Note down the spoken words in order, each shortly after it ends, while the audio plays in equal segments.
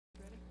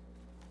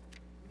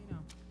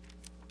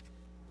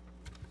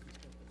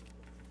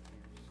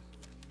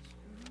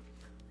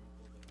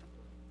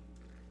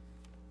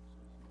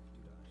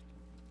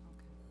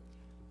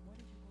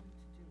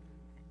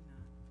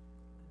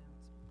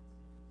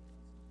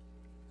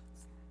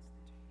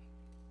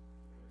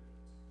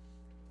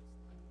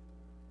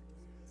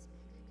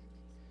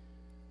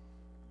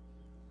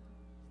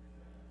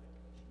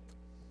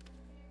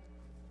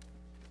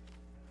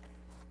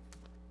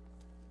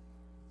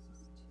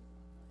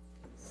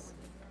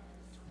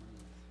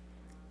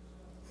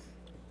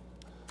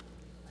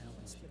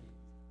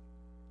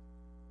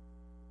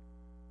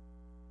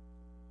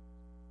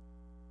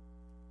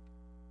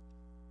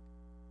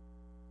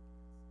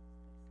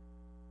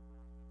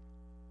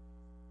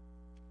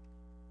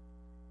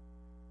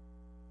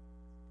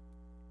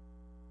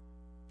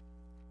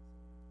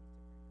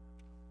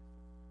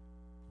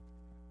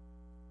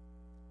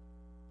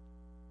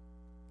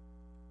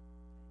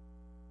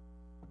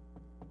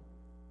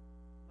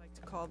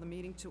to call the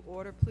meeting to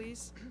order,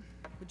 please.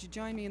 Would you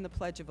join me in the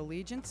Pledge of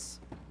Allegiance?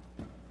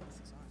 I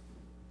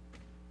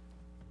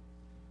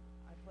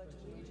pledge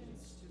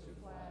allegiance to the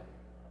flag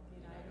of the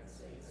United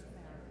States of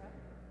America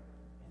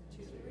and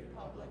to the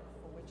republic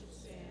for which it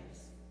stands,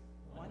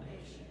 one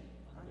nation,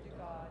 under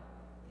God,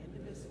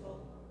 indivisible,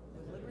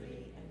 with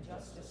liberty and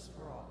justice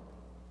for all.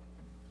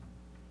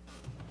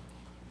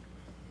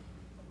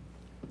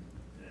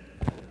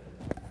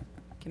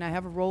 Can I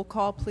have a roll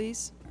call,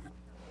 please?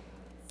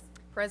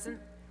 Present.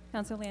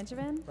 Councilor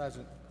Langevin?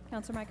 Present.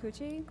 Councilor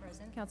Marcucci?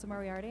 Present. Councilor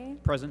Moriarty?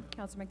 Present.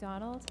 Councilor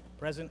McDonald?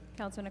 Present.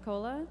 Councilor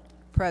Nicola?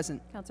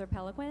 Present. Councilor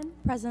Peliquin?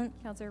 Present.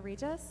 Councilor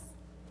Regis?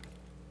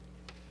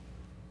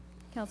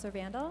 Councilor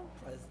Vandal?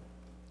 Present.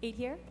 8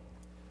 here.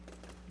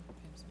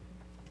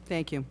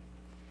 Thank you.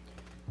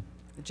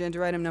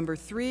 Agenda item number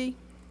 3,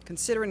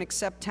 consider and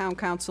accept Town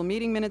Council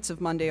meeting minutes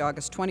of Monday,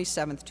 August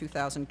 27th,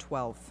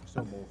 2012.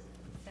 So moved.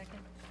 Second.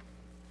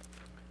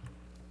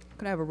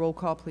 Could I have a roll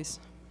call, please?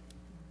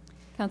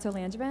 Councilor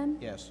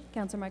Langevin? Yes.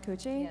 Councilor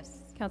Marcucci? Yes.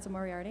 Councilor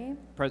Moriarty?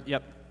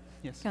 Yep.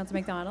 Yes. Councilor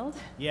McDonald?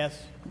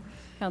 Yes.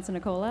 Councilor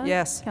Nicola?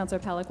 Yes. Councilor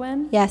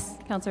Peliquin? Yes.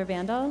 Councilor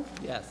Vandal?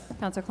 Yes.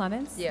 Councilor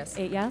Clements? Yes.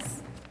 8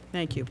 yes.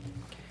 Thank you.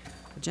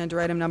 Agenda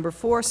item number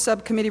 4,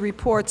 Subcommittee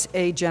Reports,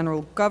 A,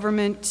 General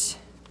Government,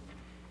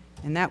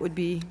 and that would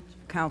be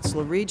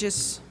Councilor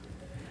Regis.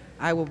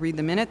 I will read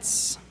the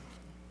minutes.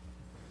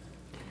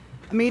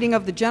 A meeting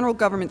of the General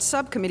Government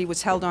Subcommittee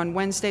was held on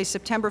Wednesday,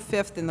 September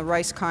 5th in the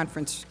Rice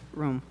Conference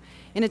Room.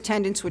 In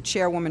attendance were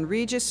Chairwoman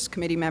Regis,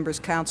 committee members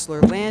Councilor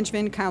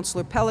Langevin,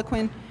 Councilor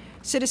Peliquin,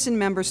 citizen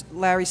members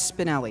Larry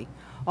Spinelli.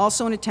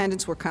 Also in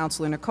attendance were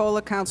Councilor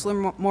Nicola,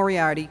 Councilor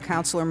Moriarty,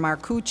 Councilor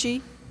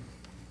Marcucci,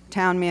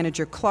 Town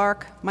Manager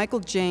Clark,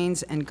 Michael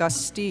Janes, and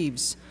Gus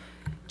Steves.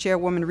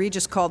 Chairwoman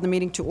Regis called the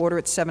meeting to order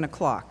at 7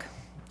 o'clock.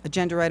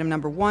 Agenda item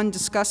number 1,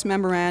 discuss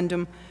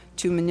memorandum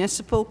to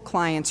municipal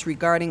clients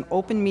regarding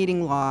open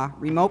meeting law,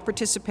 remote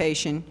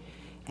participation,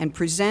 and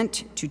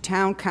present to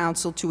Town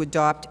Council to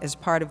adopt as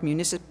part of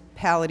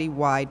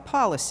municipality-wide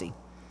policy.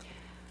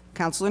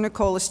 Councilor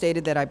Nicola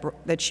stated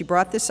that she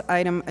brought this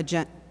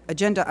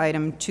agenda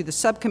item to the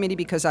subcommittee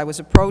because I was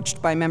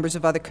approached by members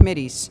of other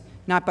committees,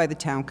 not by the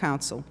Town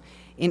Council.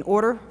 In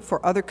order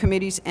for other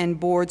committees and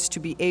boards to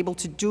be able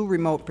to do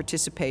remote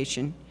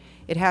participation,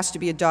 it has to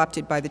be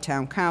adopted by the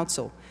Town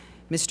Council.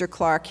 Mr.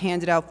 Clark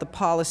handed out the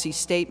policy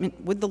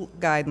statement with the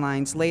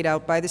guidelines laid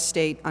out by the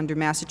state under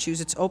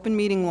Massachusetts Open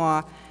Meeting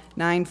Law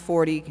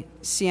 940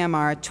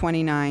 CMR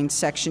 29,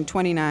 Section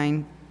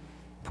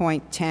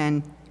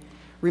 29.10,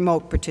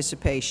 remote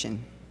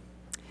participation.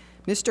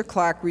 Mr.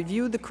 Clark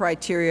reviewed the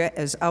criteria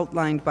as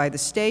outlined by the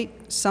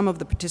state. Some of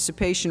the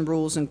participation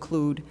rules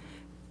include: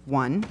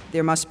 1,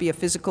 there must be a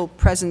physical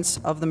presence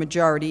of the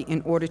majority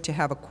in order to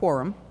have a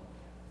quorum.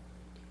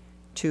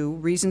 2,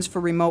 reasons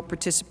for remote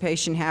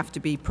participation have to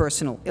be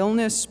personal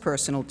illness,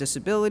 personal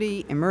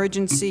disability,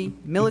 emergency,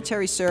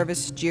 military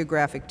service,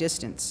 geographic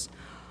distance.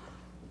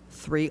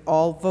 3,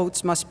 all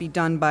votes must be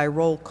done by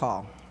roll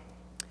call.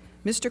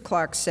 Mr.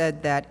 Clark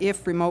said that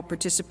if remote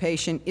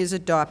participation is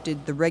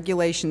adopted, the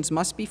regulations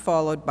must be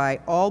followed by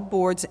all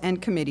boards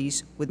and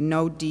committees with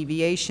no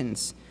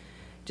deviations.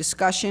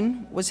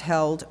 Discussion was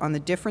held on the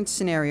different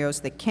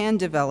scenarios that can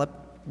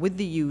develop with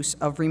the use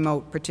of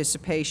remote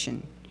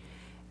participation.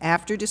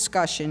 After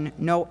discussion,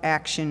 no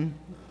action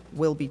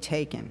will be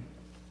taken.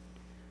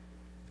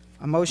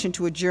 A motion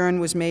to adjourn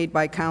was made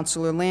by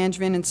Councilor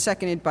Langevin and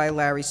seconded by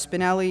Larry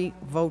Spinelli.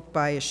 Vote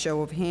by a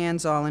show of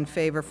hands. All in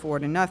favor,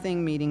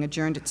 4-0. Meeting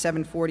adjourned at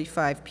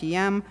 7:45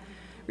 p.m.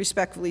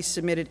 Respectfully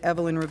submitted,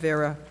 Evelyn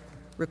Rivera,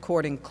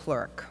 recording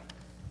clerk.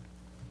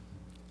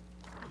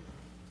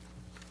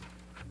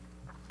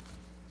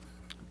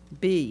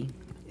 B,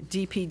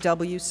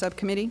 D.P.W.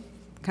 Subcommittee.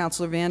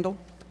 Councilor Vandal.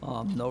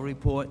 No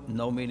report,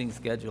 no meeting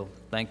scheduled.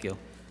 Thank you.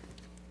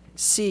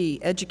 C,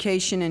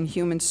 Education and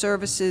Human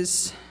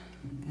Services,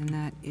 and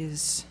that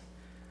is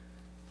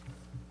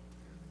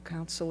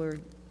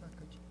Councilor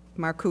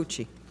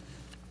Marcucci.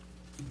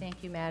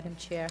 Thank you, Madam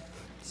Chair.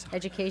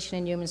 Education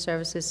and Human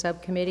Services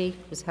Subcommittee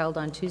was held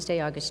on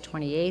Tuesday, August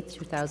 28,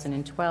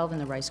 2012 in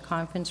the Rice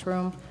Conference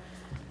Room.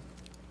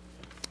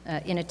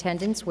 In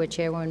attendance were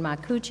Chairwoman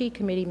Marcucci,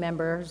 committee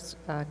members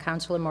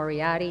Councilor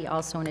Moriarty.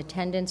 Also in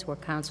attendance were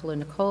Councilor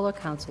Nicola,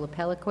 Councilor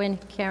Peliquin,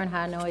 Karen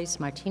Harnois,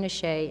 Martena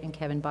Shea, and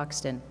Kevin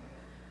Buxton.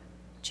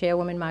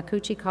 Chairwoman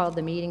Marcucci called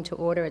the meeting to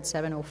order at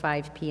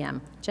 7:05 p.m.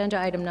 Agenda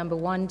item number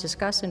 1,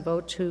 discuss and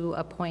vote to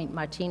appoint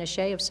Martena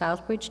Shea of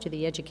Southbridge to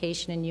the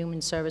Education and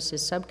Human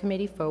Services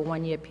Subcommittee for a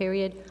 1-year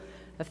period,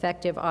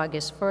 effective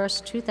August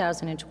 1st,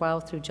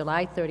 2012 through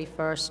July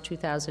 31st,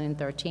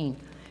 2013.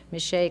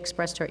 Ms. Shea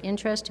expressed her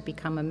interest to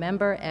become a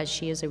member as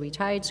she is a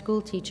retired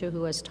school teacher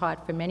who has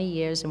taught for many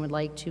years and would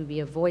like to be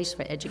a voice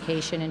for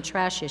education and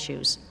trash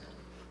issues.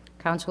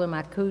 Councilor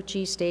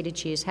Marcucci stated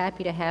she is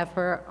happy to have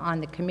her on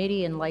the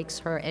committee and likes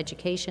her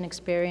education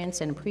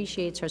experience and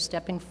appreciates her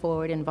stepping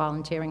forward and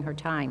volunteering her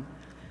time.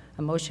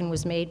 A motion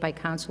was made by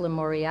Councilor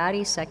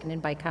Moriarty,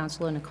 seconded by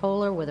Councilor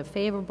Nicola, with a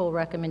favorable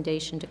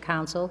recommendation to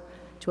Council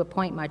to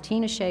appoint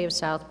Martena Shea of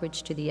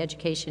Southbridge to the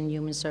Education and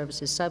Human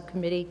Services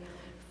Subcommittee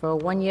for a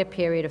one-year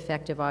period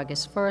effective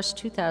August 1st,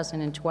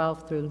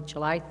 2012 through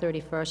July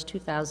 31st,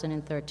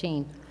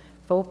 2013.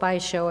 Vote by a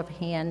show of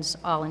hands,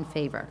 all in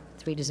favor,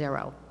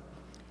 3-0.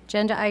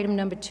 Agenda item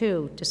number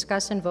 2,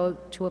 discuss and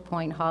vote to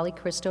appoint Holly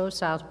Christo of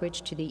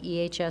Southbridge to the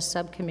EHS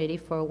Subcommittee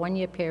for a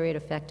one-year period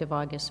effective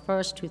August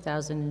 1st,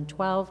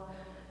 2012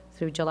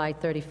 through July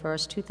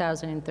 31st,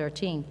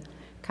 2013.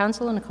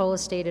 Councilor Nicola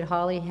stated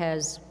Holly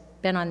has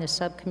been on this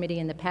subcommittee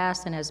in the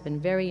past and has been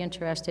very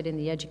interested in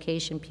the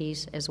education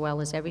piece as well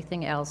as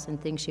everything else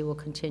and thinks she will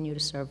continue to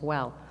serve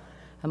well.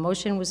 A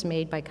motion was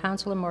made by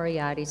Councilor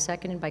Moriarty,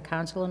 seconded by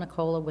Councilor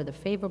Nicola with a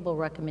favorable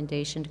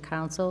recommendation to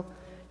Council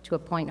to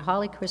appoint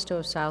Holly Christo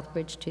of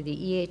Southbridge to the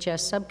EHS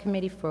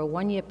Subcommittee for a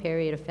one-year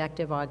period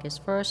effective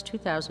August 1st,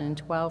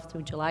 2012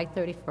 through July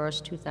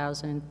 31st,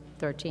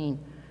 2013.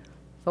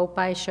 Vote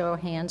by a show of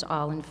hands,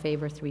 all in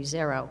favor,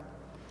 3-0.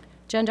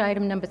 Agenda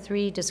item number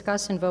 3,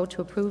 discuss and vote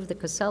to approve the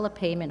Casella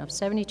payment of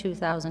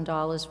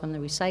 $72,000 from the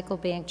Recycle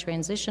Bank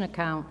transition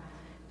account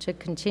to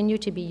continue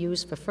to be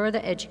used for further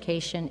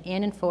education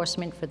and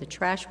enforcement for the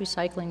trash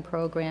recycling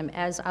program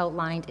as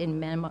outlined in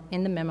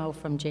the memo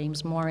from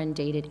James Morin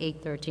dated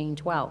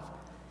 8/13/12.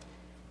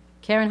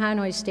 Karen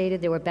Hanoi stated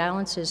there were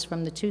balances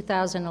from the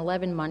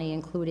 2011 money,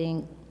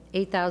 including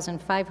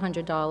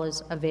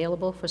 $8,500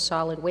 available for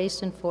solid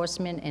waste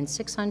enforcement and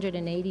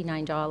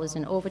 $689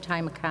 in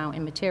overtime account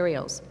and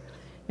materials.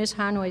 Ms.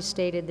 Hanoi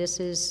stated this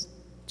is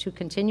to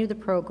continue the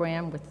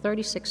program with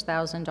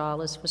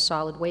 $36,000 for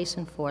solid waste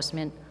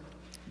enforcement,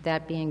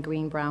 that being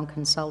Green Brown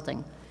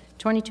Consulting,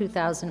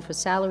 $22,000 for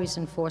salaries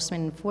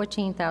enforcement, and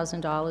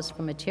 $14,000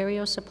 for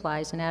material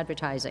supplies and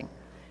advertising.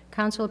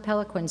 Councilor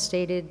Peliquin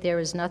stated there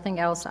is nothing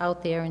else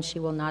out there and she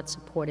will not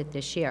support it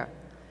this year.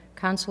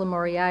 Councilor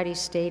Moriarty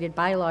stated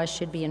bylaws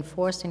should be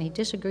enforced and he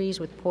disagrees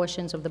with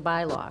portions of the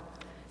bylaw.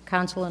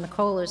 Councilor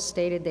Nicola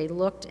stated they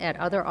looked at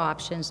other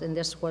options and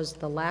this was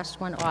the last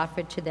one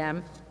offered to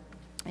them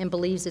and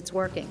believes it's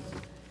working.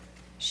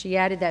 She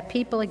added that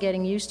people are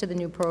getting used to the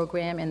new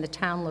program and the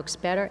town looks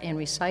better and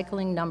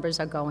recycling numbers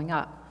are going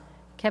up.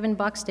 Kevin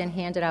Buxton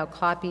handed out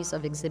copies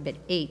of Exhibit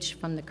H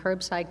from the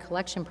curbside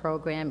collection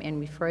program and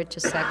referred to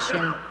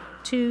Section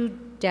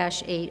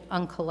 2-8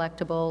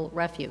 uncollectible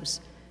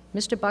refuse.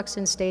 Mr.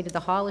 Buxton stated the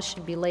haulers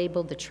should be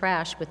labeled the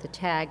trash with the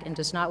tag and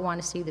does not want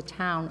to see the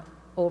town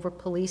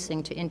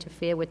over-policing to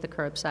interfere with the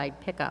curbside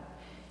pickup.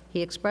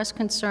 He expressed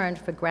concern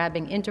for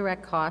grabbing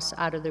indirect costs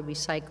out of the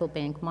recycle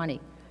bank money.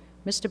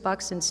 Mr.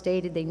 Buxton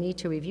stated they need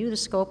to review the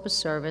scope of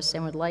service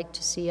and would like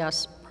to see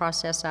us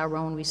process our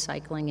own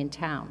recycling in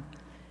town.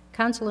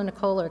 Councilor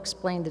Nicola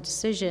explained the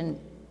decision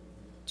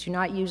to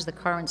not use the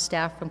current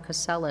staff from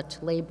Casella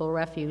to label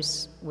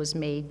refuse was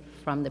made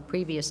from the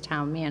previous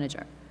town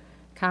manager.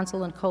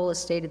 Councilor Nicola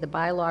stated the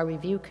bylaw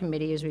review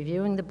committee is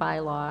reviewing the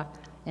bylaw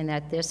and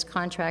that this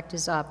contract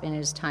is up and it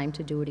is time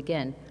to do it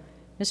again.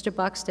 Mr.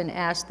 Buxton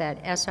asked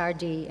that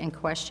SRD and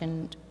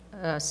questioned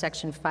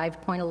Section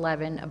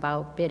 5.11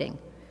 about bidding.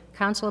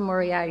 Councilor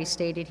Moriarty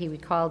stated he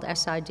recalled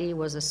SRD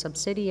was a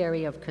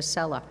subsidiary of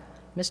Casella.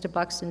 Mr.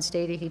 Buxton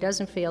stated he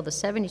doesn't feel the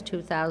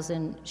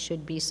 $72,000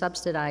 should be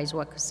subsidized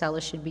what Casella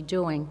should be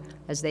doing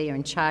as they are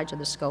in charge of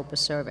the scope of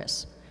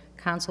service.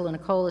 Councilor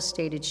Nicola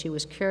stated she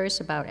was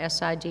curious about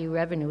SRD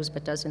revenues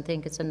but doesn't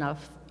think it's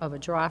enough of a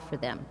draw for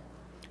them.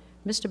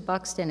 Mr.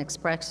 Buxton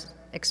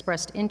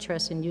expressed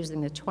interest in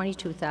using the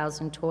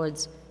 $22,000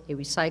 towards a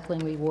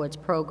recycling rewards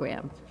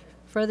program.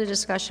 Further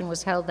discussion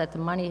was held that the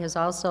money has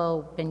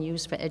also been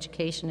used for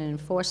education and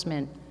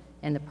enforcement,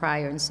 and the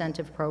prior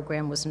incentive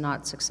program was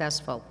not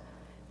successful.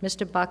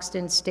 Mr.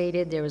 Buxton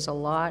stated there is a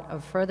lot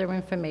of further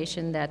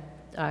information that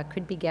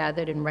could be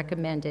gathered and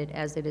recommended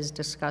as it is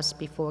discussed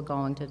before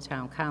going to the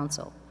Town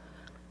Council.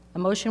 A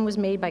motion was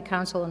made by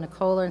Councilor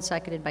Nicola and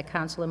seconded by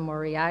Councilor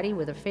Moriarty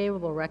with a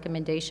favorable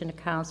recommendation to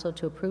Council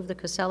to approve the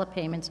Casella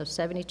payments of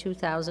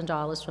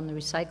 $72,000 from the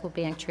Recycle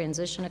Bank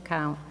transition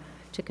account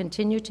to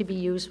continue to be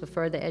used for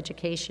further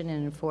education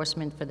and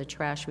enforcement for the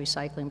trash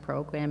recycling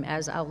program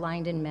as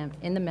outlined in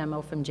the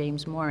memo from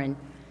James Morin,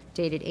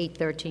 dated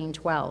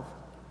 8/13/12.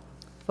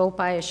 Vote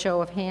by a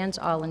show of hands,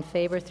 all in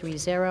favor,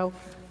 3-0.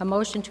 A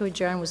motion to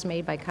adjourn was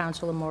made by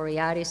Councilor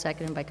Moriarty,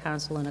 seconded by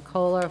Councilor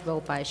Nicola.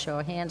 Vote by a show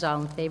of hands,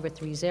 all in favor,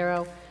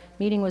 3-0.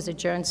 Meeting was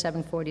adjourned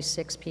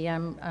 7:46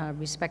 p.m.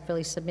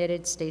 Respectfully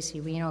submitted, Stacy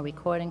Reno,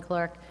 recording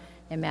clerk.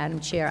 And Madam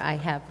Chair, I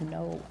have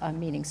no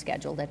meeting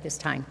scheduled at this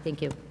time.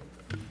 Thank you.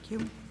 Thank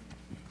you.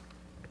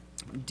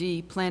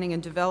 D, Planning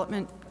and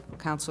Development,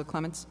 Councilor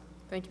Clements.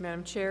 Thank you,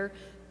 Madam Chair.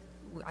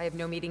 I have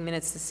no meeting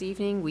minutes this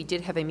evening. We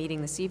did have a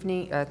meeting this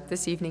evening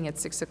at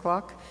 6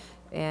 o'clock,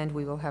 and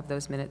we will have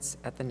those minutes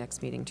at the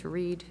next meeting to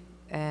read,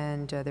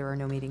 and there are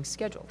no meetings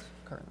scheduled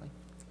currently.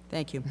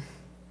 Thank you.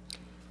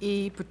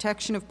 E,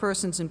 Protection of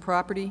Persons and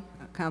Property,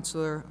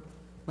 Councilor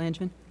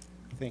Langevin.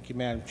 Thank you,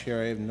 Madam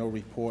Chair. I have no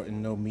report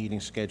and no meeting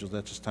scheduled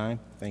at this time.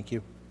 Thank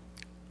you.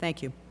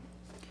 Thank you.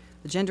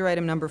 Agenda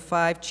item number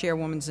 5,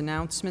 Chairwoman's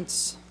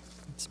announcements.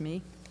 It's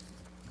me.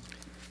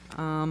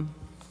 I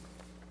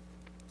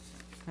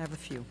have a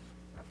few.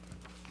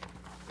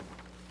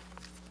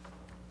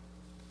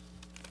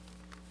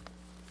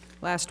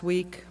 Last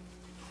week,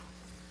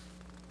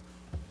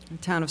 the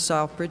town of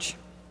Southbridge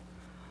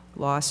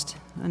lost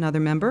another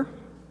member,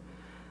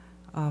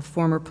 a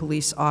former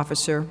police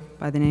officer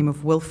by the name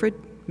of Wilfred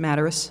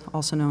Mataris,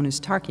 also known as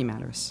Tarky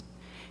Mataris.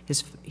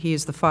 He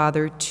is the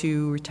father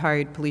to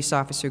retired police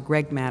officer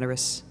Greg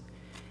Mataris,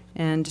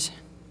 and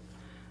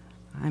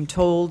I'm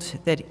told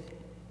that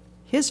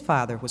his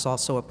father was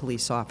also a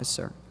police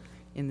officer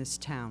in this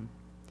town.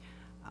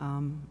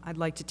 I'd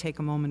like to take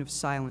a moment of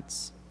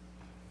silence,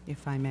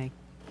 if I may.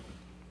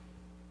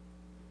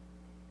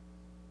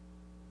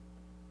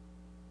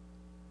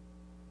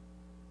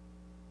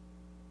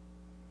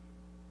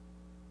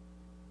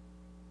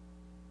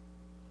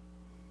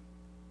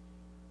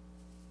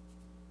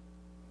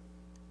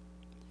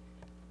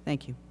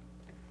 Thank you.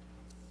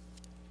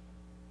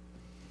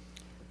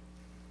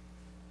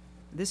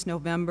 This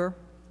November,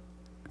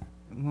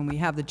 when we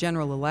have the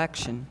general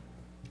election,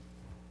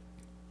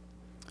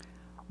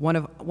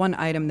 one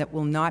item that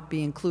will not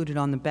be included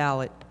on the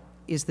ballot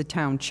is the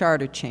town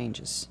charter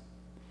changes.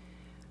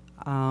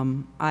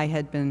 I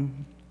had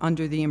been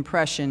under the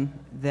impression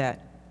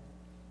that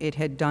it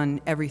had done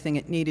everything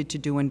it needed to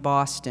do in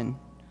Boston,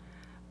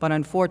 but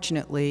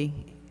unfortunately,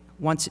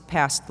 once it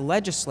passed the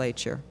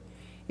legislature,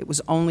 it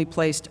was only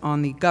placed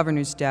on the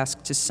governor's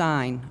desk to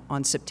sign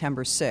on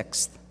September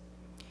 6th,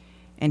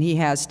 and he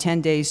has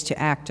 10 days to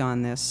act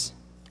on this.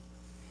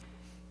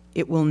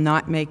 It will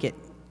not make it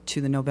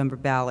to the November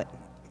ballot,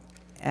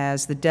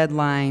 as the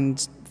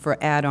deadlines for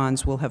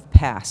add-ons will have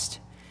passed,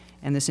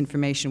 and this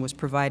information was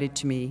provided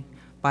to me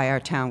by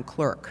our town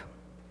clerk.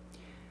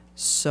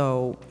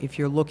 So if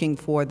you're looking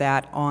for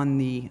that on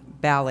the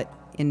ballot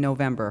in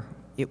November,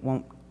 it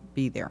won't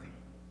be there.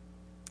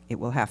 It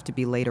will have to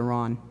be later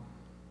on.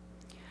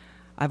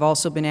 I've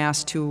also been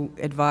asked to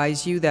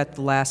advise you that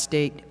the last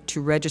date to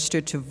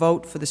register to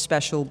vote for the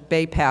special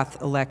Bay Path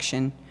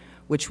election,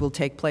 which will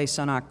take place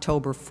on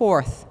October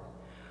 4th,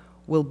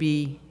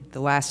 the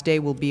last day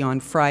will be on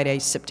Friday,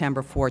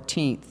 September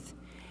 14th,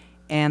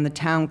 and the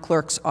town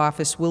clerk's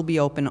office will be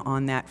open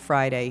on that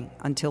Friday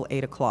until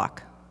 8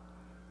 o'clock.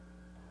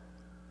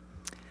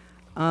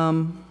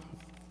 The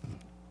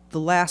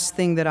last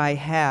thing that I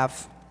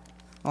have,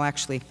 well,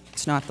 actually,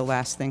 it's not the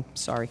last thing,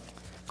 sorry.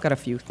 I've got a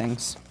few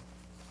things.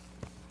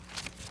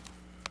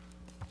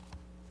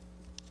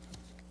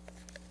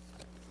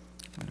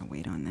 I'm going to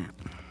wait on that.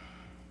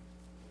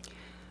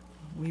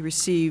 We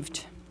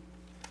received,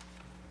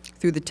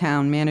 through the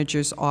town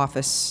manager's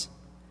office,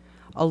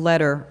 a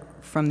letter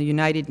from the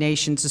United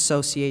Nations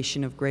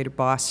Association of Greater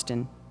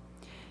Boston,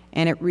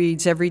 and it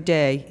reads, "Every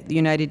day, the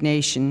United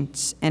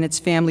Nations and its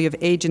family of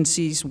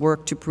agencies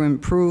work to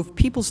improve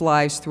people's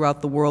lives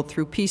throughout the world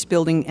through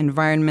peace-building,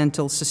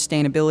 environmental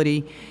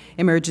sustainability,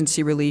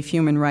 emergency relief,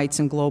 human rights,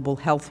 and global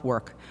health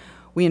work.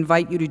 We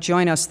invite you to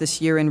join us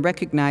this year in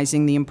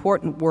recognizing the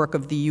important work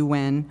of the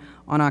UN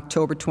on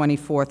October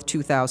 24th,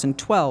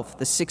 2012,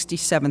 the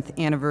 67th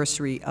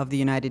anniversary of the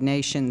United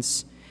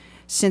Nations.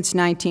 Since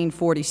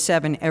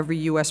 1947, every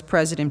U.S.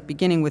 president,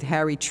 beginning with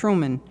Harry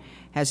Truman,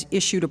 has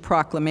issued a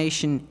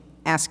proclamation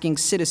asking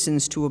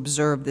citizens to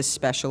observe this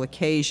special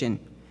occasion.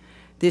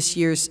 This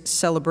year's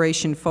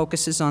celebration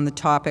focuses on the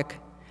topic,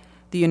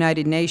 the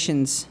United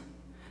Nations,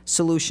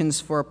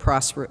 Solutions for a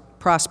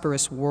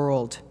Prosperous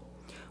World.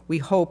 We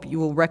hope you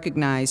will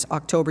recognize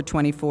October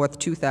 24th,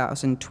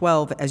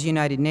 2012 as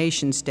United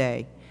Nations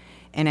Day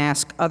and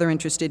ask other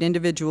interested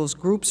individuals,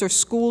 groups, or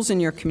schools in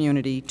your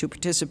community to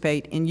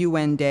participate in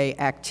UN Day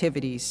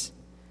activities."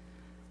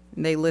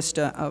 And they list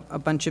a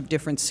bunch of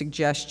different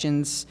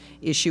suggestions: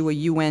 issue a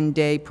UN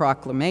Day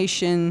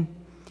proclamation,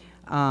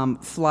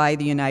 fly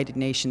the United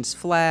Nations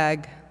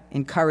flag,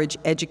 encourage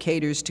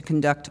educators to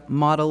conduct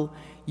model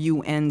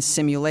UN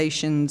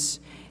simulations,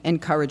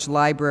 encourage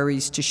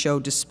libraries to show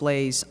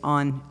displays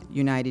on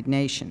United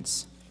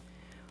Nations.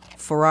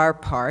 For our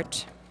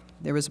part,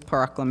 there is a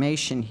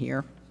proclamation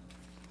here.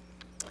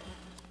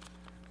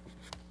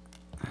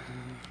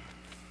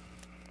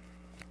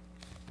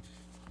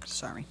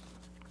 Sorry.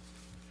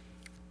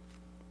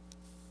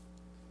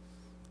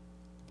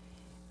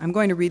 I'm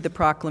going to read the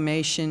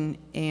proclamation,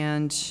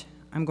 and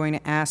I'm going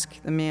to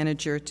ask the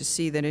manager to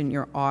see that in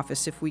your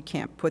office, if we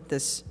can't put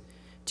this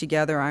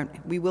together.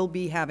 We will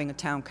be having a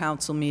town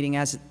council meeting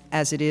as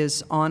it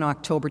is on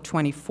October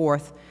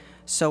 24th,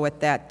 so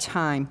at that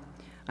time,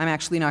 I'm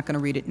actually not going to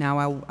read it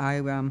now.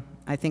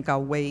 I think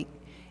I'll wait,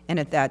 and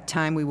at that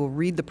time we will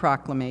read the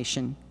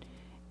proclamation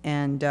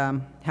and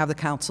have the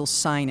council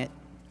sign it.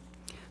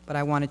 But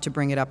I wanted to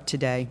bring it up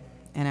today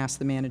and ask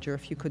the manager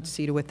if you could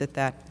see to it that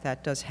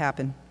that does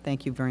happen.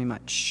 Thank you very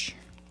much.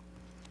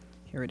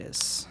 Here it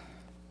is.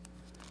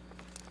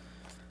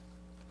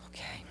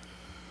 Okay.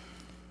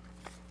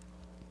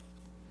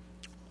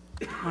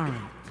 All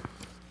right.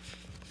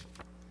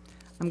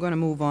 I'm going to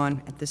move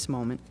on at this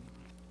moment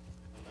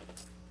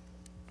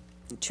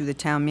to the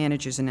town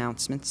manager's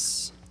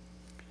announcements.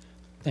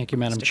 Thank you,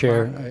 Madam Mr.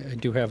 Chair. Clark. I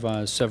do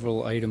have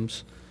several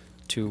items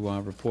to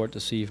report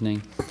this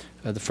evening.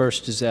 The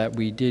first is that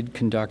we did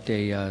conduct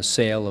a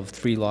sale of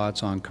 3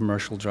 lots on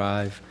Commercial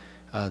Drive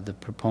The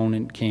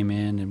proponent came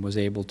in and was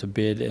able to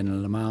bid in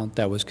an amount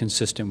that was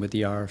consistent with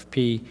the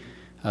RFP.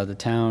 The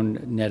town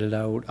netted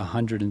out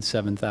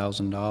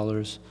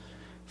 $107,000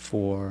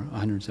 for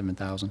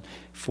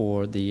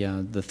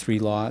the 3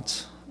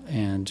 lots.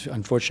 And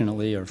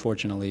unfortunately, or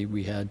fortunately,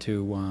 we had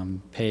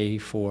to pay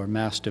for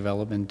Mass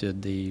Development,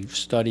 did the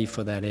study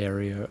for that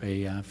area,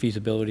 a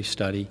feasibility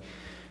study.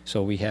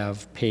 So we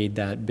have paid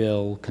that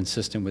bill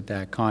consistent with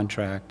that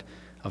contract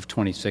of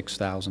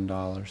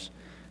 $26,000.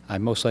 I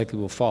most likely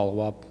will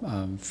follow up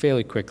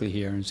fairly quickly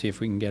here and see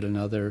if we can get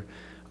another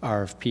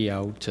RFP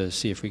out to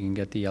see if we can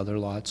get the other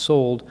lots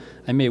sold.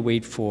 I may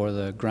wait for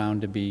the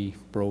ground to be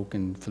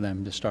broken for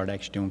them to start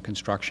actually doing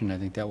construction. I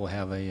think that will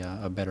have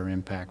a better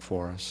impact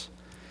for us.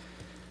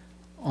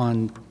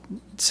 On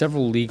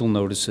several legal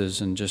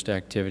notices and just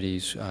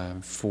activities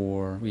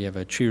we have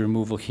a tree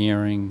removal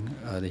hearing.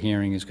 The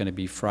hearing is going to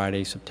be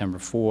Friday, September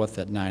 4th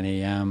at 9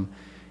 a.m.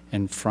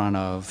 in front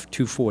of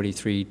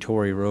 243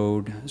 Torrey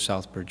Road,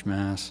 Southbridge,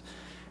 Mass.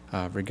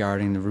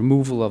 Regarding the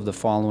removal of the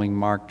following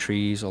marked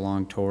trees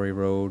along Torrey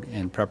Road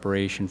in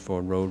preparation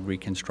for road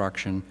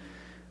reconstruction.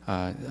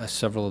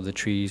 Several of the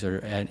trees are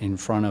in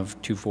front of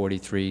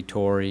 243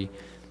 Torrey,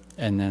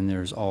 and then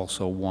there's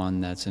also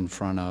one that's in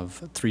front of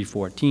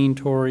 314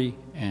 Torrey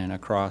and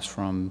across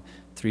from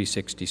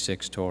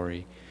 366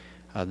 Torrey.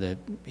 The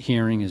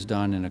hearing is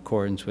done in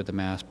accordance with the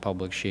Mass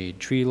Public Shade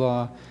Tree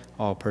Law.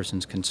 All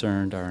persons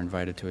concerned are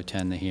invited to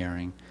attend the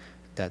hearing.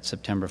 That's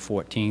September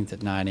 14th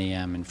at 9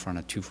 a.m. in front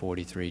of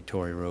 243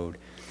 Torrey Road.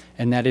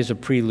 And that is a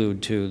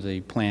prelude to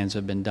the plans that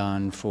have been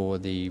done for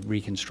the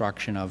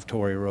reconstruction of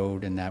Torrey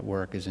Road, and that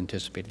work is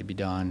anticipated to be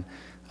done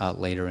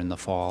later in the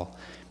fall.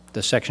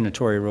 The section of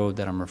Torrey Road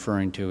that I'm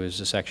referring to is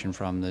the section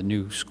from the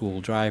new school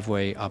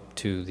driveway up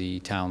to the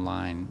town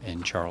line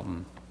in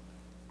Charlton.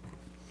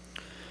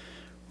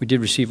 We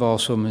did receive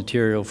also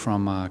material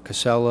from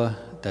Casella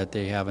that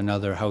they have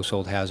another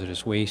household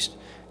hazardous waste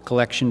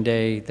collection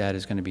day. That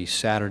is going to be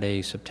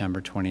Saturday,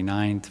 September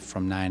 29th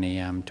from 9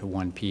 a.m. to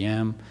 1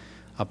 p.m.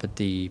 up at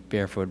the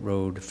Barefoot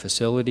Road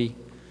facility.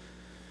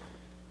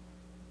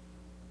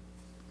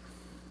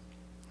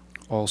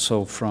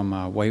 Also from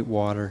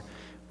Whitewater,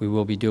 we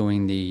will be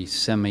doing the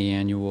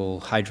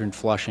semi-annual hydrant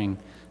flushing.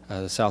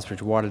 The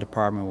Southbridge Water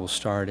Department will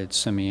start its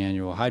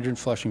semi-annual hydrant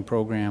flushing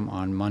program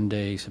on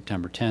Monday,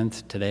 September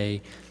 10th,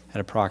 today at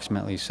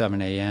approximately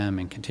 7 a.m.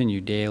 and continue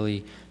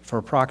daily for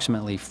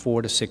approximately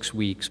 4 to 6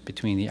 weeks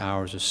between the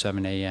hours of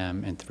 7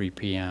 a.m. and 3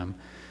 p.m.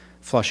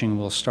 Flushing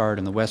will start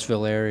in the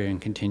Westville area and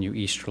continue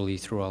easterly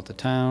throughout the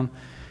town.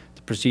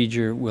 The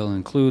procedure will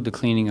include the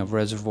cleaning of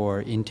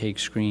reservoir intake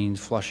screens,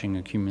 flushing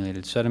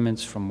accumulated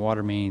sediments from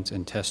water mains,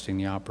 and testing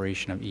the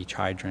operation of each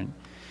hydrant.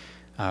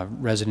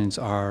 Residents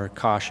are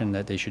cautioned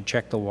that they should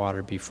check the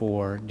water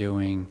before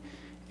doing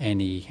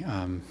any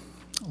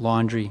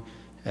laundry,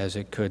 as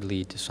it could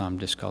lead to some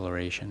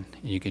discoloration.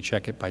 You could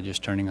check it by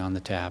just turning on the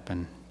tap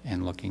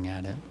and looking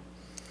at it.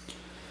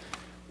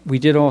 We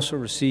did also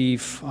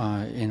receive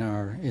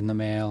in the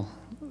mail,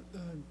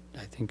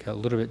 I think a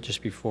little bit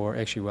just before,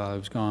 actually while I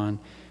was gone,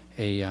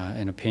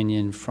 an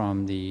opinion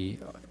from the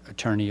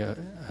attorney,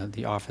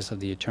 the Office of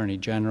the Attorney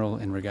General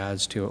in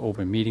regards to an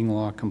open meeting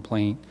law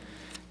complaint.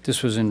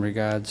 This was in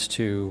regards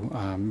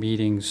to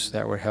meetings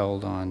that were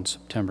held on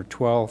September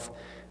 12th.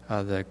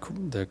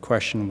 The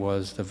question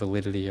was the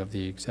validity of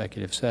the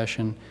executive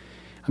session.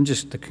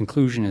 The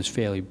conclusion is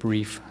fairly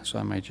brief, so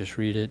I might just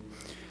read it.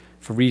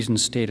 For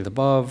reasons stated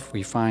above,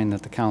 we find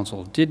that the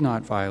council did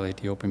not violate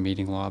the open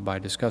meeting law by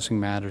discussing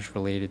matters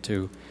related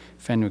to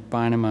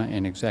Fenwick-Bynum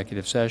in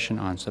executive session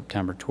on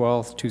September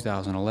 12th,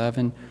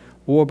 2011,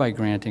 or by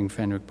granting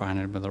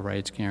Fenwick-Bynum the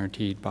rights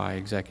guaranteed by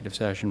executive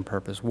session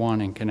purpose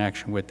 1 in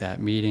connection with that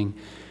meeting.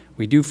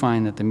 We do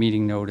find that the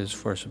meeting notice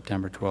for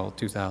September 12,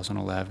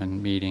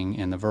 2011 meeting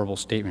and the verbal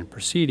statement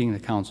preceding the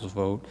council's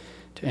vote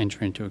to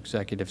enter into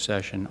executive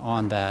session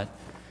on that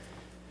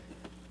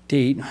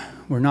date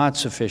were not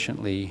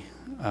sufficiently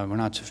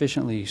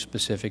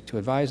specific to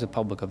advise the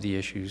public of the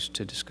issues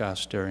to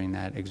discuss during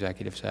that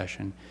executive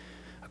session.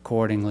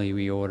 Accordingly,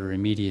 we order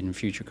immediate and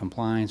future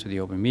compliance with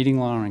the open meeting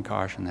law and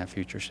caution that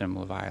future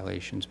similar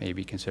violations may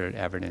be considered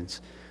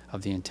evidence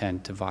of the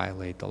intent to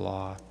violate the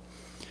law.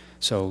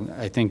 So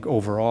I think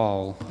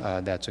overall,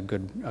 that's a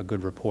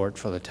good report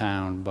for the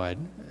town, but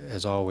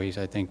as always,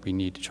 I think we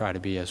need to try to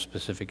be as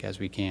specific as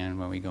we can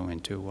when we go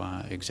into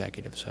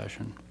executive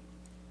session.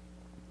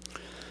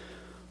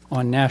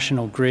 On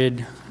National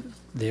Grid,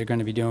 they're going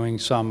to be doing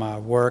some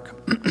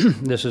work.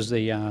 This is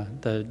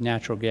the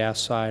natural gas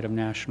side of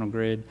National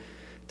Grid.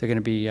 They're going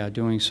to be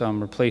doing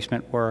some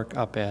replacement work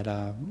up at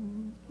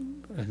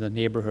the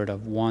neighborhood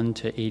of 1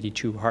 to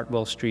 82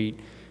 Hartwell Street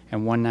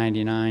and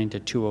 199 to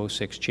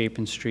 206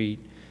 Chapin Street.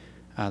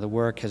 The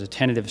work has a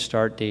tentative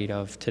start date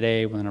of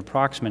today with an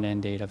approximate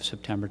end date of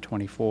September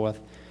 24th.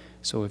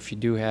 So if you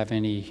do have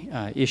any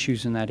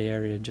issues in that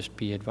area, just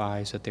be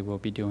advised that they will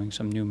be doing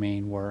some new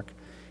main work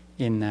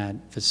in that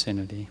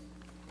vicinity.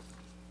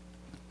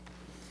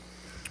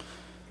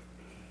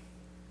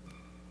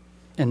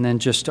 And then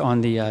just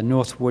on the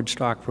North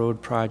Woodstock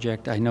Road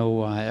project, I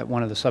know at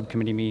one of the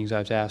subcommittee meetings I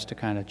was asked to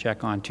kind of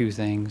check on two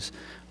things.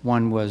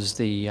 One was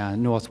the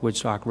North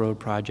Woodstock Road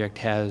project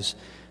has,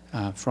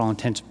 for all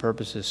intents and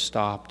purposes,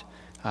 stopped.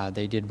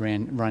 They did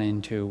run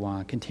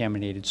into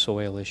contaminated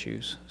soil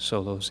issues,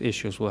 so those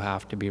issues will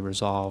have to be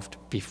resolved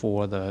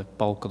before the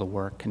bulk of the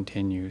work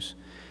continues.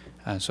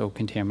 So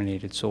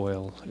contaminated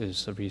soil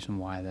is the reason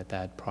why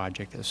that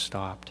project has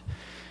stopped.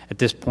 At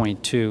this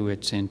point, too,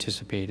 it's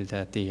anticipated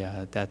that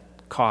that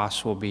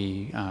costs will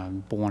be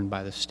borne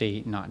by the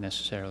state, not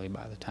necessarily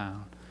by the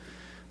town.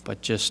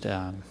 But just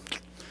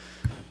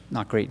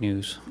not great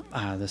news.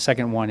 The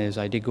second one is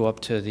I did go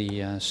up to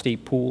the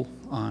state pool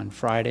on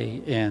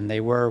Friday, and they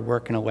were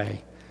working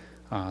away.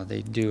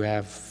 They do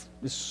have,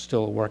 this is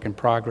still a work in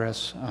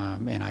progress,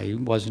 and I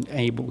wasn't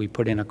able, we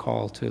put in a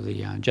call to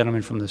the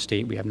gentleman from the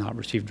state. We have not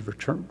received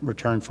a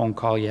return phone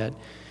call yet,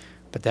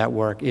 but that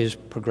work is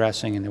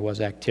progressing, and there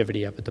was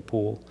activity up at the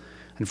pool.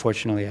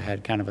 Unfortunately, I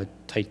had kind of a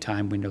tight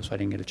time window, so I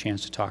didn't get a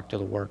chance to talk to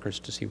the workers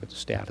to see what the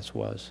status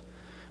was.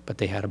 But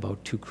they had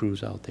about 2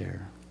 crews out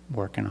there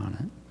working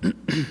on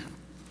it.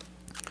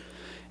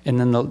 And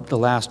then the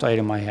last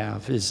item I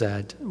have is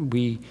that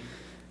we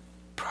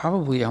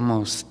probably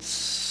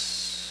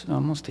almost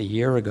a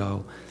year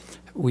ago,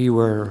 we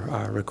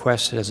were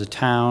requested as a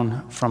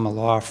town from a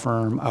law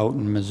firm out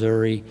in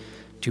Missouri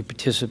to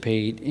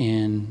participate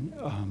in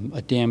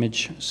a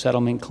damage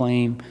settlement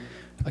claim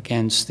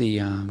against the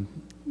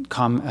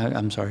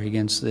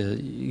against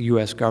the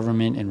U.S.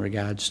 government in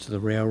regards to the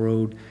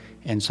railroad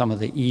and some of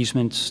the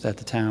easements that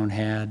the town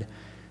had.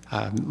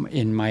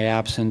 In my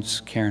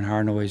absence, Karen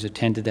Harnoy's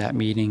attended that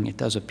meeting. It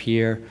does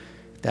appear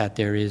that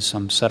there is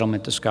some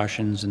settlement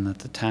discussions and that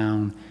the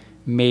town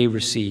may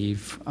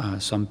receive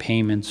some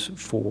payments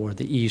for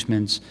the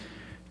easements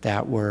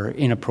that were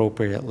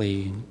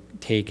inappropriately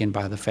taken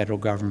by the federal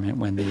government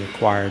when they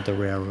acquired the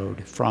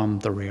railroad from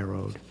the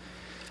railroad.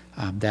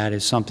 That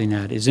is something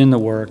that is in the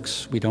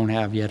works. We don't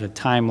have yet a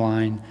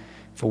timeline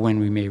for when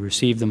we may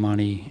receive the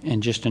money,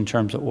 and just in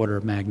terms of order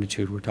of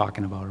magnitude, we're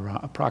talking about around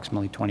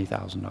approximately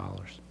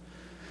 $20,000.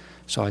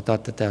 So I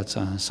thought that that's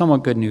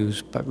somewhat good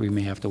news, but we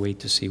may have to wait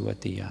to see what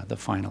the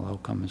final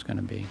outcome is going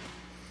to be.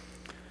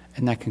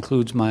 And that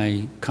concludes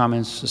my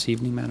comments this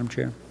evening, Madam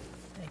Chair.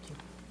 Thank you.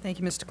 Thank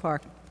you, Mr.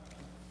 Clark.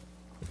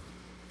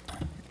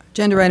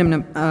 Agenda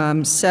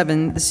item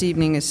 7 this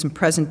evening is some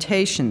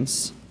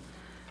presentations.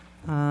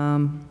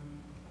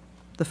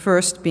 The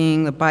first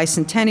being the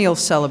Bi-Centennial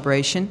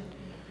celebration,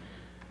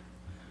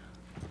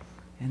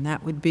 and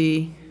that would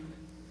be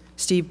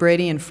Steve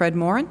Brady and Fred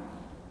Morin.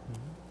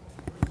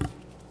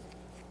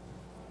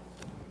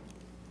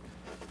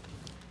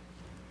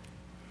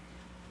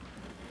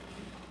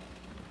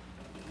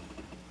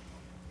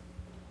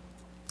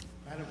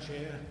 Madam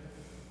Chair,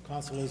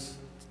 Councilors,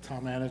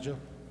 Town Manager.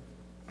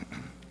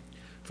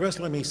 First,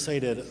 let me say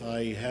that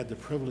I had the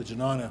privilege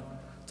and honor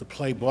to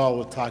play ball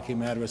with Taki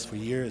Madaris for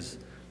years,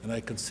 and I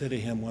consider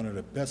him one of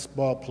the best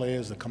ball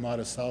players to come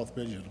out of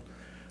Southbridge in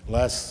the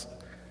last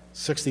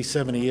 60,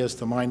 70 years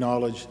to my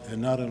knowledge.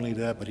 And not only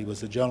that, but he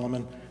was a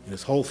gentleman, and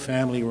his whole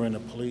family were in the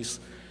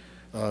police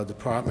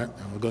department,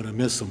 and we're going to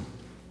miss him,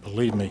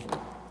 believe me.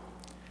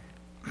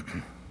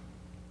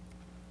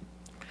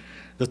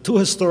 The 2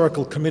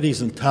 historical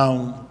committees in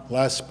town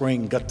last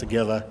spring got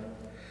together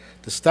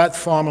to start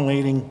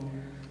formulating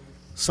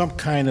some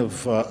kind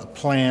of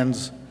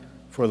plans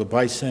for the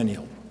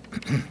bicentennial.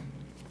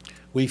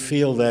 We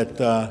feel that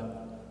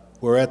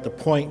we're at the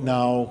point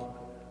now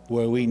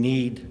where we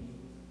need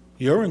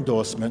your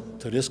endorsement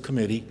to this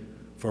committee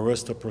for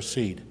us to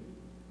proceed.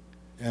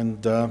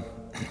 And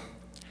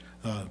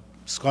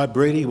Scott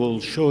Brady will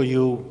show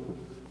you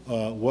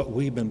what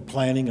we've been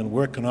planning and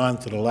working on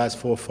for the last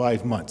 4 or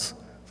 5 months.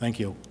 Thank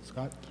you.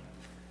 Scott?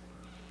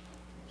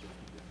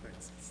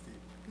 Thanks, Steve.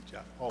 Good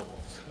job. Oh.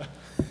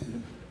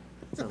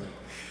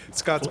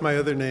 Scott's my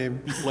other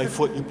name. You play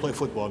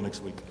football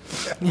next week.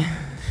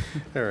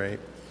 All right.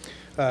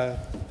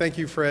 Thank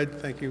you, Fred.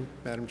 Thank you,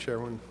 Madam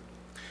Chairwoman.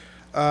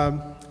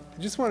 I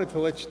just wanted to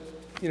let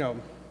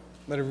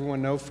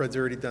everyone know Fred's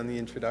already done the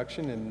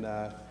introduction, and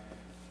a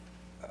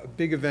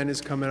big event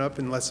is coming up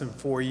in less than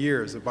 4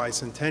 years, the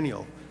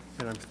Bi-Centennial.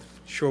 And I'm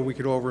sure we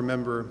could all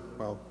remember,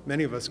 well,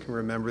 many of us can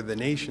remember the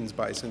nation's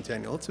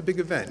Bi-Centennial. It's a big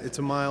event. It's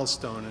a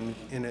milestone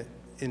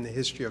in the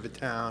history of a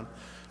town,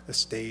 a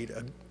state,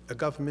 a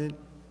government,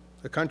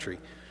 a country.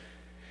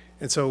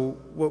 And so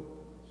what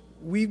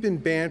we've been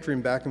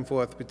bantering back and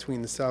forth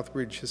between the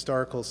Southbridge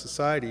Historical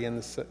Society and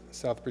the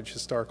Southbridge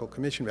Historical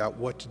Commission about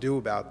what to do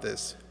about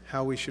this,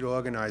 how we should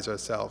organize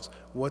ourselves,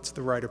 what's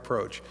the right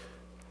approach.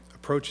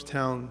 Approach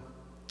town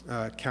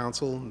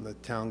council and the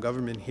town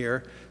government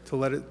here to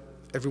let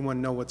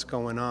everyone know what's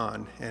going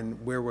on and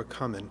where we're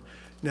coming.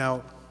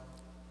 Now,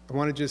 I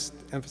want to just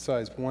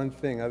emphasize one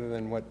thing other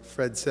than what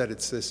Fred said.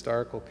 It's the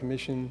Historical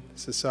Commission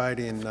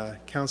Society, and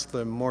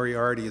Councilor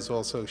Moriarty has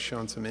also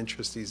shown some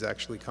interest. He's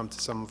actually come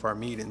to some of our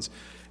meetings,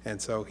 and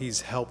so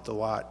he's helped a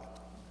lot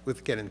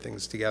with getting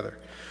things together.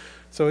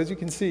 So as you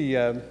can see,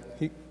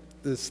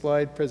 the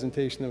slide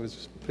presentation that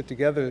was put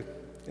together,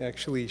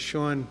 actually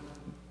Sean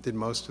did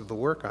most of the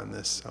work on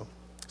this.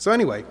 So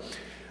anyway,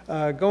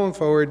 going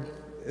forward,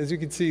 as you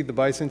can see, the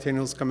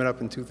Bi-Centennial is coming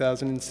up in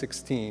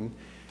 2016,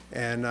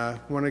 and I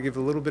want to give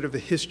a little bit of a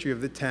history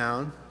of the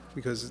town,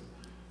 because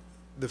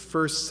the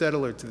first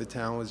settler to the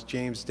town was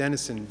James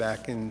Dennison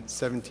back in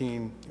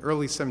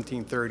early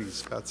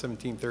 1730s, about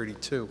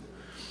 1732.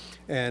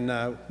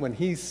 And when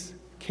he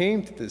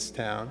came to this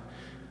town,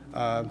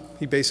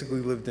 he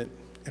basically lived in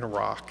a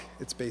rock.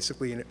 It's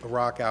basically a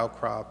rock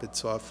outcrop.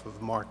 It's off of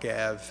Mark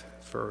Ave,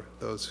 for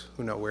those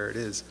who know where it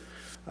is.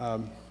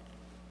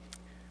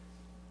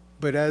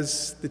 But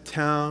as the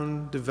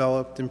town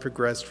developed and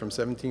progressed from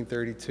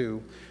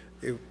 1732,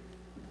 it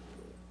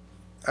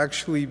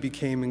actually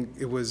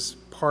it was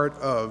part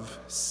of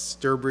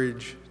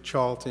Sturbridge,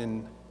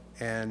 Charlton,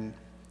 and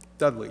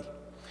Dudley.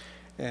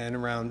 And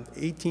around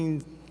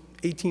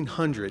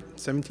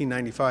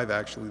 1795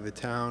 actually,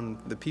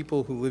 the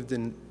people who lived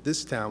in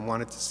this town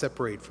wanted to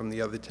separate from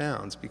the other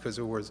towns because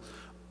there was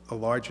a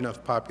large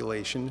enough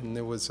population and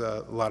there was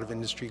a lot of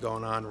industry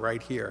going on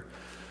right here.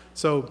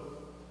 So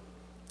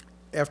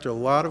after a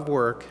lot of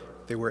work,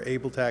 they were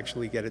able to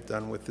actually get it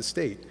done with the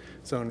state.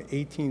 So in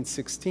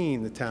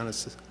 1816, the town of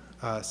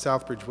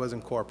Southbridge was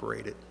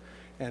incorporated.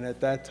 And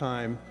at that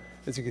time,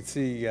 as you can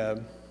see,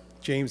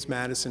 James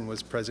Madison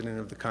was president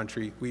of the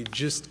country. We had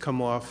just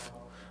come off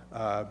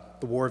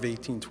the War of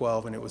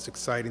 1812, and it was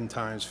exciting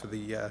times for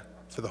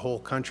the whole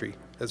country,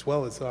 as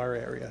well as our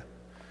area.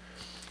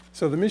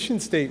 So the mission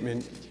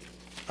statement,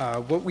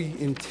 what we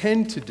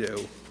intend to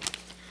do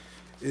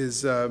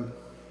is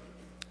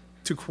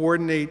to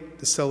coordinate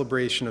the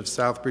celebration of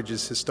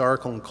Southbridge's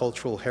historical and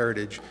cultural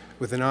heritage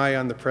with an eye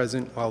on the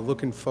present while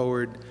looking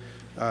forward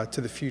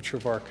to the future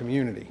of our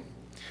community.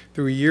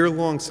 Through a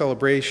year-long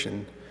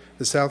celebration,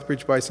 the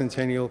Southbridge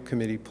Bicentennial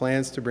Committee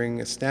plans to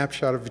bring a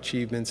snapshot of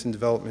achievements and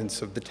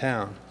developments of the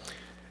town.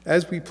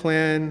 As we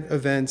plan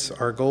events,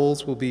 our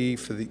goals will be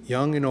for the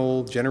young and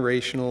old,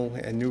 generational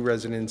and new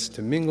residents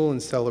to mingle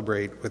and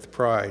celebrate with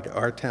pride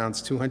our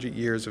town's 200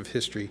 years of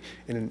history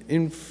in an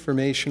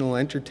informational,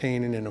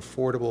 entertaining, and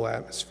affordable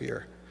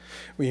atmosphere.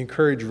 We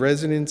encourage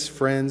residents,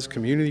 friends,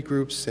 community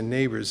groups, and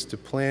neighbors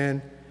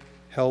to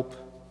help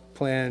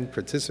plan,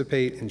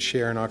 participate, and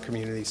share in our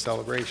community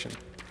celebration.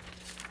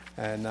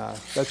 And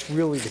that's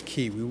really the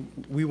key.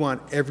 We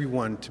want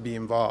everyone to be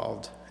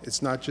involved.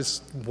 It's not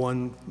just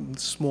one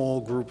small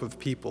group of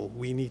people.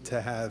 We need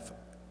to have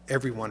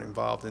everyone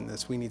involved in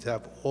this. We need to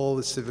have all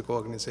the civic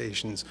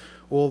organizations,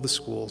 all the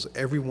schools,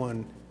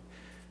 everyone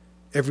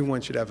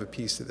should have a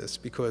piece of this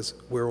because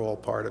we're all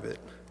part of it.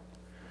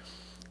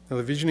 Now,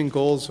 the vision and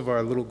goals of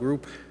our little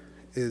group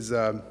is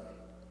to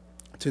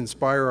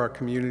inspire our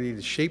community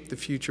to shape the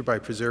future by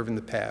preserving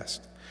the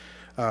past.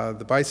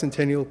 The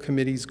Bicentennial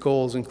Committee's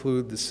goals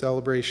include the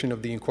celebration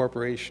of the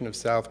incorporation of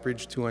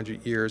Southbridge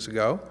 200 years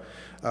ago,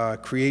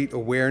 create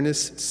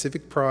awareness,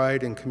 civic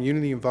pride, and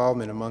community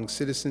involvement among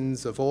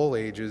citizens of all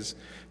ages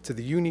to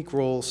the unique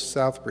roles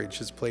Southbridge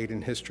has played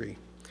in history.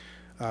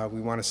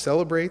 We want to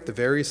celebrate the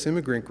various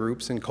immigrant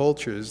groups and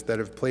cultures that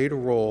have played a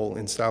role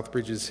in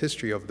Southbridge's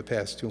history over the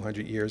past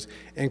 200 years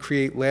and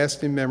create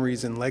lasting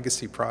memories and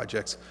legacy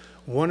projects.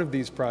 One of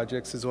these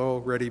projects has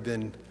already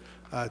been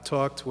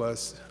brought to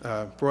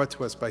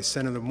us by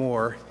Senator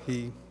Moore.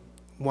 He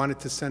wanted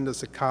to send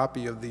us a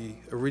copy of the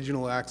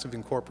original acts of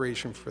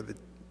incorporation for the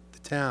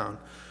town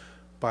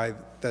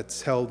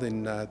that's held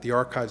in the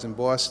archives in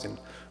Boston.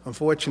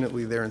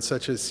 Unfortunately, they're in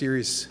such a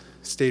serious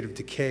state of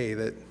decay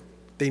that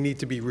they need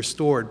to be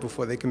restored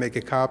before they can make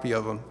a copy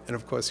of them. And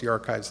of course, the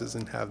archives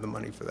doesn't have the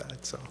money for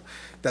that. So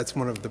that's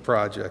one of the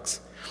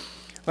projects.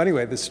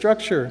 Anyway, the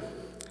structure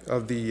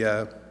of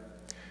the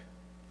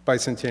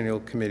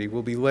Bicentennial Committee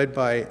will be led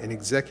by an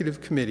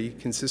executive committee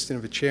consisting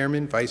of a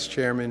chairman, vice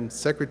chairman,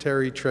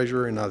 secretary,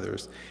 treasurer, and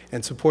others,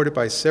 and supported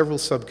by several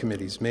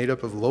subcommittees made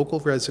up of local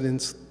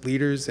residents,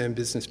 leaders, and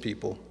business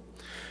people.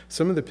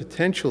 Some of the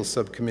potential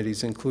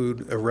subcommittees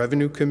include a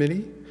revenue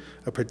committee,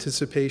 a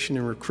participation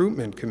and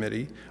recruitment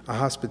committee, a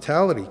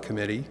hospitality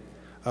committee,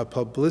 a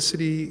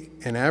publicity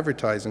and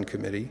advertising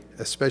committee,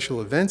 a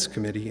special events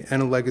committee,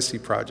 and a legacy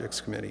projects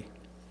committee.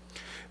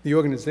 The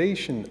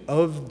organization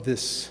of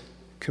this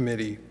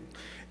committee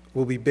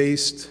will be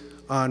based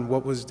on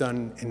what was done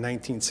in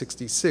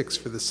 1966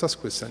 for the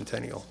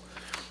Sesquicentennial.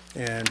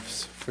 And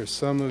for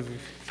some of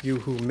you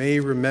who may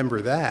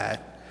remember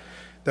that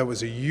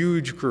was a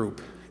huge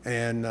group.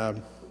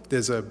 And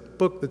there's a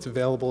book that's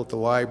available at the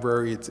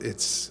library.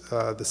 It's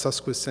the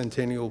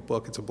Sesquicentennial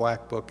book. It's a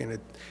black book, and it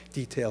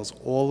details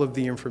all of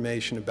the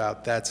information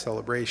about that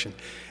celebration.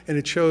 And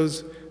it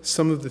shows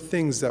some of the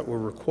things that were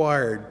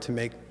required to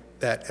make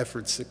that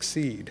effort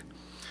succeed.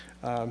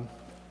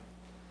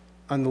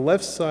 On the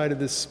left side of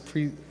this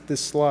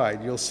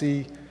slide, you'll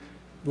see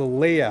the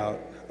layout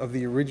of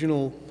the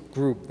original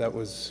group that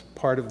was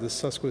part of the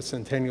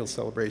Sesquicentennial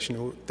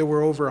celebration. There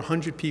were over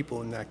 100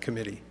 people in that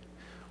committee,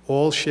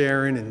 all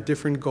sharing in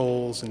different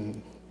goals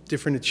and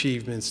different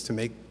achievements to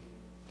make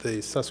the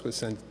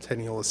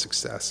Sesquicentennial a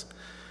success.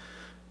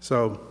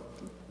 So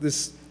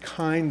this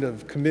kind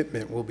of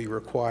commitment will be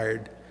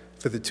required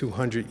for the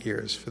 200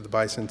 years, for the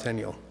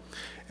Bi-Centennial.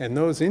 And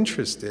those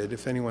interested,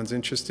 if anyone's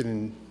interested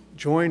in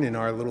joining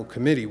our little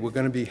committee, we're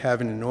going to be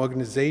having an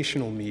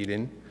organizational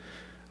meeting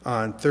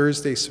on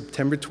Thursday,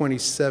 September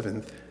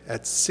 27th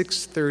at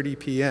 6:30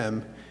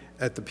 p.m.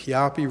 at the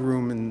Piapi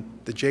Room in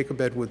the Jacob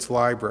Edwards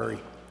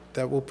Library.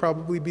 That will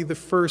probably be the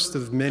first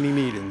of many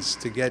meetings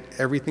to get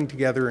everything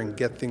together and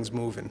get things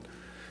moving.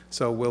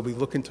 So we'll be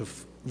looking to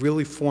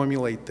really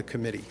formulate the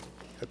committee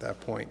at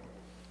that point.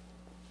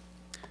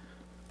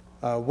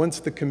 Once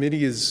the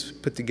committee is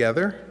put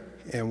together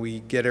and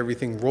we get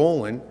everything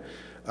rolling,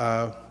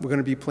 we're going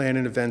to be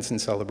planning events and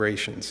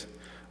celebrations.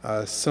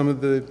 Some of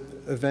the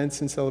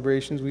events and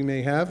celebrations we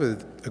may have a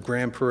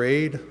grand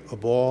parade, a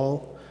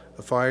ball,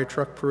 a fire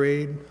truck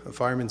parade, a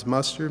fireman's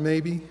muster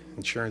maybe.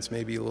 Insurance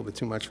may be a little bit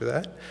too much for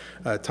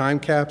that. Time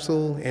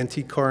capsule,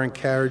 antique car and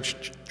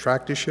carriage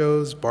tractor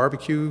shows,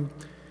 barbecue,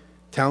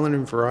 talent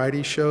and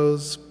variety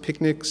shows,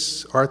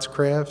 picnics, arts,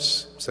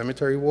 crafts,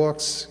 cemetery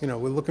walks. You know,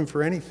 we're looking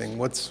for anything.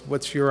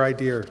 What's your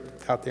idea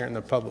out there in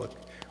the public?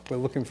 We're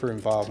looking for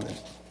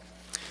involvement.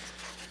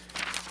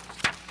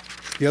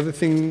 The other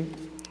thing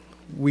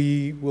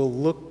we will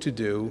look to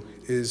do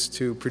is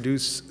to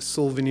produce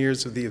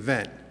souvenirs of the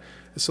event.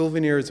 A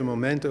souvenir is a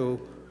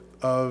memento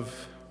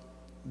of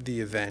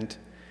the event,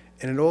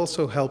 and it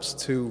also helps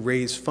to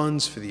raise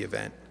funds for the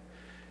event.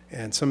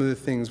 And some of the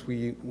things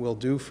we will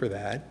do for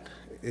that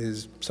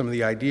is, some of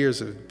the ideas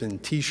have been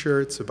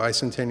t-shirts, a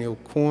bicentennial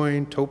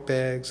coin, tote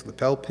bags,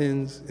 lapel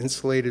pins,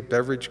 insulated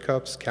beverage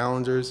cups,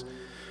 calendars,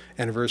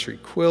 anniversary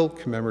quilt,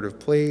 commemorative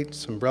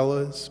plates,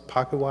 umbrellas,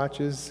 pocket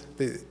watches.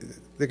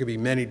 There could be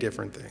many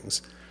different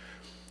things.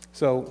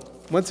 So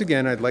once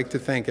again, I'd like to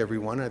thank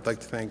everyone. I'd like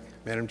to thank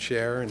Madam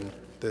Chair and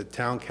the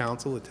Town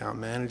Council, the Town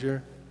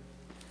Manager,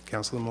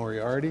 Councilor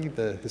Moriarty,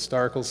 the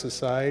Historical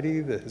Society,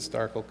 the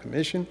Historical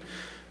Commission,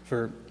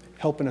 for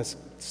helping us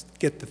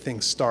get the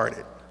thing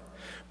started.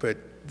 But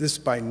this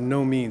by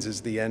no means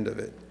is the end of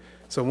it.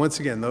 So once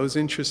again, those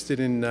interested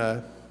in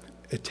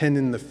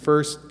attending the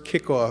first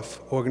kickoff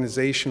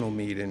organizational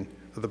meeting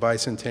of the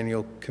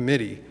Bicentennial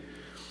Committee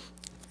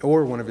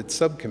or one of its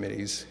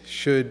subcommittees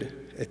should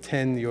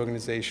attend the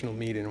organizational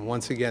meeting. And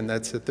once again,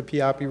 that's at the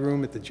Piapi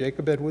Room at the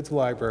Jacob Edwards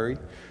Library,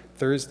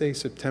 Thursday,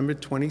 September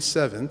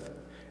 27th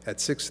at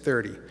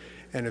 6:30.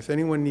 And if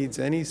anyone needs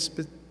any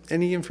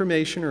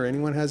information or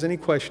anyone has any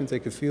questions, they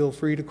could feel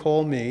free to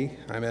call me.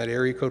 I'm at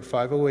area code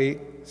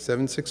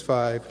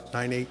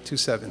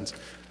 508-765-9827.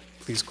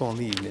 Please call in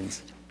the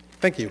evenings.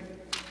 Thank you.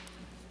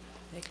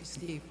 Thank you,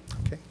 Steve.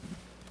 Okay.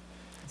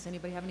 Does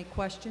anybody have any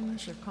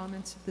questions or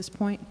comments at this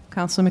point?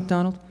 Councilor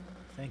McDonald?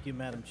 Thank you,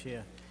 Madam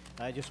Chair.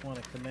 I just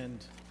want to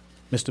commend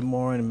Mr.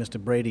 Morin and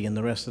Mr. Brady and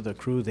the rest of the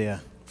crew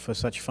there for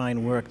such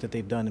fine work that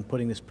they've done in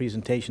putting this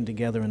presentation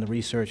together and the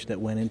research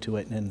that went into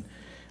it. And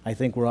I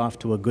think we're off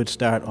to a good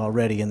start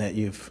already in that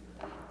you've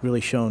really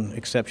shown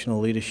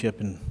exceptional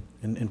leadership in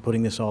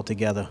putting this all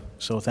together.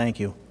 So thank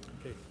you.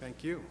 Okay,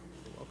 thank you. You're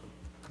welcome.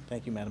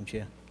 Thank you, Madam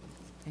Chair.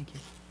 Thank you.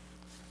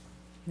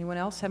 Anyone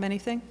else have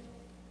anything?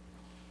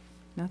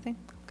 Nothing?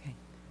 Okay.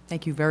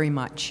 Thank you very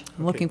much.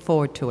 I'm looking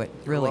forward to it,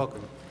 really. You're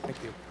welcome.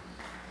 Thank you.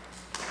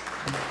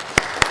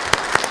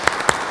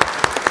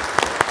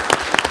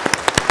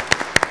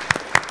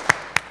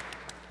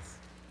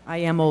 I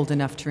am old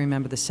enough to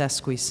remember the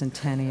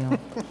sesquicentennial.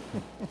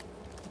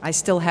 I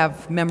still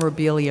have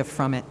memorabilia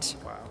from it.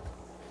 Wow.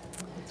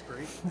 That's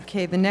great.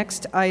 Okay, the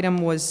next item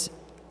was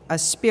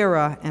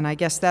ASPIRA, and I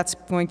guess that's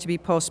going to be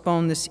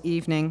postponed this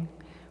evening.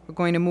 We're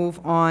going to move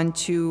on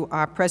to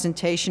our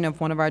presentation of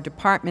one of our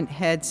department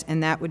heads,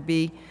 and that would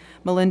be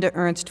Melinda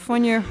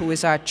Ernst-Fournier, who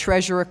is our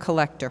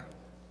treasurer-collector.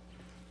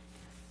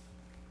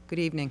 Good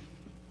evening.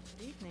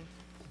 Good evening.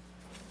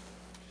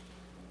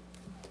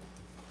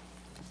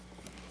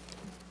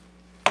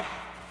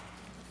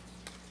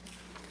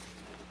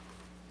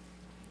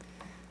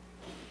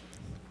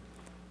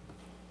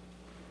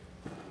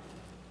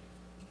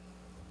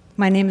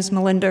 My name is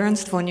Melinda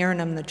Ernst-Fournier, and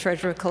I'm the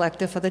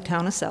treasurer-collector for the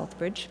town of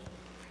Southbridge.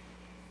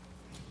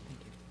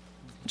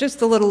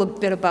 Just a little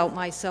bit about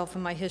myself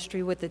and my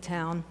history with the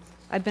town.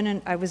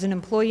 I was an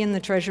employee in the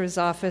treasurer's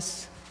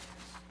office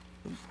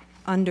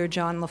under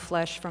John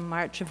LaFleche from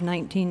March of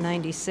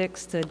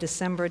 1996 to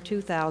December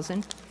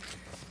 2000.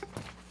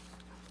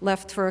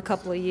 Left for a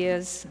couple of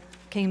years,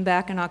 came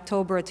back in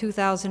October of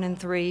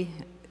 2003,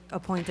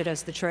 appointed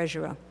as the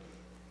treasurer.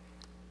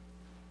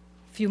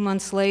 A few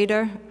months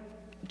later,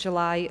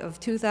 July of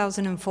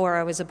 2004,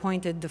 I was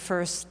appointed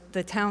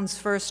the town's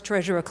first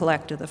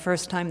treasurer-collector. The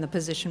first time the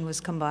position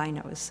was combined,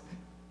 I was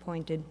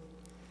appointed.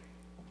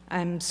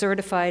 I'm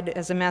certified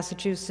as a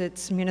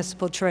Massachusetts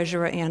municipal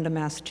treasurer and a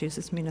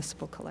Massachusetts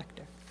municipal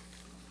collector.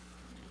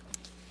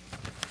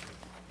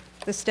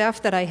 The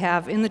staff that I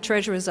have in the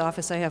treasurer's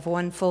office, I have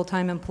one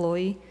full-time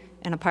employee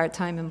and a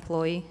part-time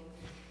employee.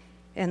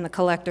 And the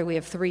collector, we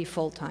have 3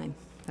 full-time.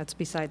 That's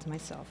besides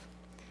myself.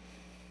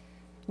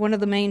 One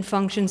of the main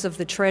functions of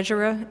the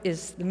treasurer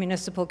is the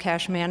municipal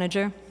cash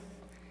manager.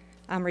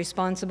 I'm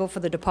responsible for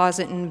the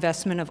deposit and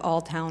investment of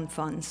all town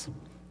funds.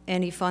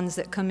 Any funds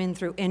that come in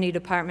through any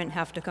department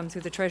have to come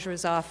through the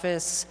treasurer's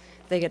office.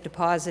 They get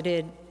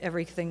deposited,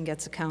 everything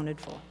gets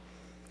accounted for.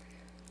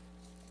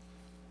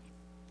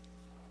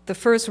 The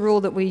first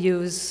rule that we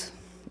use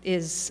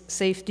is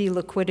safety,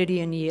 liquidity,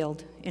 and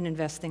yield in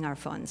investing our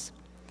funds.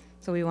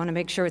 So we want to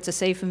make sure it's a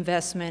safe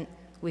investment,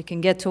 we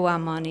can get to our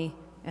money,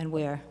 and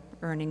we're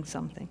earning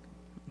something.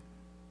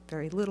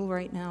 Very little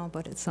right now,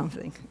 but it's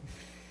something.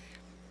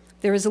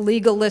 There is a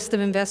legal list of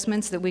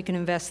investments that we can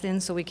invest in,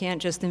 so we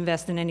can't just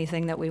invest in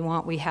anything that we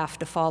want. We have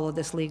to follow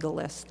this legal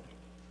list.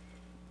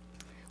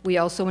 We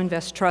also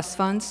invest trust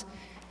funds.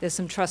 There's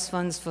some trust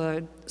funds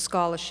for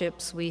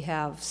scholarships. We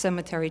have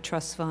cemetery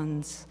trust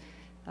funds.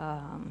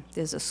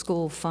 There's a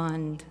school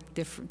fund,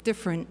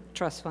 different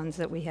trust funds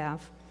that we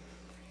have.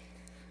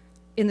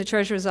 In the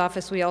treasurer's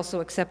office, we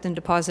also accept and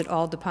deposit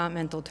all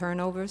departmental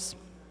turnovers.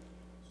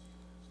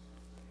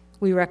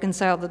 We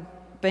reconcile the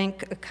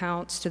bank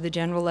accounts to the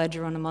general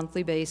ledger on a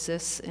monthly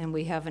basis, and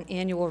we have an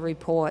annual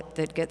report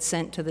that gets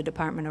sent to the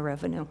Department of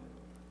Revenue.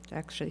 It's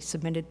actually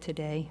submitted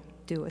today,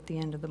 due at the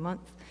end of the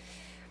month.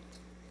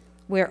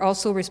 We're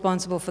also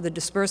responsible for the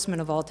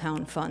disbursement of all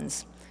town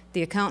funds.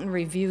 The accountant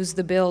reviews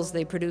the bills,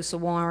 they produce a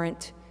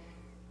warrant,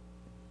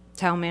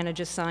 town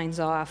manager signs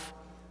off.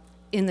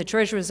 In the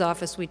treasurer's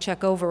office, we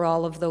check over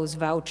all of those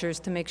vouchers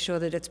to make sure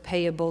that it's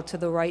payable to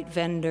the right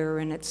vendor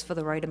and it's for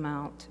the right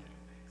amount.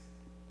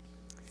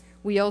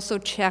 We also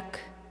check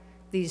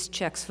these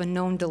checks for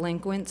known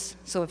delinquents.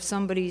 So if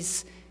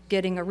somebody's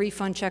getting a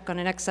refund check on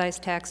an excise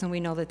tax and we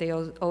know that they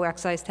owe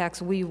excise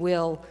tax, we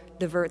will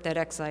divert that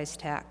excise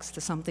tax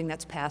to something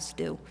that's past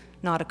due.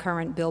 Not a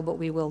current bill, but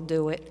we will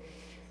do it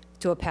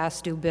to a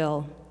past due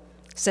bill.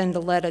 Send a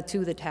letter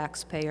to the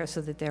taxpayer so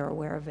that they're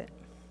aware of it.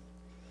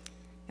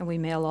 And we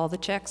mail all the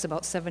checks,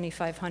 about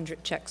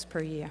 7,500 checks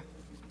per year.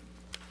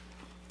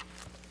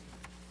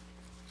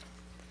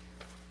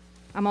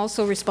 I'm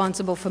also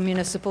responsible for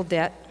municipal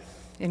debt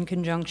in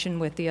conjunction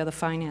with the other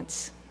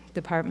finance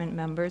department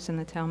members and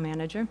the town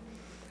manager.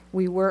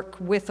 We work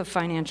with a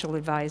financial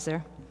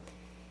advisor.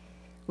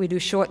 We do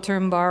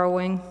short-term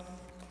borrowing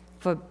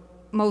for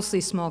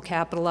mostly small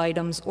capital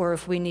items, or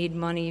if we need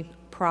money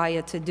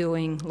prior to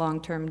doing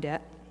long-term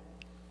debt.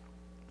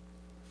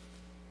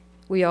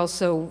 We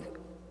also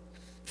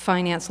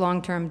finance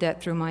long-term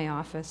debt through my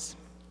office.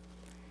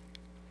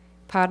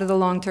 Part of the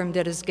long-term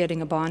debt is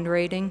getting a bond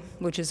rating,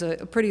 which is a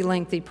pretty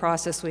lengthy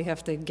process. We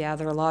have to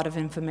gather a lot of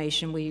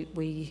information.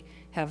 We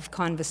have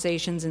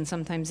conversations and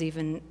sometimes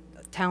even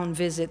town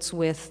visits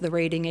with the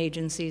rating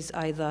agencies,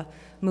 either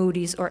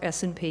Moody's or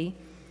S&P.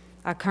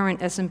 Our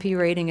current S&P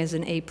rating is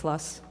an A+,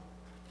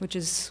 which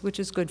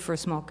is good for a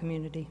small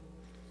community.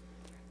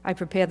 I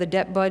prepare the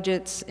debt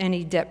budgets,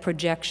 any debt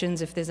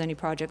projections, if there's any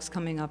projects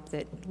coming up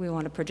that we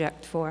want to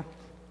project for.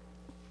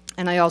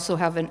 And I also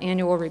have an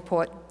annual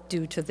report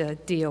due to the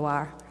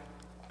DOR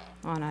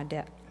on our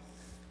debt.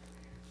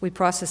 We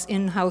process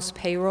in-house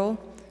payroll.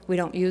 We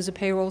don't use a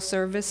payroll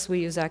service. We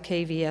use our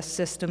KVS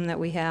system that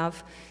we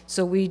have.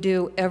 So we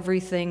do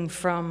everything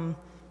from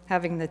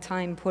having the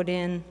time put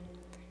in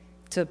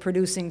to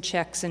producing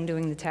checks and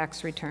doing the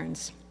tax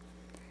returns.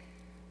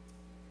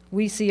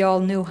 We see all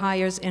new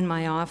hires in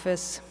my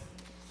office.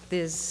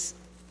 There's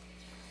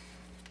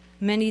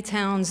many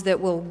towns that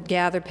will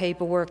gather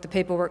paperwork. The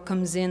paperwork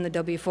comes in, the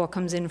W-4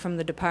 comes in from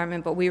the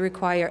department, but we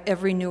require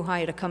every new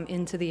hire to come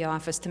into the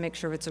office to make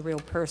sure it's a real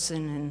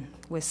person and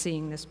we're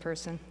seeing this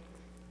person.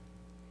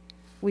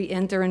 We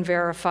enter and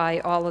verify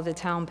all of the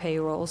town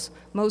payrolls.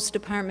 Most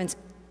departments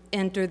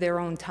enter their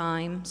own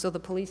time. So the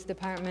police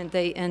department,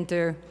 they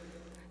enter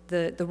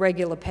the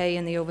regular pay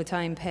and the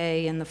overtime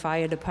pay, and the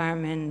fire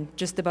department,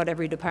 just about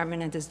every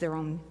department enters their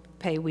own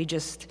pay.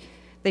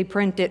 They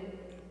print it,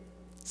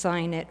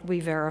 sign it,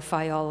 we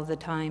verify all of the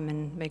time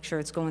and make sure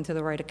it's going to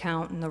the right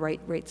account and the right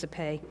rates of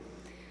pay.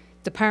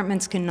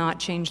 Departments cannot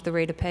change the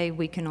rate of pay.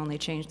 We can only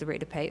change the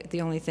rate of pay.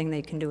 The only thing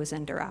they can do is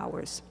enter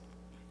hours.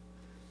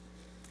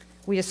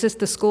 We assist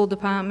the school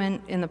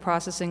department in the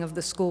processing of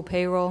the school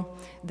payroll.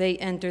 They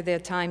enter their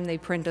time, they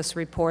print us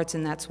reports,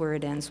 and that's where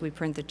it ends. We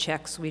print the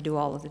checks, we do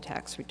all of the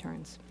tax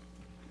returns.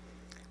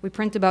 We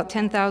print about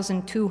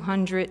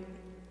 10,200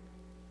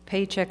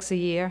 paychecks a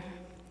year,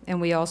 and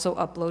we also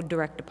upload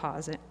direct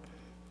deposit.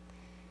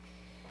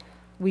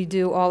 We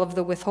do all of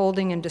the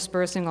withholding and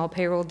dispersing all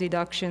payroll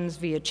deductions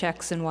via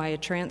checks and wire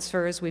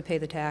transfers. We pay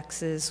the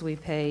taxes, we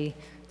pay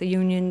the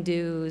union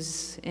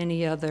dues,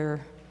 any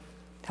other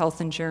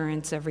health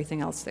insurance, everything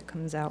else that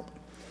comes out.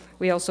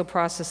 We also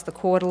process the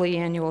quarterly,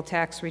 annual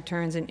tax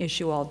returns and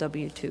issue all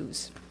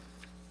W-2s.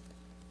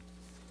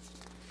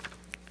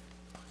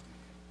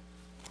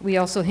 We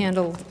also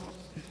handle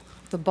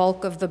the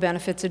bulk of the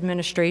benefits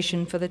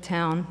administration for the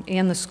town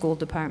and the school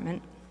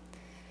department.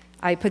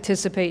 I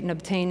participate in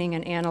obtaining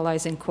and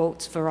analyzing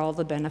quotes for all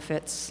the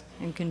benefits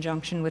in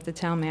conjunction with the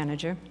town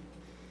manager.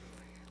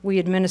 We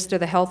administer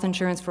the health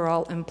insurance for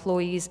all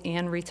employees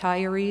and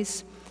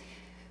retirees.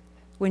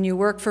 When you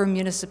work for a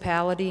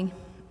municipality,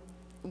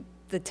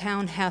 the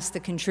town has to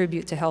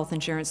contribute to health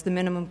insurance. The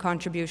minimum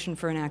contribution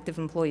for an active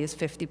employee is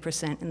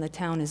 50%, and the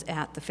town is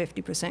at the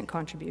 50%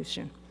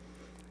 contribution.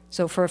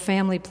 So for a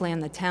family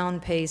plan, the town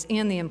pays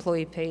and the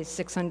employee pays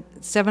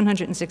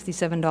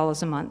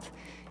 $767 a month,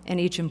 and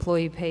each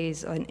employee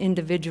pays, an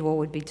individual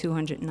would be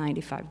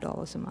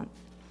 $295 a month.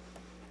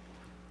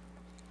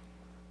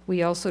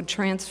 We also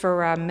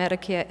transfer our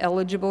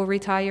Medicare-eligible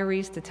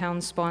retirees to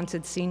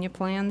town-sponsored senior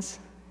plans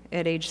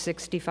at age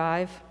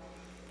 65.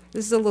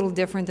 This is a little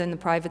different than the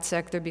private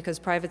sector, because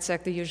private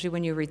sector, usually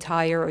when you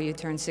retire or you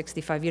turn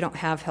 65, you don't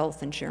have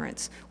health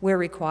insurance. We're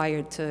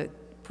required to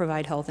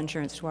provide health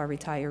insurance to our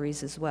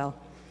retirees as well.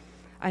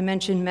 I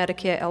mentioned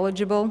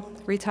Medicare-eligible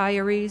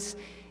retirees.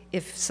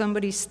 If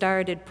somebody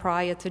started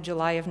prior to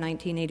July of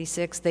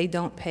 1986, they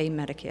don't pay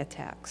Medicare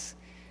tax.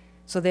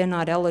 So they're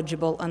not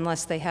eligible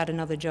unless they had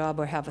another job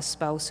or have a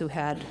spouse who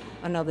had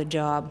another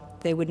job.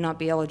 They would not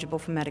be eligible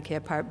for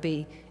Medicare Part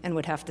B and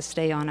would have to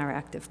stay on our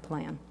active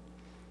plan.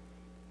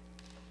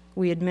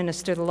 We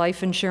administer the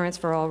life insurance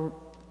for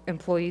all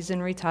employees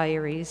and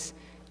retirees,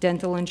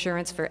 dental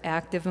insurance for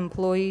active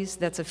employees.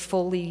 That's a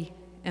fully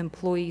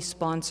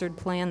employee-sponsored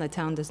plan. The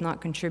town does not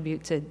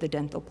contribute to the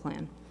dental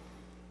plan.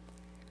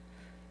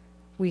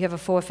 We have a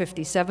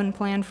 457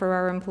 plan for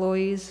our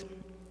employees.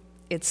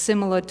 It's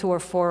similar to our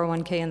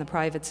 401k in the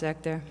private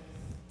sector,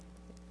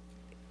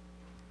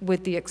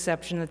 with the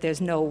exception that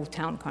there's no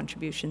town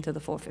contribution to the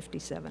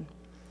 457.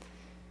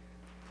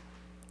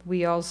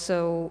 We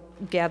also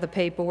gather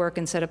paperwork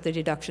and set up the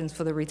deductions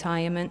for the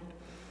retirement.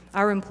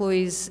 Our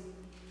employees,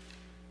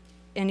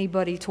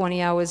 anybody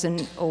 20 hours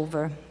and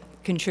over,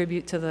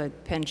 contribute to the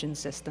pension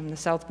system. The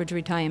Southbridge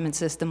retirement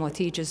system, or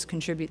teachers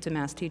contribute to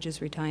Mass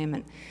Teachers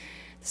Retirement.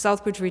 The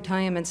Southbridge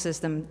retirement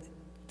system,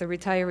 the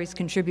retirees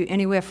contribute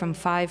anywhere from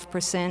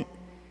 5%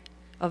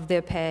 of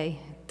their pay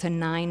to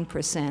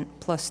 9%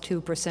 plus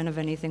 2% of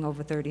anything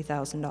over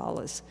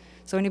 $30,000.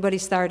 So anybody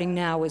starting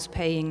now is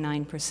paying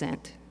 9%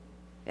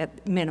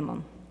 at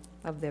minimum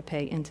of their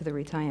pay into the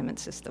retirement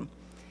system.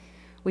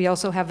 We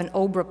also have an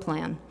OBRA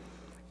plan.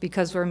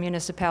 Because we're a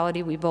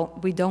municipality, we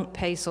don't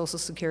pay Social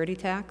Security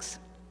tax.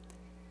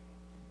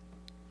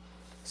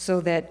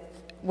 So that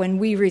when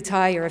we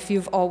retire, if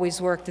you've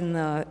always worked in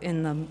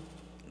a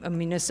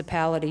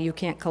municipality, you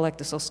can't collect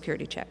a Social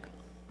Security check.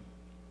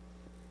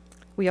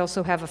 We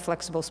also have a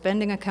flexible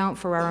spending account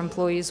for our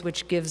employees,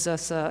 which gives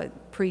us a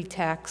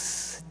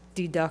pre-tax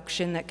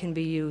deduction that can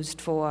be used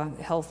for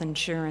health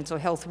insurance or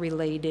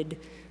health-related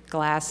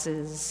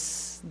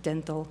glasses,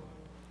 dental.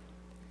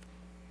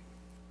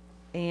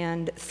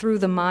 And through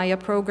the MAIA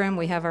program,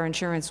 we have our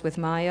insurance with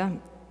MAIA.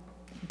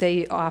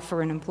 They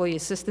offer an employee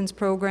assistance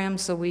program,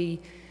 so we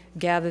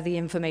gather the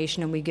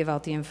information and we give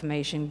out the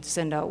information,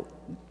 send out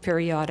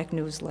periodic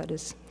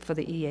newsletters for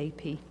the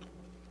EAP.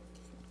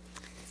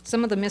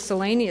 Some of the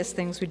miscellaneous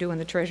things we do in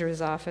the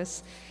Treasurer's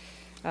office: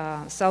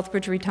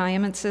 Southbridge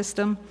Retirement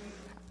System.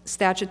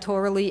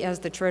 Statutorily, as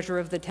the treasurer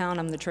of the town,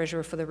 I'm the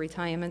treasurer for the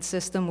retirement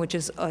system, which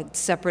is a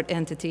separate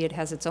entity. It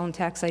has its own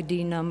tax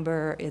ID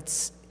number.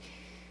 It's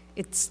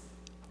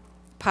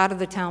part of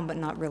the town, but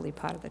not really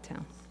part of the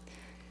town.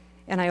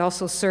 And I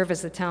also serve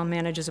as the town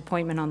manager's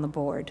appointment on the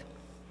board.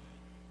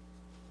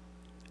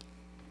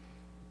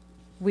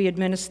 We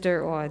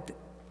administer or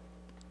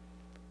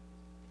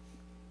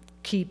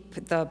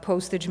keep the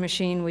postage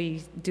machine.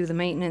 We do the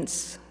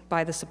maintenance,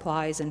 buy the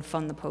supplies, and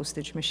fund the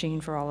postage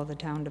machine for all of the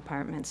town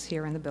departments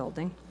here in the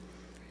building.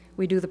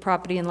 We do the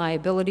property and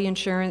liability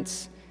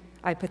insurance.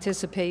 I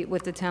participate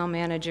with the town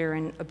manager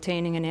in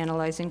obtaining and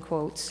analyzing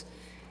quotes.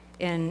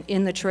 And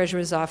in the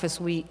treasurer's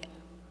office, we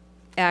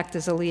act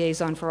as a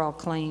liaison for all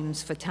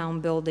claims for town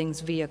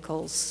buildings,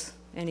 vehicles,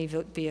 any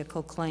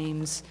vehicle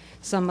claims.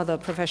 Some of the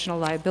professional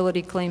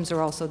liability claims are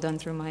also done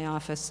through my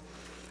office.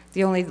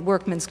 The only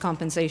workman's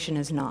compensation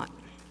is not.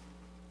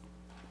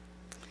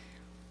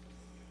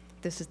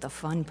 This is the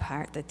fun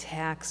part, the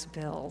tax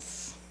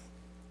bills,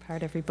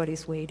 part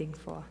everybody's waiting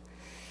for.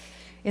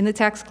 In the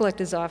tax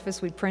collector's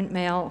office, we print,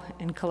 mail,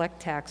 and collect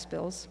tax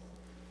bills.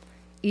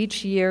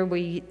 Each year,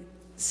 we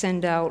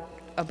send out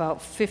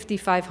about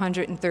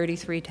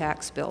 5,533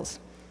 tax bills.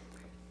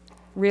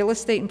 Real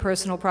estate and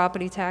personal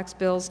property tax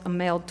bills are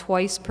mailed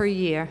twice per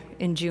year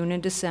in June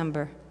and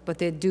December, but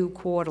they're due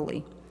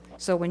quarterly.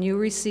 So when you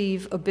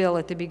receive a bill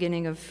at the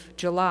beginning of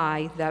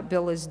July, that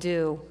bill is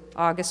due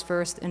August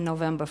 1st and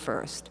November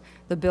 1st.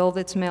 The bill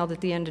that's mailed at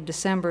the end of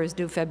December is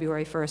due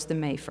February 1st and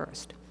May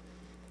 1st.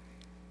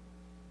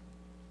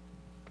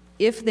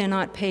 If they're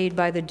not paid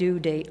by the due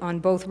date on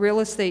both real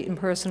estate and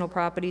personal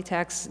property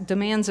tax,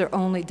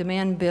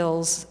 demand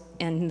bills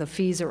and the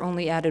fees are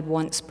only added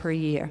once per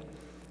year.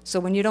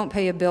 So when you don't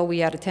pay a bill,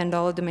 we add a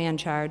 $10 demand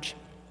charge,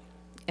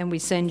 and we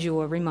send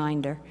you a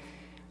reminder.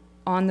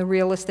 On the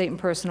real estate and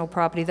personal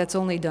property, that's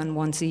only done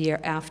once a year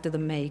after the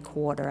May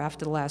quarter,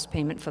 after the last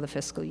payment for the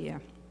fiscal year.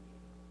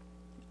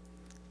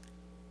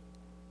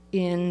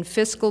 In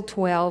fiscal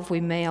 12,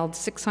 we mailed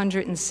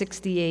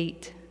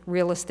 668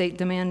 real estate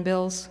demand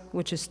bills,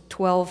 which is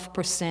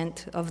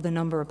 12% of the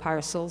number of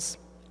parcels.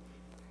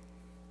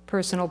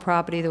 Personal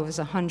property, there was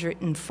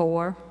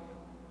 104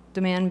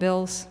 demand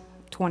bills,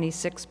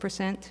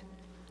 26%.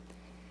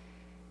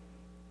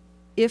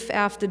 If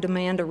after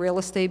demand a real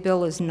estate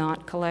bill is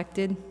not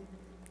collected,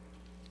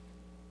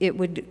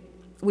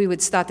 we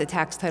would start the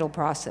tax title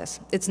process.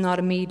 It's not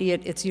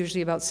immediate. It's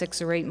usually about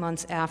 6 or 8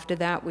 months after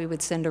that. We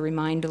would send a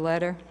reminder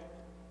letter,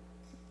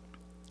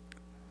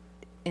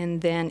 and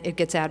then it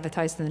gets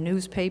advertised in the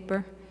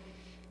newspaper,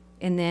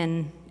 and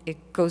then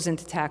it goes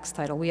into tax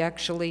title. We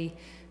actually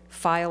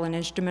file an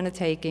instrument of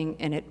taking,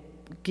 and it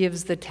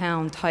gives the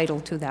town title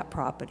to that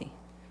property.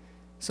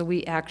 So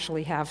we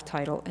actually have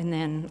title, and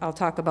then I'll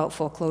talk about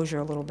foreclosure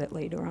a little bit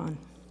later on.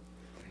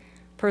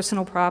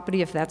 Personal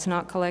property, if that's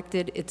not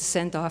collected, it's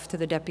sent off to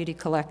the deputy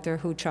collector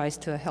who tries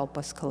to help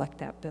us collect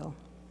that bill.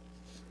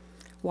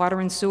 Water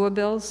and sewer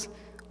bills,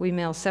 we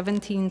mail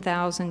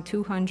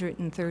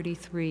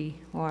 17,233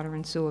 water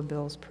and sewer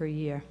bills per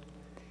year.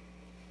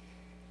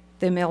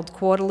 They're mailed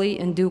quarterly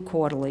and due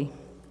quarterly.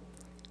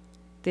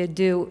 They're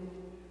due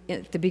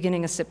at the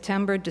beginning of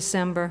September,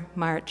 December,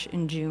 March,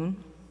 and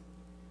June.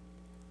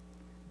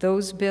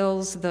 Those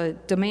bills, the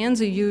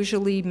demands are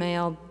usually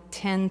mailed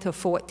 10 to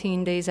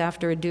 14 days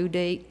after a due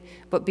date,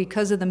 but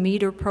because of the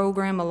meter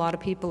program, a lot of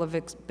people have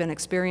been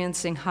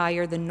experiencing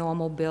higher than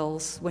normal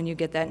bills. When you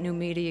get that new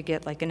meter, you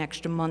get like an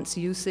extra month's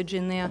usage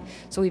in there.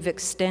 So we've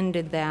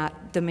extended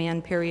that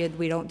demand period.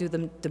 We don't do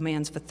the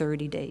demands for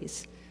 30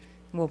 days.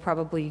 We'll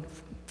probably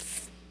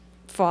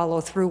follow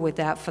through with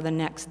that for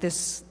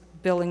this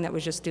billing that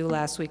was just due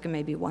last week, and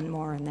maybe one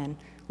more, and then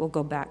we'll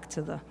go back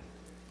to the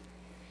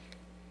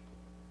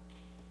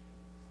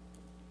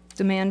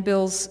demand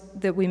bills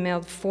that we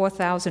mailed,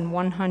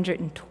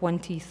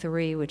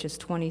 4,123, which is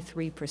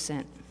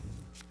 23%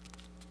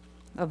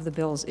 of the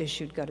bills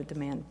issued got a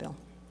demand bill.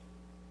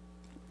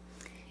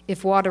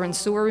 If water and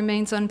sewer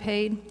remains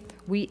unpaid,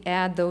 we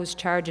add those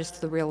charges to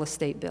the real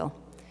estate bill.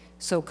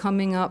 So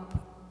coming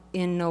up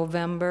in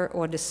November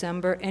or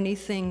December,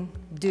 anything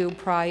due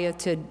prior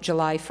to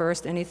July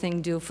 1st,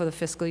 anything due for the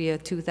fiscal year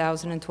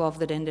 2012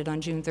 that ended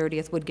on June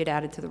 30th would get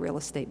added to the real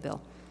estate bill.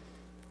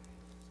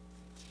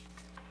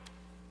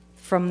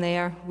 From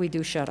there, we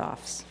do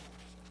shut-offs.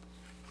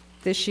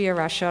 This year,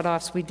 our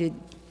shut-offs, we did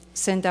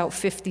send out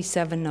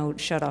 57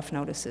 shut-off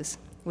notices,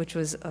 which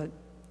was a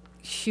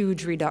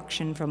huge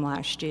reduction from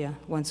last year.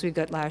 Once we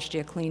got last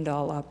year cleaned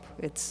all up,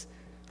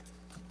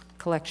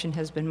 collection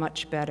has been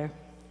much better.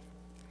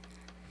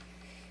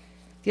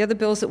 The other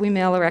bills that we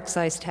mail are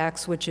excise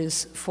tax, which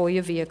is for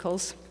your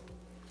vehicles.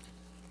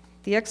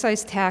 The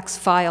excise tax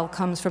file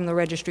comes from the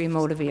Registry of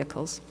Motor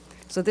Vehicles.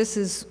 So this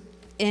is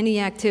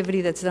any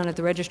activity that's done at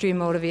the Registry of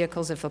Motor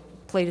Vehicles. If a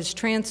plate is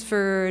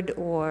transferred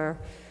or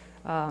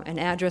an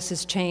address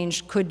is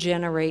changed, could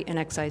generate an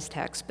excise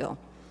tax bill.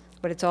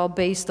 But it's all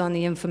based on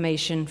the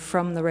information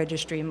from the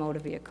Registry of Motor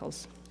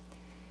Vehicles.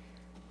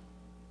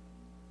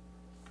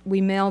 We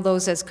mail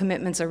those as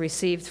commitments are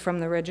received from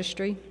the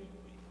registry,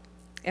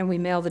 and we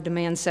mail the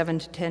demand 7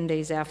 to 10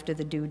 days after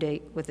the due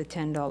date with a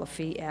 $10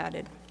 fee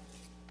added.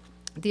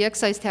 The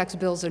excise tax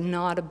bills are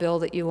not a bill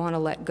that you want to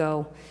let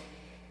go.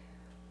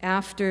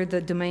 After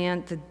the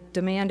demand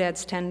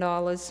adds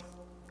 $10,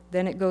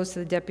 then it goes to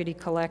the deputy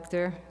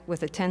collector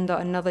with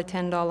another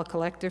 $10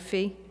 collector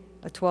fee,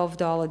 a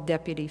 $12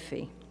 deputy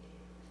fee.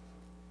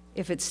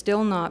 If it's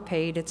still not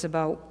paid, it's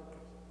about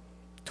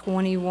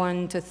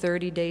 21 to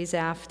 30 days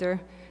after.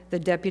 The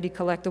deputy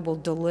collector will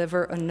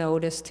deliver a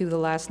notice to the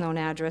last known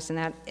address, and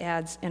that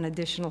adds an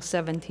additional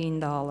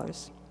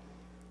 $17.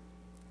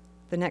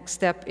 The next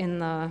step in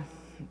the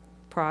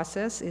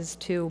process is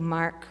to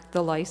mark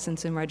the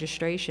license and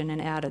registration and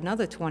add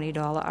another $20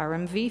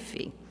 RMV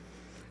fee.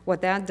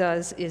 What that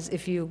does is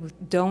if you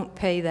don't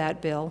pay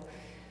that bill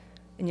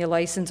and your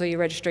license or your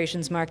registration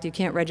is marked, you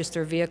can't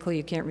register a vehicle,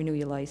 you can't renew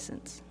your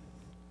license.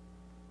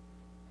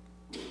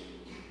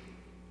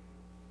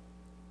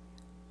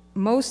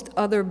 Most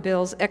other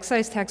bills,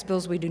 excise tax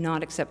bills, we do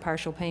not accept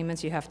partial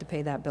payments. You have to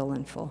pay that bill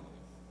in full.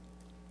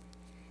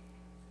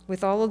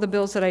 With all of the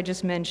bills that I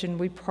just mentioned,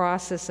 we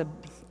process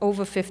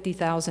over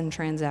 50,000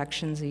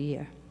 transactions a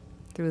year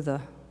through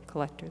the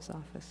collector's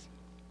office.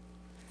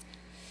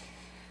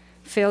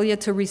 Failure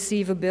to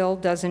receive a bill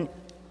doesn't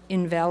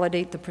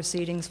invalidate the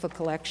proceedings for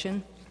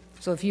collection.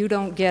 So if you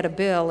don't get a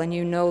bill and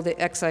you know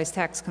that excise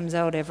tax comes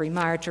out every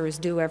March or is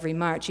due every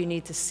March, you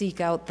need to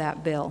seek out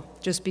that bill.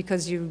 Just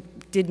because you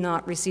did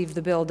not receive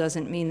the bill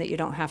doesn't mean that you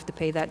don't have to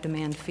pay that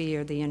demand fee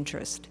or the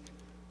interest.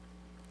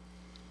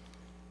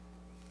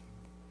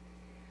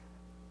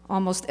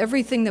 Almost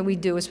everything that we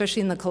do,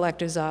 especially in the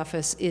collector's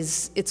office,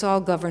 it's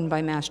all governed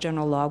by Mass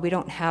General Law. We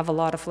don't have a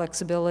lot of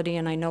flexibility,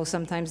 and I know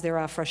sometimes there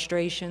are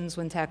frustrations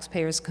when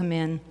taxpayers come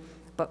in,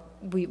 but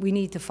we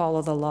need to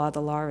follow the law.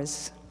 The law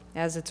is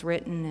as it's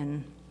written,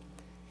 and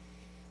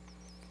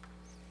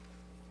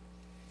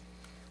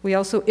we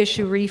also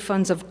issue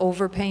refunds of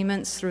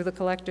overpayments through the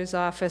collector's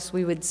office.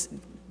 We would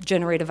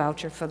generate a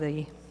voucher for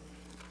the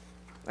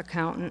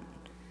accountant.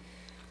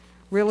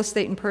 Real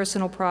estate and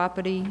personal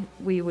property,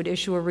 we would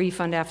issue a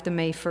refund after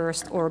May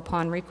 1st or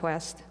upon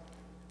request.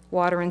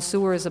 Water and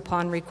sewer is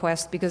upon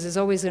request because there's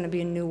always going to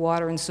be a new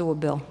water and sewer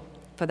bill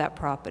for that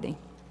property.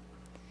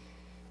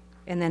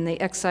 And then the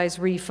excise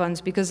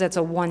refunds, because that's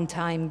a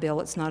one-time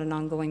bill, it's not an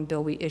ongoing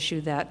bill, we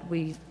issue that.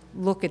 We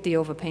look at the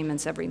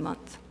overpayments every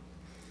month.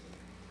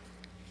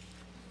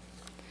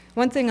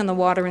 One thing on the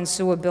water and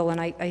sewer bill,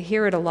 and I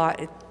hear it a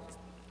lot,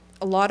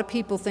 a lot of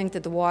people think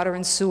that the water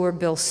and sewer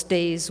bill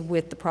stays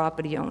with the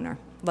property owner,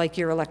 like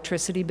your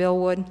electricity bill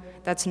would.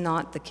 That's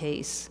not the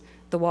case.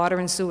 The water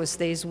and sewer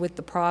stays with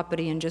the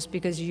property, and just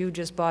because you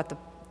just bought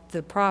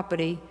the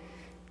property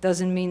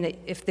doesn't mean that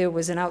if there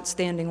was an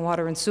outstanding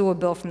water and sewer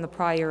bill from the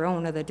prior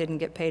owner that didn't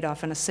get paid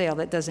off in a sale,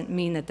 that doesn't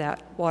mean that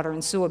that water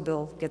and sewer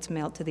bill gets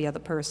mailed to the other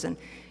person.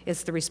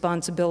 It's the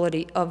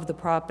responsibility of the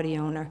property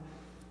owner,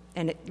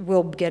 and it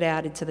will get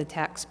added to the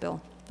tax bill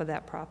for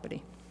that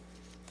property.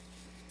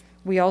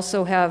 We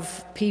also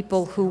have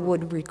people who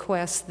would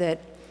request that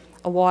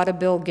a water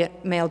bill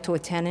get mailed to a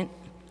tenant,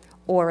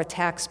 or a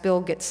tax bill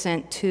get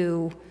sent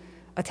to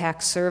a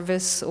tax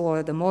service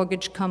or the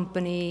mortgage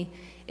company,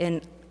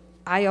 and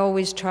I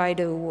always try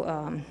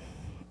to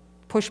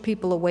push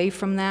people away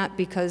from that,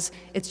 because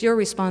it's your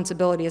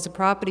responsibility as a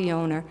property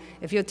owner.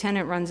 If your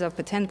tenant runs up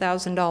a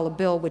 $10,000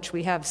 bill, which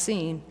we have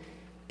seen,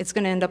 it's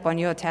going to end up on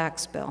your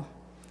tax bill.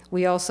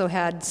 We also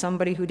had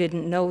somebody who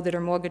didn't know that her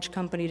mortgage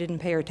company didn't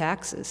pay her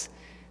taxes.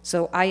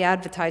 So I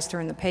advertised her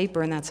in the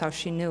paper, and that's how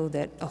she knew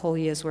that a whole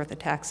year's worth of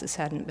taxes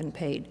hadn't been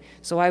paid.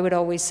 So I would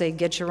always say,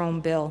 get your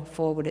own bill,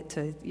 forward it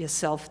to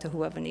yourself, to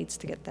whoever needs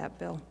to get that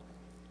bill.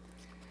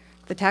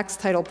 The tax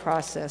title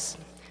process,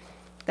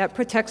 that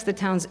protects the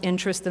town's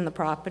interest in the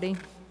property.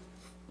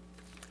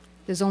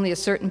 There's only a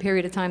certain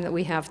period of time that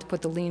we have to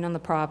put the lien on the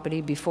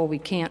property before we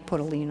can't put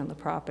a lien on the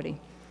property.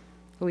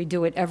 We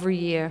do it every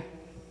year.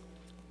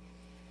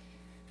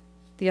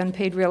 The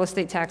unpaid real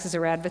estate taxes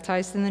are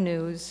advertised in the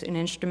news. An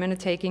instrument of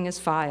taking is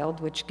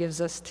filed, which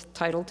gives us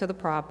title to the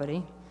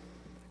property.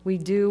 We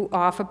do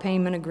offer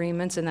payment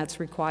agreements, and that's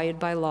required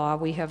by law.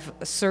 We have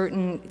a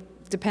certain,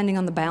 depending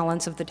on the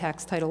balance of the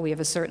tax title, we have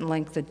a certain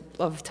length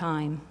of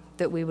time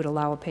that we would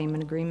allow a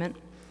payment agreement.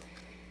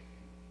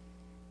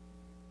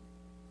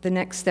 The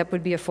next step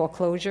would be a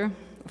foreclosure.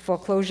 A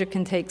foreclosure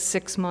can take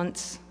 6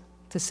 months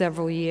to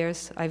several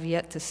years. I've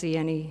yet to see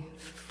any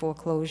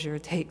foreclosure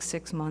take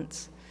 6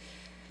 months.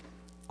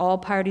 All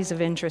parties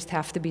of interest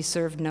have to be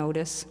served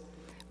notice.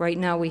 Right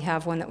now, we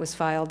have one that was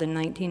filed in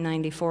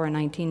 1994 and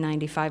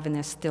 1995, and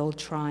they're still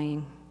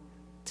trying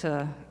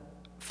to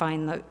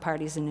find the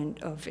parties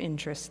of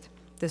interest.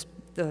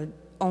 The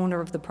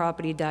owner of the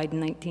property died in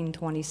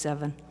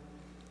 1927,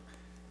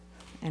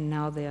 and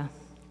now they're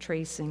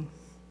trying.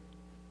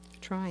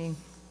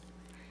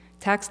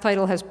 Tax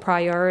title has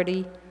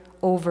priority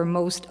over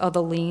most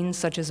other liens,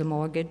 such as a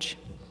mortgage.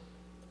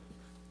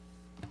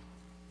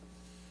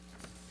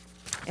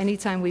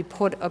 Anytime we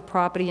put a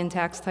property in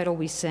tax title,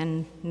 we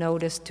send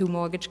notice to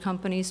mortgage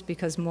companies,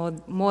 because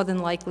more than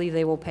likely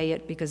they will pay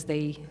it, because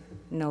they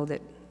know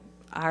that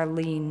our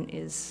lien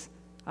is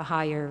a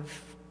higher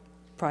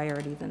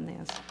priority than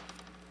theirs.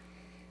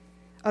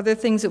 Other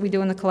things that we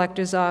do in the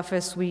collector's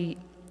office, we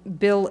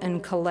bill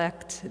and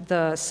collect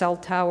the cell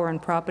tower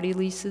and property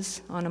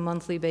leases on a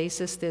monthly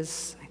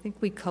basis. I think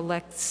we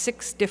collect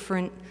 6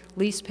 different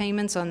lease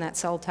payments on that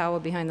cell tower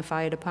behind the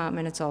fire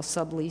department. It's all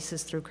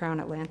subleases through Crown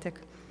Atlantic.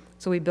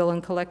 So we bill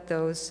and collect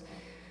those.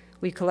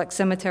 We collect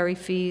cemetery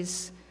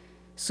fees,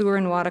 sewer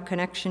and water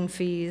connection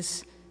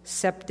fees,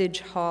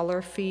 septage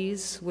hauler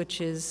fees, which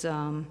is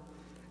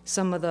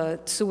some of the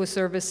sewer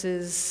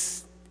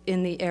services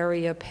in the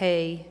area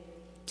pay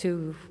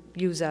to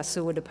use our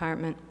sewer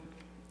department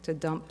to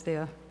dump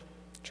their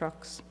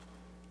trucks.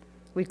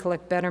 We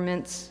collect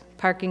betterments,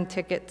 parking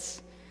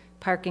tickets,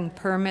 parking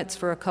permits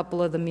for a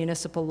couple of the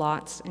municipal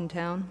lots in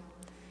town,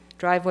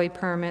 driveway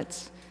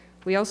permits.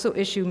 We also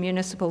issue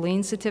municipal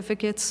lien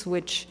certificates,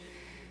 which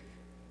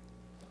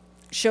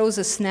shows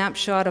a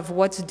snapshot of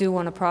what's due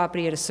on a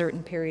property at a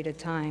certain period of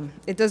time.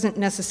 It doesn't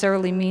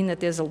necessarily mean that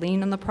there's a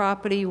lien on the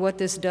property. What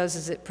this does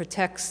is it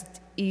protects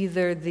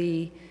either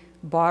the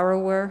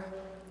borrower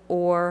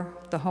or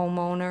the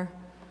homeowner.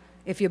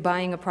 If you're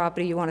buying a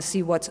property, you want to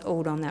see what's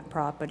owed on that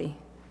property,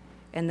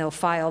 and they'll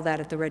file that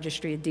at the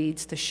Registry of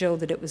Deeds to show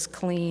that it was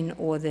clean,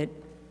 or that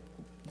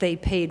they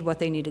paid what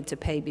they needed to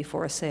pay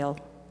before a sale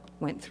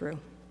went through.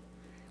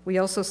 We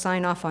also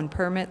sign off on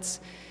permits.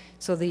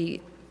 So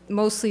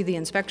mostly the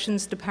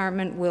inspections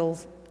department will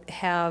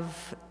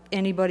have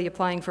anybody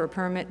applying for a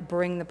permit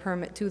bring the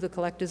permit to the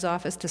collector's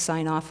office to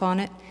sign off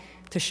on it,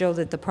 to show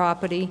that the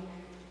property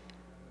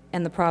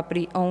and the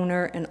property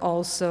owner and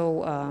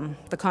also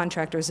the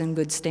contractor is in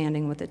good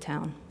standing with the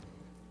town.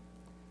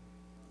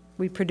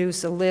 We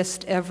produce a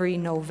list every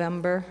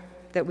November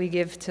that we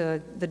give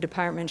to the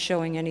department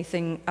showing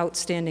anything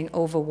outstanding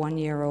over 1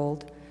 year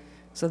old.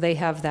 So they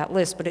have that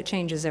list, but it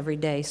changes every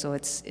day, so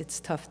it's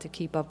tough to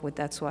keep up with.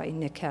 That's why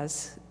Nick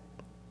has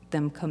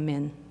them come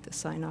in to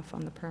sign off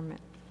on the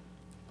permit.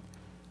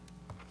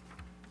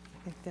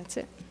 I think that's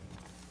it.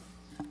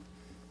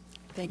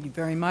 Thank you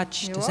very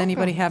much. You're Does welcome.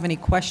 anybody have any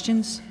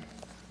questions?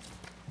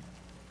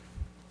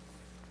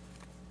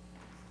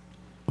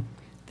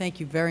 Thank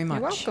you very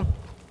much. You're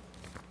welcome.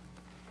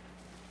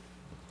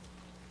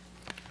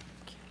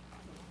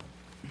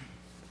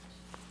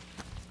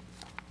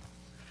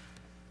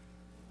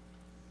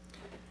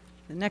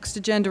 The next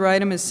agenda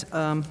item is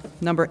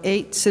number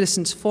 8,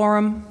 Citizens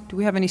Forum. Do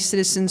we have any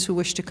citizens who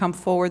wish to come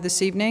forward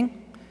this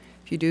evening?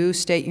 If you do,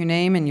 state your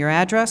name and your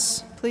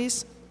address,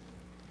 please.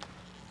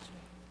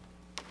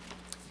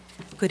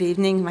 Good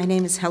evening. My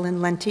name is Helen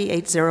Lenti,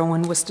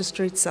 801 Worcester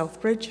Street,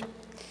 Southbridge.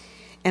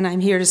 And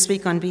I'm here to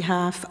speak on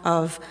behalf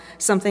of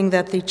something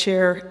that the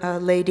chair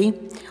lady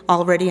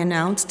already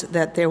announced,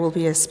 that there will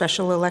be a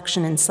special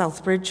election in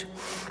Southbridge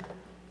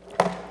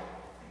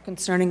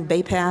concerning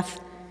Bay Path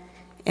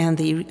and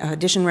the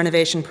addition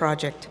renovation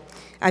project.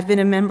 I've been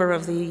a member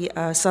of the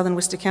Southern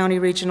Worcester County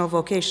Regional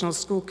Vocational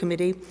School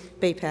Committee,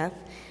 Bay Path,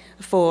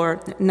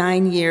 for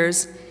 9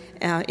 years.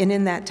 And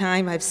in that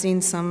time, I've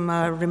seen some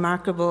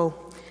remarkable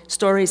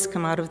stories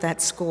come out of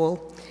that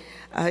school.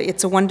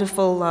 It's a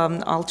wonderful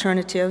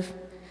alternative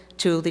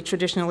to the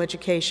traditional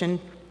education.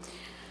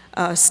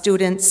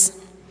 Students,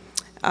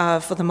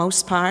 for the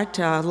most part,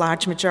 a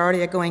large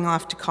majority are going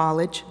off to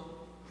college.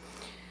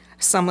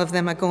 Some of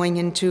them are going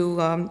into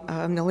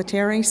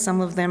military.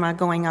 Some of them are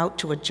going out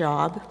to a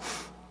job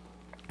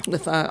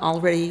with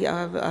already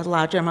a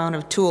large amount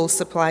of tools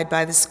supplied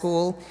by the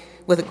school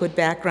with a good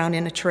background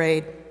in a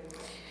trade.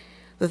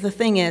 But the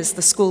thing is,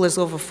 the school is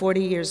over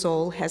 40 years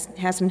old,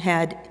 hasn't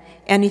had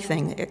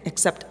anything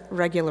except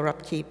regular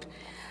upkeep.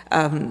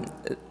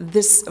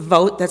 This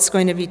vote that's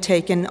going to be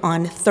taken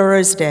on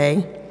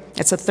Thursday,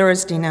 it's a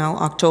Thursday now,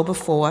 October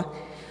 4,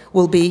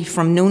 will be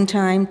from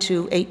noontime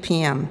to 8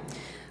 p.m.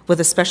 With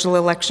a special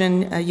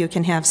election, you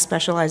can have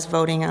specialized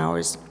voting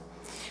hours.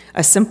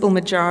 A simple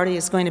majority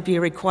is going to be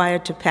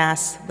required to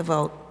pass the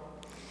vote.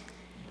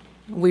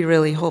 We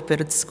really hope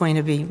that it's going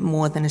to be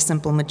more than a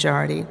simple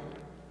majority.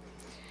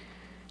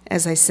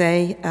 As I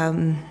say,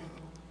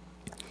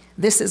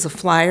 this is a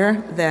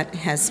flyer that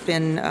has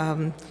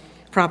been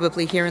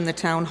probably here in the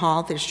town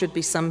hall. There should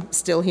be some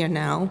still here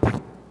now.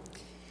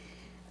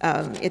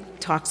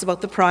 It talks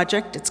about the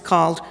project. It's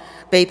called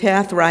Bay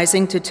Path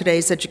Rising to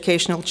Today's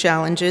Educational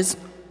Challenges,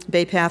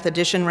 Bay Path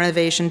Addition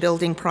Renovation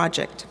Building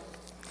Project.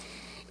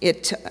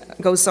 It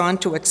goes on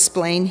to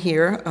explain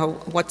here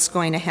what's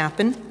going to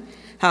happen,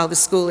 how the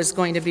school is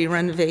going to be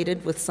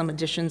renovated with some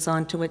additions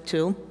onto it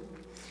too.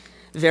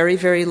 Very,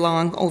 very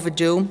long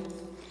overdue.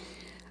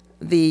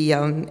 The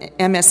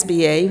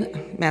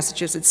MSBA,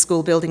 Massachusetts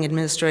School Building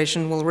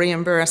Administration, will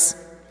reimburse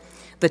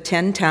the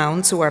 10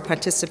 towns who are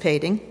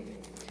participating.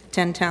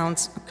 10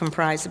 towns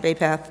comprise the Bay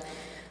Path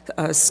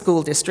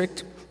School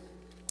District.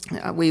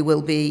 We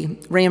will be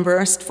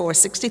reimbursed for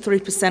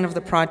 63% of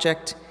the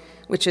project,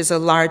 which is a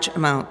large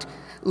amount,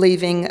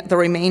 leaving the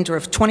remainder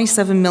of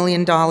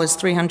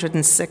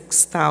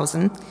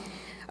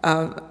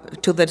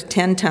 $27,306,000 to the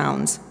 10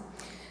 towns.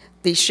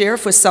 The share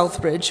for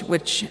Southbridge,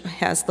 which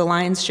has the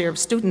lion's share of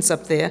students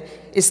up there,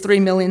 is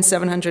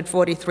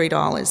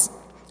 $3,743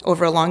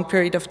 over a long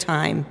period of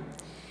time.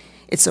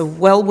 It's a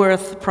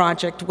well-worth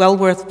project, well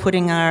worth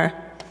putting our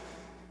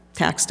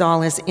tax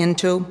dollars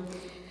into.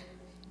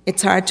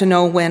 It's hard to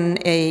know when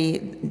a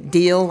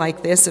deal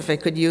like this, if I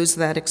could use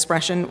that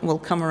expression, will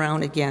come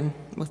around again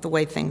with the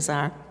way things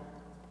are.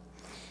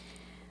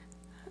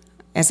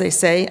 As I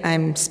say,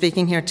 I'm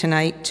speaking here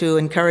tonight to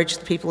encourage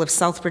the people of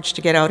Southbridge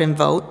to get out and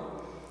vote,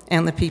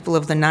 and the people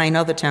of the 9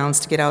 other towns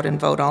to get out and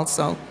vote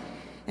also,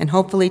 and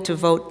hopefully to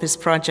vote this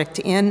project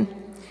in.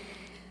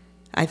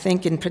 I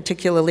think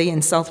particularly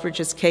in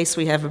Southbridge's case,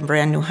 we have a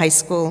brand new high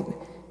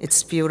school.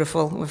 It's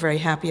beautiful. We're very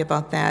happy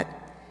about that.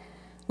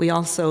 We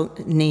also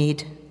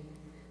need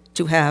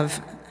to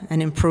have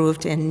an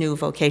improved and new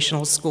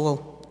vocational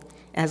school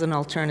as an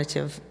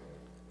alternative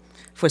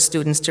for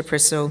students to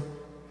pursue.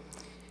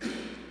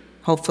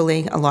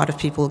 Hopefully, a lot of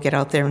people will get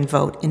out there and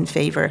vote in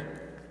favor.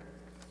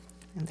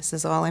 And this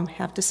is all I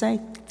have to say.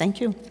 Thank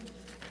you.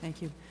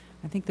 Thank you.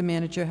 I think the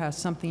manager has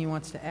something he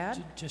wants to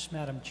add. Just,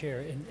 Madam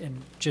Chair,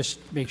 and just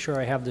make sure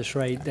I have this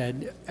right,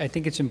 that I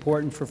think it's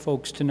important for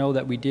folks to know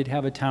that we did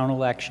have a town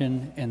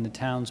election and the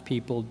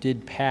townspeople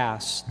did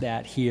pass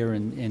that here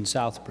in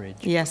Southbridge.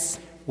 Yes.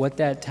 What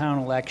that town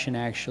election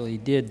actually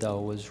did,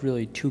 though, was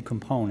really 2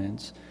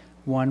 components.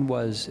 One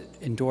was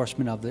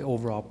endorsement of the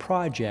overall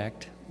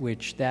project,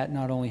 which that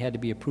not only had to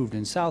be approved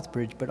in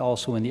Southbridge, but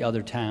also in the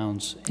other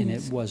towns, and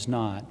yes. It was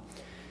not.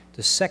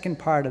 The second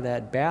part of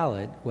that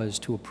ballot was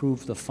to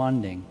approve the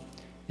funding.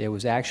 That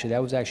was actually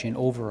an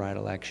override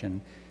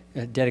election,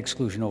 a debt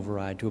exclusion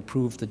override, to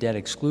approve the debt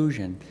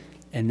exclusion,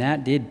 and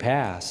that did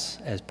pass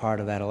as part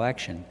of that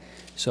election.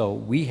 So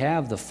we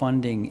have the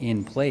funding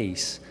in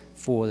place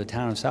for the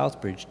town of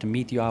Southbridge to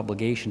meet the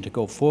obligation to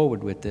go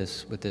forward with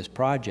this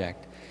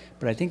project.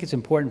 But I think it's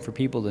important for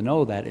people to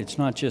know that it's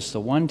not just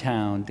the one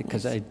town,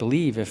 because I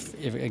believe,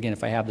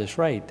 if I have this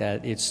right,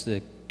 that it's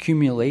the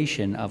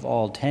accumulation of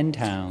all 10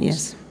 towns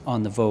yes.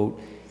 on the vote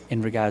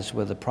in regards to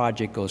whether the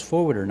project goes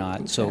forward or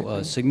not. Exactly. So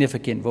a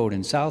significant vote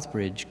in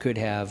Southbridge could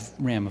have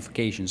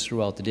ramifications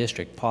throughout the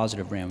district,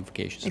 positive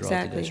ramifications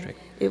throughout the district.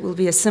 It will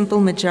be a simple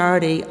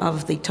majority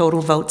of the total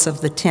votes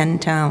of the 10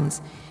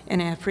 towns.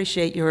 And I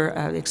appreciate your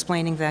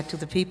explaining that to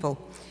the people.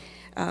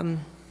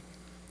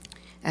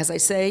 As I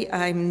say,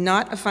 I'm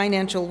not a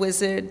financial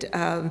wizard.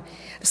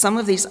 Some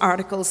of these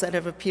articles that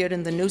have appeared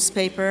in the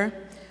newspaper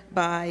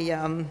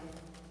by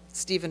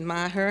Stephen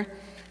Maher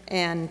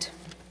and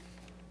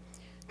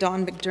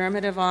Don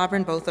McDermott of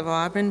Auburn, both of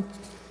Auburn,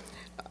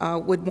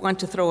 would want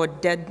to throw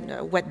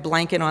a wet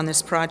blanket on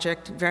this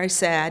project. Very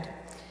sad.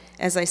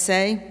 As I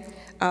say,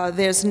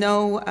 there's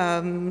no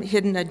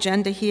hidden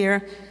agenda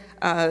here.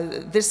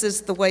 This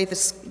is the way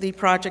the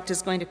project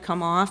is going to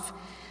come off.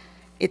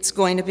 It's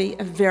going to be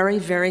a very,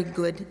 very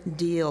good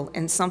deal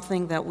and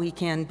something that we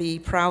can be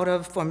proud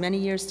of for many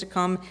years to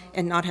come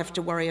and not have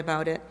to worry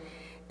about it.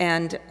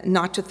 And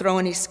not to throw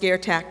any scare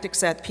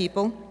tactics at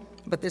people,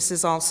 but this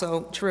is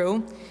also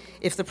true.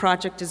 If the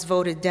project is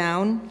voted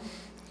down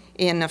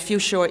in a few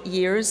short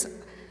years,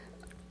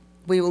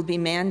 we will be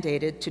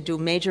mandated to do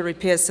major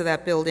repairs to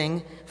that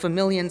building for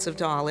millions of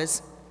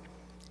dollars,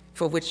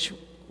 for which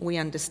we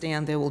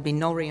understand there will be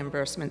no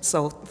reimbursement.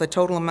 So the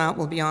total amount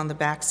will be on the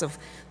backs of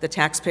the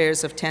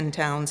taxpayers of 10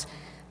 towns.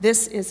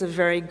 This is a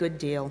very good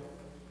deal.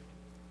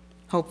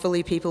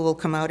 Hopefully people will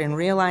come out and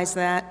realize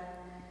that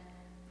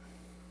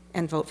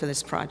and vote for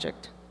this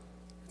project.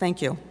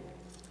 Thank you.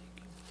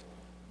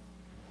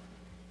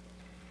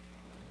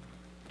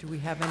 Do we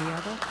have any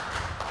other?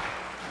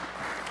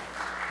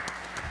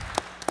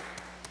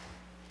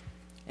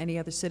 Any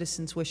other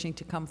citizens wishing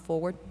to come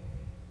forward?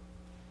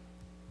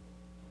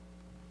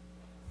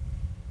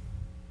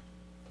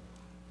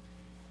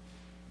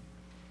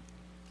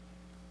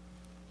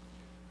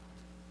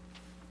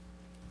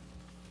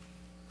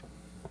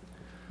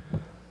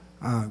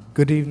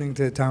 Good evening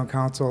to the Town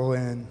Council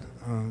and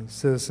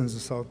citizens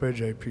of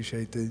Southbridge. I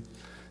appreciate the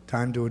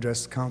time to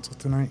address the council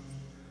tonight.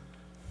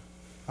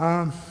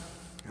 I'd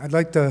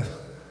like to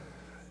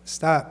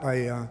start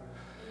by,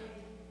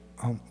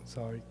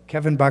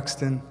 Kevin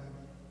Buxton,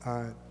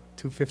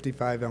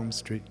 255 Elm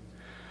Street.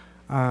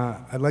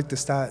 I'd like to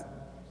start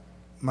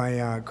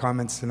my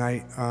comments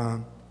tonight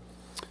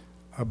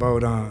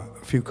about a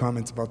few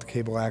comments about the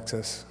cable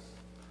access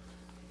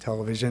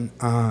television.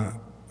 I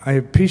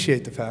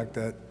appreciate the fact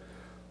that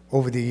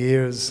over the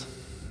years,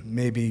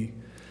 maybe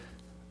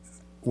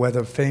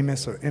whether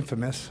famous or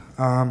infamous,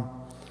 a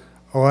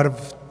lot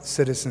of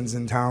citizens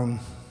in town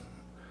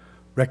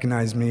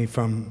recognize me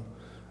from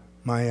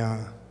my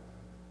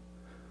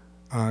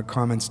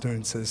comments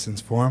during Citizens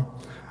Forum.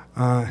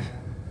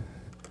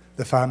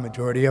 The far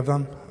majority of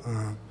them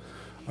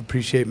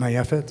appreciate my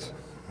efforts.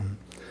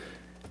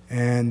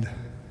 And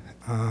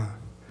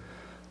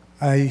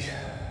I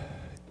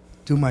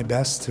do my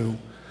best to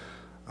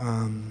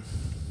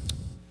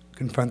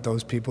confront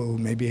those people who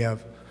maybe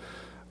have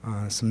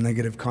some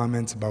negative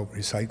comments about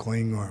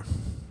recycling or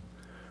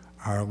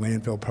our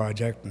landfill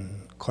project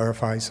and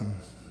clarify some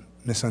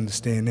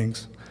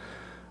misunderstandings.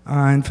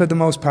 And for the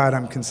most part,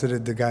 I'm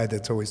considered the guy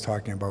that's always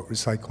talking about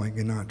recycling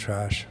and not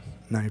trash,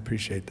 and I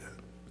appreciate that.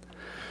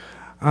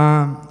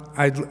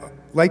 I'd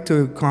like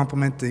to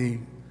compliment the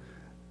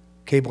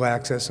cable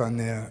access on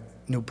their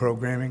new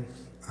programming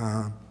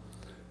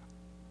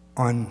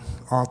on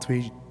all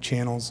 3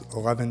 channels,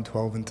 11,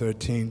 12, and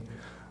 13.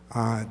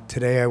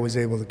 Today I was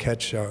able to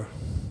catch a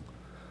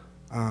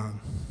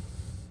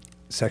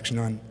section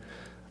on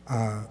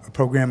a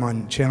program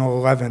on channel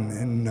 11,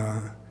 and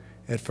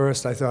at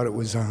first I thought it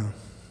was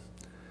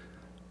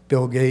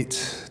Bill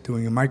Gates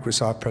doing a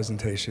Microsoft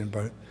presentation,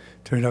 but it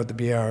turned out to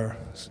be our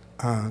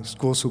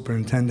school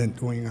superintendent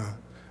doing a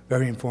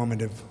very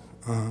informative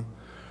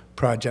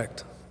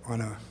project on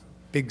a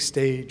big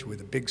stage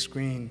with a big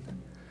screen,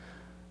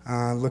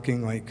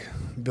 looking like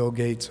Bill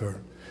Gates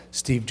or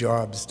Steve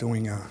Jobs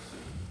doing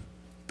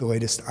the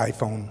latest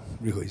iPhone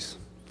release.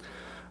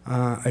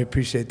 I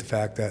appreciate the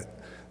fact that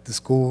the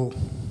school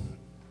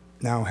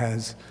now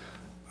has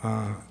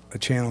a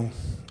channel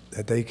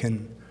that they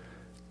can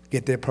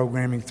get their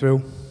programming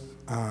through.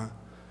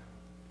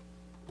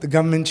 The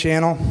government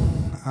channel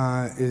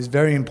is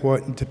very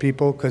important to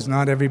people because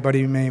not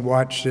everybody may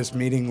watch this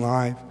meeting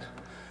live,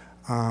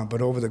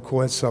 but over the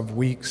course of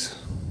weeks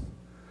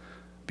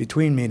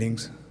between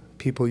meetings,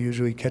 people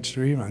usually catch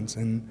the reruns.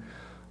 And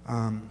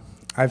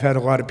I've had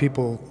a lot of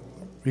people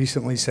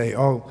recently say,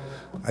 oh,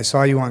 I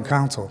saw you on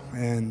council,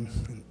 and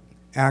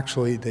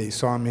actually they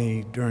saw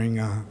me during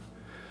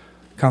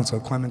Councilor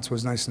Clements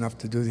was nice enough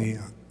to do the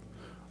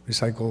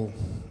recycle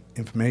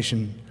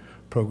information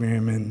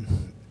program, and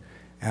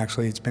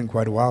actually it's been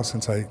quite a while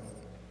since I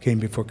came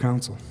before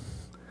council.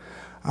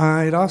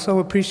 I'd also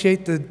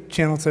appreciate the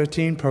Channel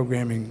 13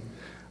 programming.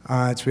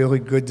 It's really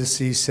good to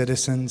see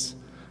citizens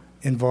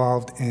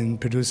involved in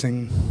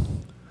producing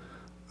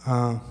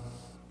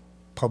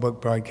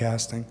public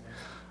broadcasting.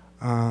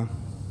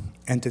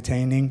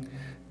 Entertaining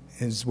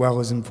as well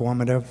as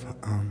informative.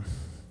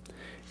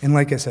 And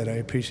like I said, I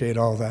appreciate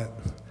all that.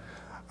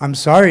 I'm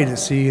sorry to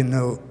see in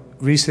the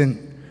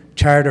recent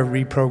charter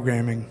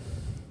reprogramming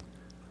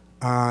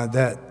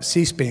that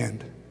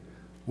C-SPAN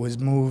was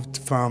moved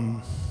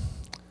from,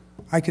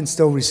 I can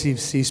still receive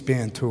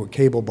C-SPAN through a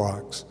cable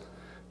box,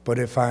 but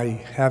if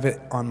I have it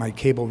on my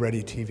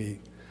cable-ready TV,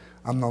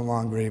 I'm no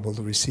longer able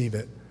to receive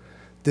it.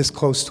 this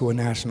close to a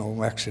national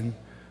election,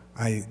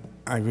 I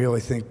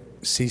really think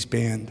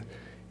C-SPAN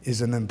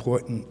is an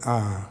important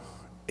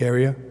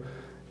area,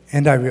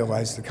 and I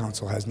realize the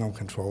council has no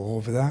control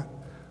over that.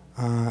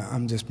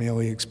 I'm just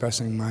merely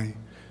expressing my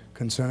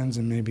concerns,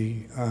 and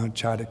maybe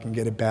Charter can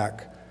get it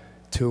back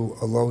to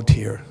a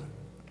low-tier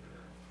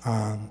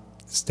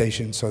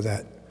station so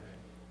that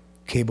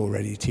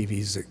cable-ready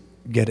TVs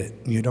get it.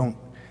 You don't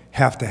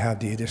have to have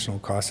the additional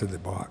cost of the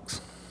box.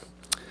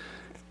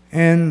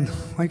 And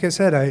like I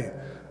said,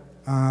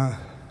 I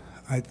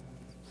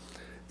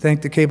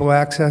thank the cable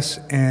access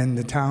and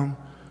the town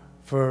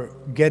for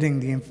getting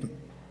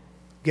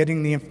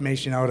the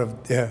information out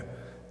of their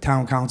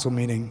town council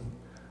meeting.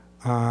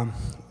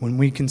 When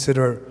we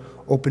consider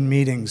open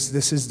meetings,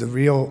 this is the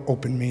real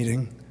open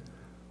meeting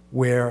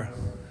where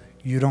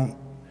you're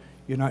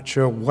not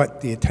sure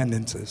what the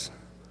attendance is.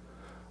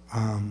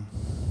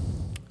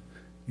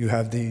 You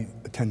have the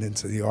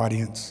attendance of the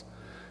audience,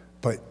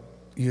 but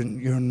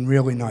you're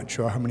really not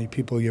sure how many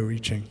people you're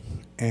reaching.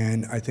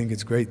 And I think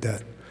it's great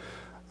that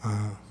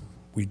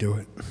we do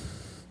it.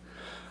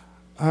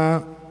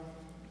 I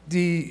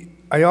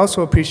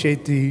also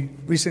appreciate the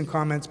recent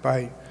comments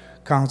by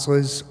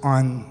councilors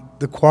on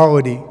the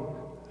quality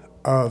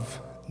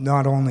of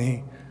not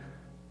only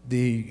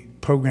the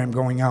program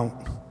going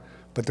out,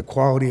 but the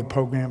quality of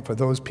program for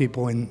those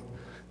people in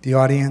the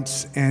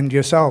audience and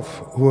yourself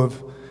who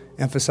have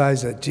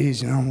emphasized that,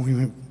 geez, you know,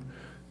 we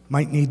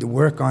might need to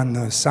work on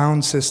the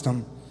sound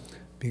system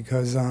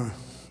because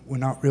we're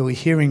not really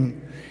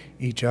hearing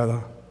each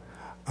other.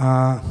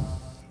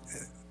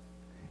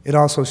 It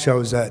also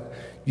shows that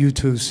you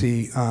too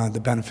see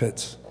the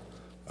benefits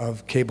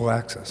of cable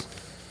access.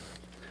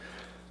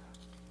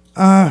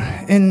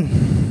 In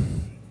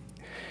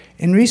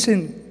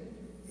recent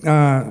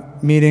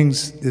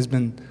meetings, there's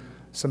been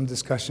some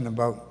discussion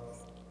about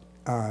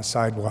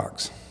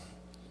sidewalks,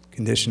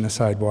 condition of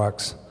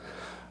sidewalks.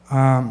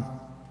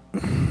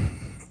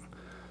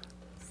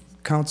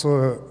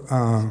 Councilor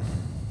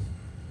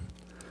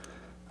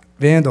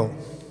Vandal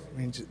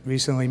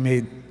recently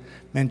made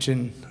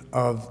mention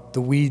of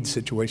the weed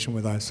situation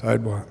with our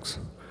sidewalks.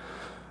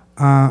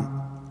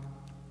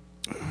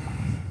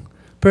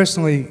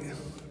 Personally,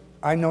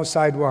 I know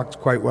sidewalks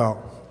quite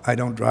well. I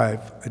don't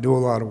drive. I do a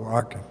lot of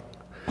walking.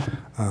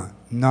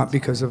 Not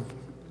because of...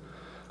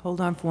 Hold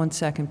on for 1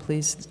 second,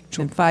 please.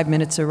 And 5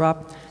 minutes are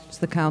up. Does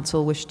the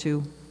council wish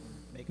to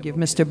give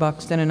Mr.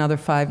 Buxton another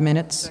 5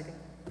 minutes?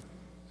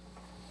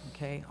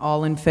 Okay,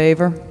 all in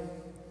favor?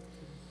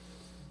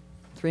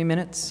 3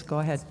 minutes, go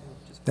ahead.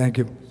 Thank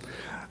you.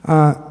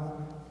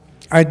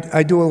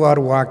 I do a lot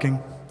of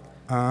walking,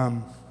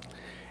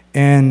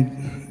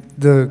 and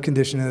the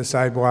condition of the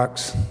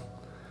sidewalks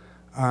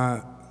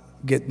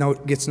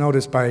gets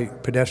noticed by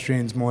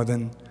pedestrians more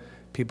than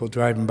people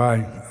driving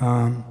by.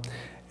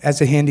 As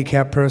a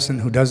handicapped person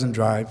who doesn't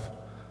drive,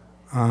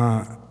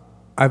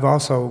 I've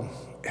also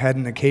had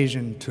an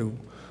occasion to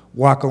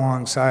walk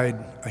alongside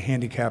a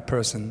handicapped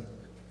person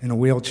in a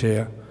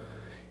wheelchair.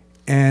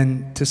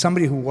 And to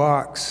somebody who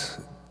walks,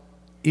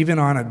 even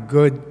on a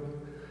good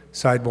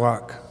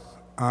sidewalk,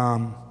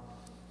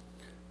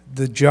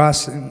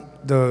 the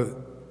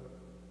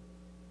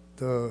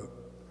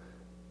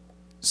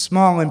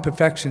small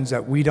imperfections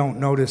that we don't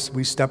notice,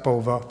 we step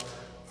over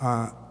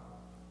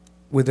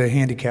with a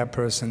handicapped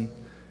person,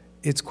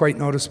 it's quite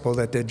noticeable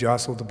that they're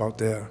jostled about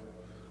their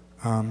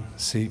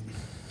seat.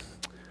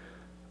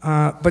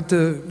 But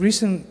the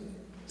recent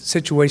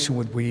situation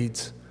with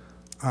weeds,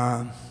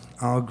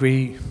 I'll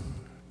agree,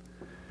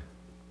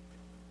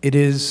 it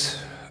is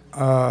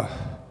a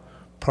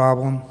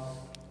problem.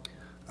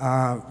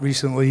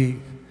 Recently,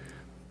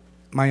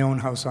 my own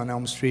house on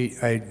Elm Street,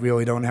 I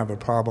really don't have a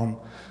problem.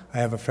 I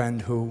have a friend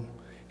who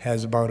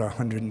has about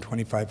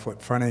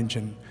 125-foot frontage,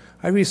 and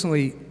I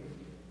recently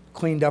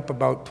cleaned up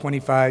about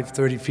 25,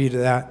 30 feet of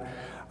that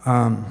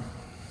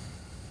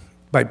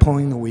by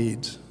pulling the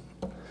weeds.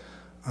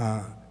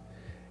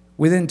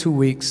 Within 2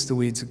 weeks, the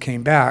weeds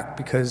came back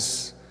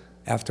because,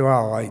 after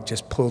all, I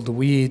just pulled the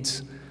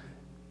weeds.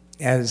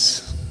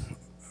 As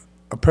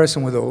a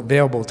person with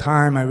available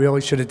time, I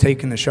really should have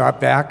taken the shop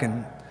back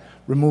and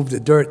removed the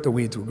dirt the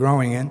weeds were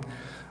growing in.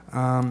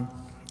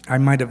 I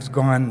might have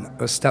gone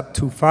a step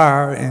too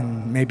far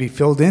and maybe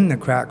filled in the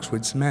cracks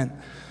with cement,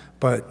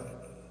 but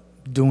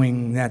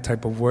doing that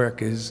type of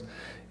work is,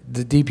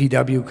 the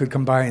D.P.W. could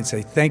come by and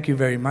say, thank you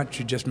very much,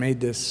 you just made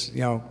this,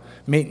 you know,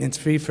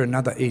 maintenance-free for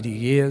another 80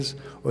 years,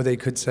 or they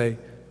could say,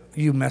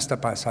 you messed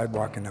up our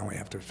sidewalk and now we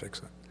have to fix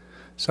it.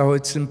 So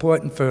it's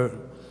important for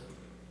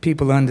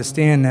people to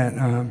understand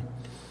that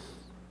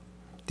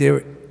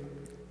there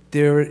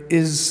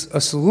is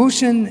a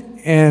solution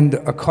and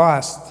a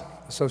cost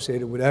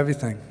associated with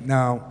everything.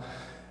 Now,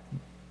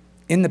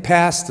 in the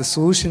past, the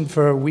solution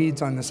for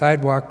weeds on the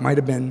sidewalk might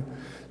have been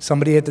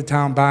somebody at the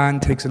town barn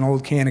takes an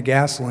old can of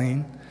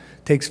gasoline,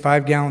 takes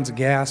 5 gallons of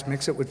gas,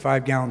 mix it with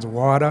 5 gallons of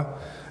water,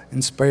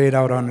 and spray it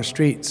out on the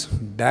streets,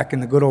 back in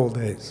the good old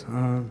days.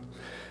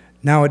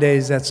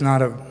 Nowadays, that's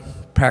not a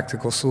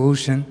practical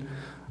solution.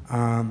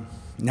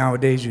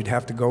 Nowadays, you'd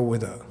have to go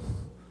with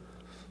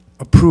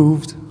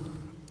approved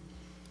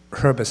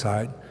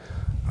herbicide.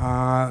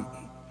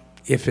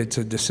 If it's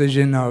a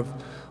decision of,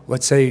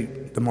 let's say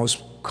the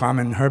most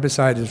common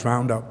herbicide is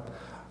Roundup,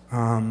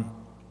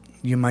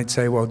 you might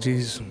say, well,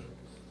 geez,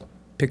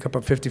 pick up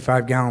a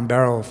 55-gallon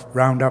barrel of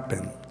Roundup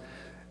and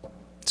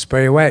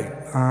spray away.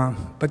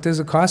 But there's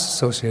a cost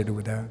associated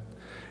with that.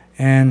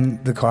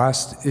 And the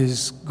cost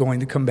is going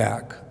to come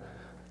back.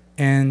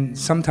 And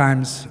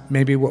sometimes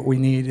maybe what we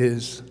need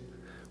is,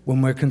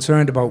 when we're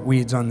concerned about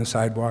weeds on the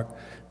sidewalk,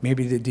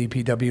 maybe the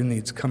D.P.W.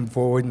 needs to come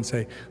forward and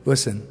say,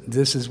 listen,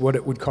 this is what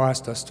it would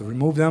cost us to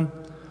remove them.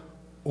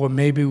 Or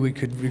maybe we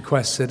could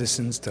request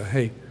citizens to,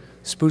 hey,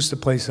 spruce the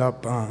place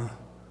up on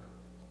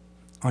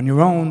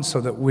your own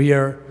so that we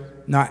are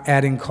not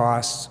adding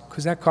costs,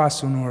 because that cost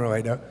sooner or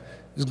later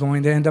is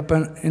going to end up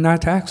in our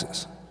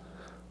taxes.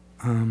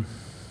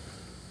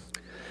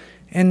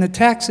 And the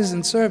taxes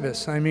and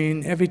service, I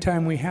mean, every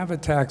time we have a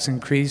tax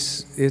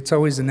increase, it's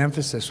always an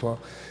emphasis, well,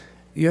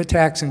 your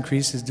tax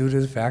increase is due to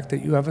the fact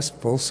that you have a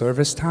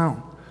full-service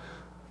town.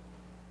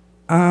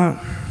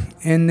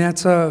 And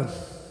that's a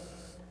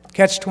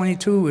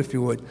catch-22, if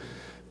you would,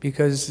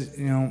 because,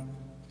 you know,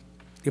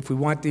 if we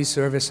want these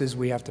services,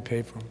 we have to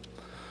pay for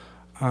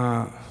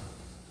them.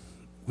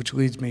 Which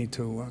leads me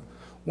to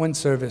one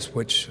service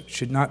which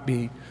should not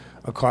be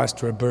a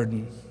cost or a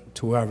burden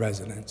to our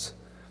residents,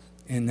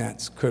 and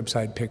that's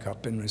curbside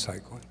pickup and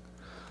recycling.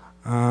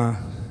 I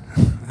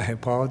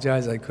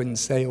apologize, I couldn't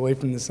stay away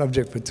from the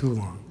subject for too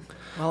long.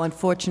 Well,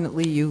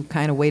 unfortunately, you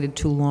kind of waited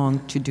too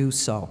long to do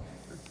so.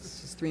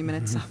 This is 3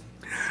 minutes up.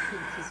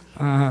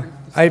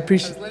 I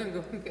appreciate. I like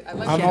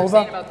what you're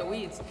saying about the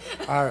weeds.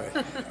 All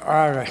right,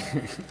 all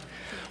right.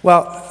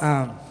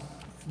 Well,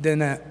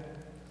 then,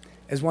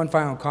 as one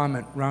final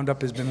comment,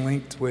 Roundup has been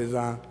linked with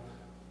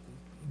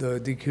the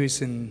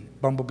decrease in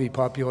bumblebee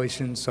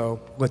population,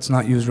 so let's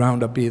not use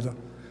Roundup either.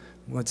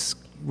 Let's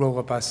roll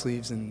up our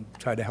sleeves and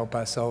try to help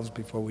ourselves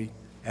before we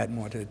add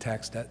more to the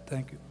tax debt.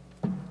 Thank you.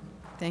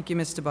 Thank you,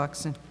 Mr.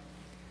 Buxton. Do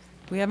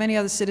we have any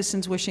other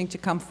citizens wishing to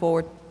come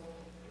forward?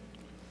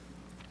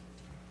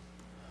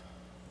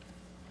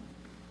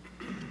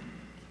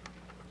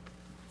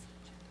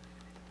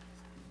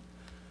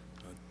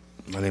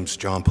 My name's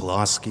John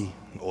Pulaski,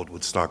 Old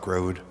Woodstock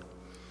Road.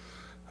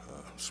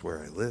 That's where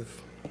I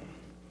live.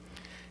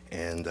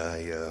 And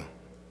I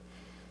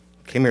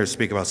came here to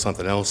speak about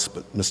something else,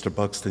 but Mr.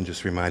 Buxton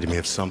just reminded me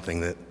of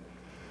something that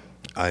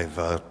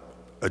I've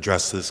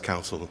addressed to this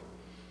council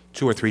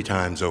 2 or 3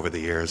 times over the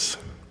years.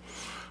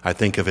 I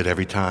think of it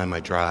every time I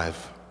drive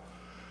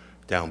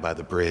down by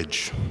the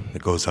bridge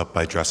that goes up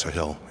by Dresser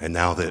Hill. And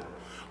now that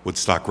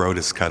Woodstock Road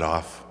is cut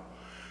off,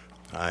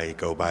 I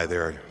go by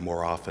there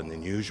more often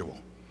than usual.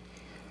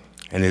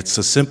 And it's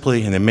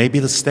simply, and it may be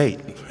the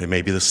state, it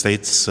may be the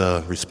state's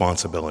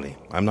responsibility.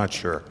 I'm not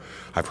sure.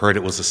 I've heard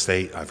it was a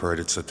state, I've heard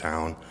it's a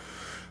town.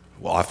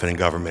 Well, often in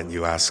government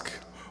you ask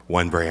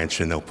one branch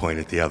and they'll point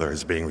at the other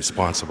as being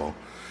responsible.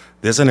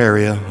 There's an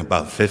area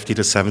about 50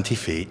 to 70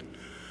 feet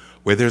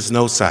where there's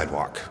no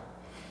sidewalk.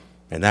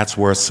 And that's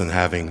worse than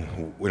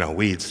having, you know,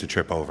 weeds to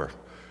trip over.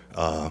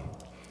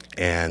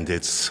 And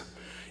it's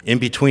in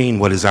between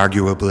what is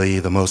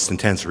arguably the most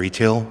intense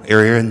retail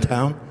area in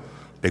town,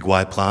 Big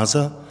Y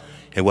Plaza,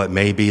 and what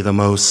may be the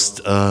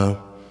most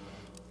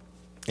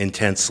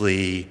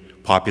intensely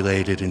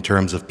populated in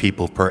terms of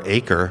people per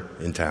acre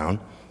in town,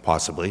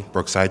 possibly,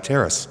 Brookside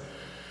Terrace.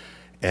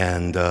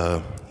 And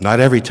not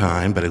every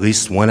time, but at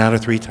least 1 out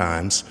of 3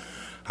 times,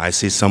 I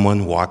see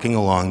someone walking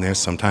along there,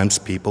 sometimes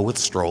people with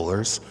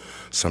strollers,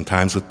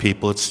 sometimes with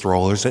people with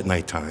strollers at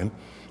nighttime.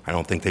 I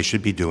don't think they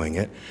should be doing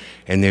it.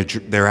 And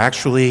they're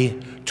actually,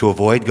 to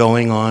avoid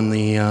going on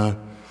the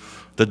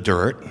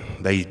dirt,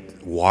 they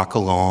walk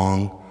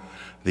along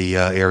the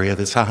area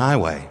that's a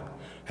highway.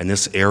 And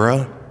this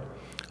era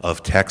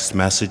of text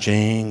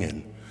messaging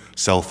and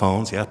cell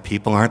phones, yeah,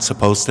 people aren't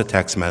supposed to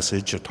text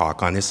message or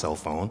talk on their cell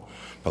phone,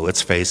 but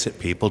let's face it,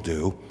 people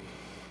do.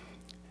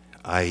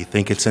 I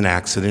think it's an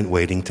accident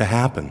waiting to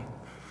happen.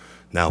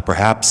 Now,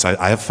 perhaps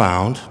I have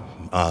found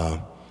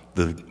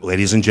the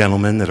ladies and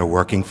gentlemen that are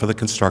working for the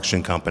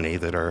construction company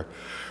that are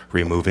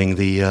removing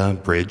the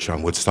bridge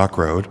on Woodstock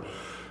Road,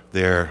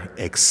 they're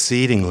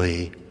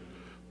exceedingly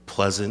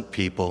pleasant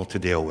people to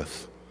deal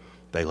with.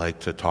 They like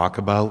to talk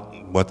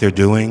about what they're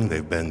doing.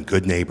 They've been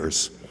good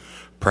neighbors.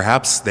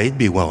 Perhaps they'd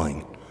be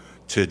willing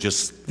to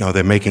just, you know,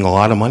 they're making a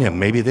lot of money.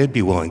 Maybe they'd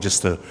be willing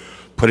just to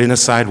put in a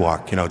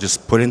sidewalk, you know,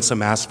 just put in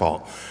some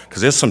asphalt.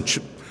 Because there's some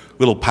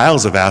little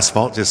piles of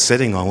asphalt just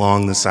sitting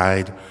along the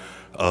side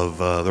of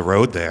the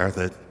road there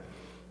that,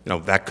 you know,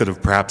 that could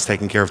have perhaps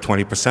taken care of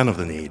 20% of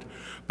the need.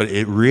 But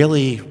it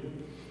really,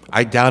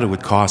 I doubt it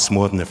would cost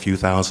more than a few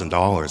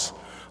 $1,000s.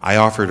 I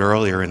offered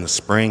earlier in the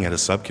spring at a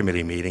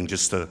subcommittee meeting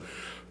just to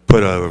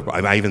put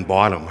I even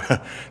bought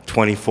them,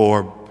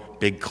 24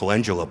 big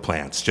calendula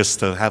plants, just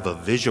to have a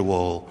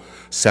visual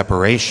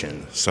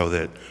separation so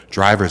that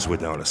drivers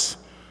would notice.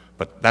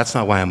 But that's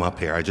not why I'm up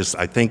here.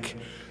 I think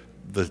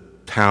the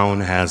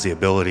town has the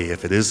ability,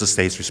 if it is the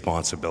state's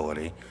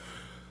responsibility,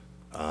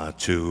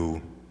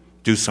 to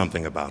do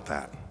something about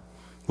that.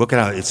 Look it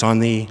out. It's on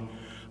the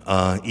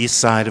east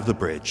side of the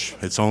bridge.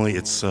 It's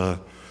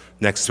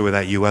next to where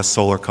that U.S.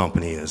 Solar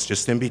Company is,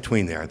 just in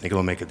between there. I think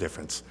it'll make a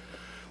difference.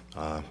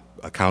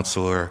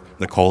 Councilor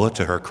Nicola,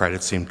 to her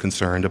credit, seemed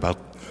concerned about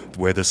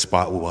where this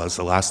spot was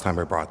the last time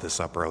I brought this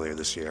up earlier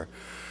this year.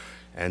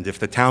 And if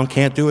the town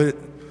can't do it,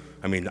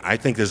 I mean, I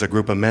think there's a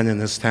group of men in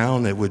this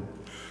town that would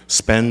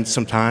spend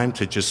some time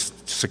to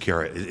just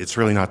secure it. It's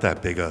really not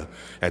that big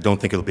I don't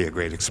think it'll be a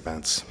great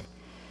expense.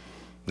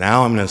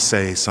 Now I'm going to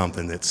say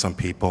something that some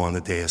people on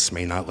the dais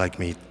may not like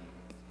me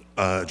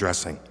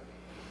addressing.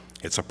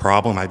 It's a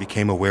problem I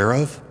became aware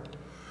of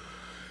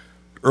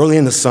early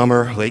in the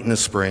summer, late in the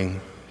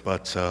spring,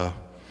 but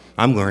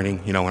I'm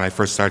learning. You know, when I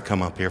first started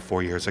coming up here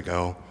 4 years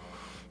ago,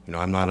 you know,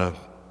 I'm not a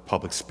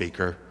public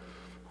speaker.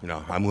 You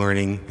know, I'm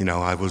learning. You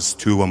know, I was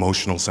too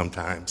emotional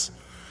sometimes.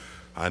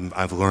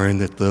 I've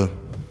learned that the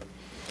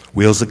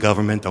wheels of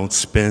government don't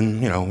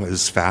spin, you know,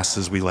 as fast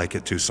as we like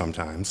it to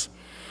sometimes.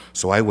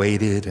 So I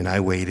waited and I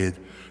waited.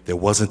 There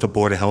wasn't a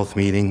Board of Health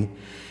meeting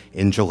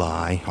in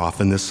July.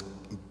 Often this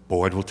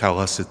board will tell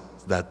us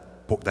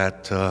that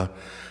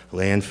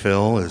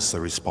landfill is the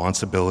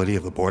responsibility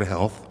of the Board of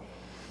Health.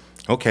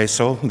 Okay,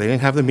 so they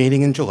didn't have the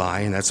meeting in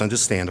July, and that's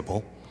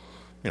understandable.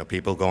 You know,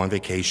 people go on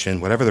vacation,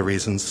 whatever the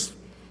reasons.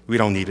 We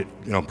don't need it,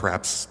 you know,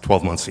 perhaps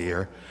 12 months a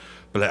year.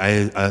 But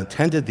I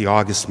attended the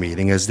August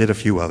meeting, as did a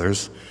few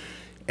others,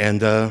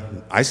 and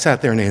I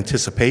sat there in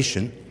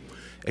anticipation,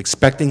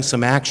 expecting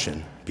some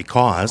action,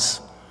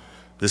 because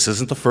this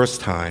isn't the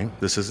first time,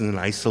 this isn't an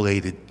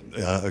isolated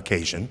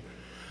occasion,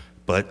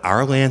 but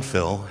our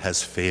landfill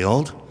has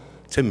failed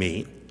to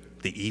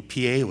meet the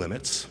EPA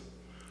limits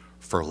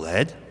for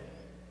lead,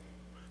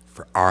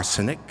 for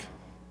arsenic,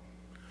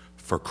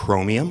 for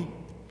chromium,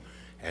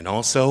 and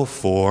also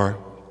for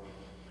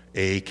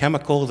a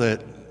chemical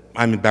that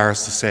I'm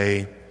embarrassed to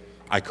say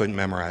I couldn't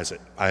memorize it.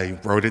 I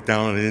wrote it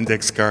down on an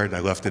index card and I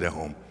left it at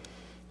home.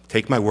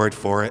 Take my word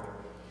for it.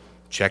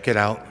 Check it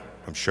out.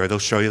 I'm sure they'll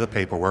show you the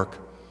paperwork.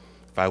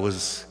 If I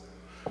was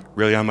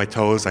really on my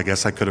toes, I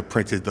guess I could have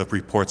printed the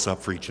reports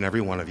up for each and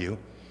every one of you.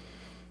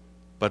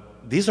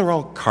 But these are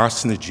all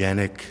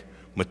carcinogenic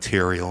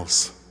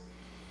materials,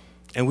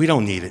 and we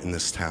don't need it in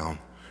this town.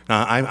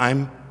 Now,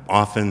 I'm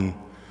often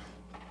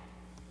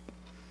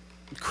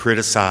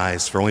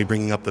criticized for only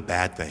bringing up the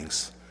bad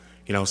things.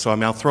 You know, so I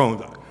mean, I'll throw,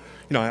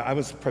 you know, I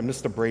was from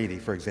Mr. Brady,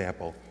 for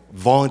example,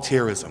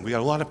 volunteerism. We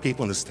got a lot of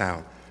people in this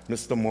town.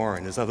 Mr.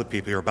 Morin, there's other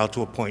people. You're about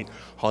to appoint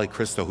Holly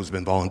Christo, who's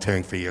been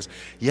volunteering for years.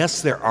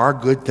 Yes, there are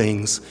good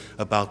things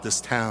about this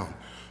town,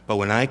 but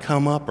when I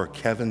come up or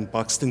Kevin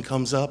Buxton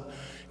comes up,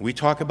 we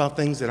talk about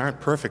things that aren't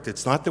perfect.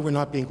 It's not that we're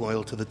not being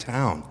loyal to the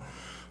town,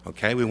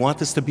 okay? We want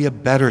this to be a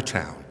better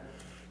town.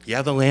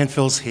 Yeah, the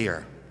landfill's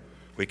here.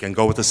 We can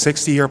go with a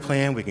 60-year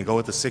plan, we can go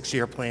with a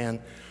 6-year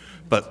plan,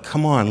 but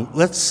come on,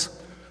 let's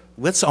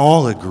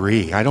all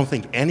agree. I don't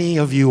think any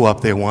of you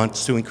up there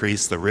wants to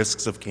increase the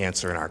risks of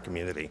cancer in our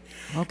community.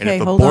 Okay,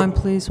 hold on,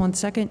 please, 1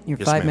 second. Your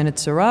Yes, 5 ma'am.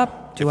 minutes are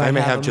up. Do If I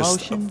may have a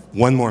just motion?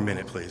 1 more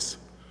minute, please.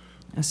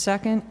 A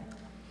second?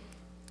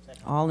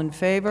 All in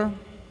favor?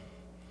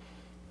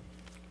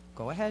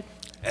 Go ahead.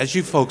 As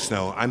you folks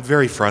know, I'm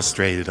very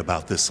frustrated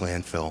about this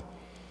landfill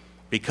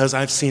because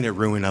I've seen it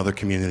ruin other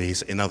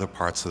communities in other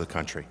parts of the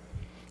country.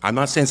 I'm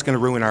not saying it's going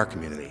to ruin our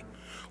community.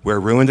 Where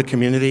it ruined a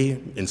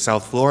community in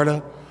South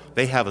Florida,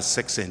 they have a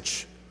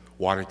 6-inch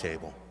water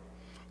table.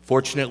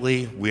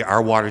 Fortunately,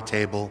 our water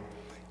table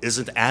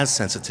isn't as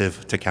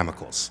sensitive to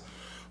chemicals.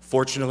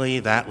 Fortunately,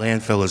 that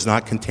landfill is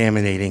not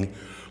contaminating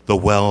the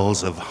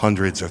wells of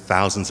hundreds or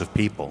thousands of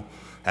people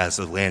as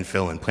the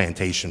landfill in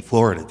Plantation,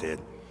 Florida did.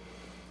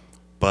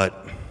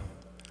 But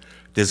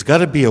there's got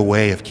to be a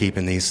way of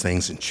keeping these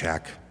things in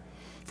check.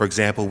 For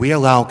example, we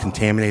allow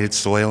contaminated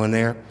soil in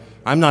there.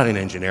 I'm not an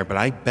engineer, but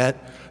I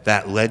bet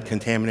that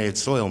lead-contaminated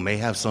soil may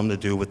have something to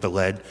do with the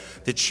lead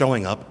that's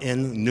showing up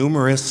in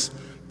numerous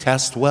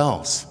test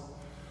wells.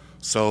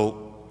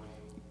 So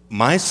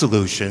my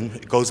solution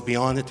goes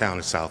beyond the town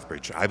of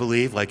Southbridge. I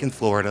believe, like in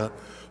Florida,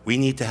 we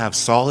need to have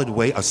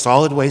a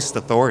solid waste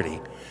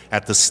authority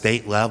at the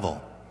state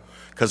level.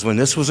 Because when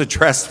this was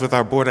addressed with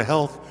our Board of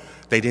Health,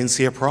 they didn't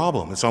see a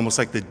problem. It's almost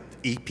like the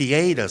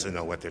EPA doesn't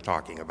know what they're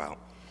talking about.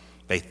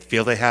 They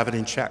feel they have it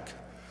in check.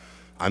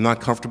 I'm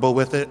not comfortable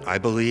with it. I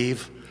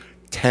believe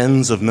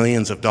tens of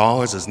millions of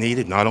dollars is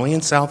needed, not only in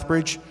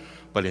Southbridge,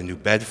 but in New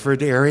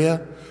Bedford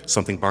area,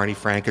 something Barney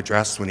Frank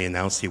addressed when he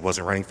announced he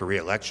wasn't running for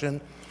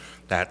re-election.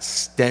 That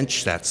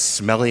stench, that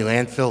smelly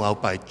landfill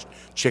out by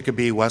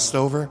Chicopee,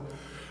 Westover.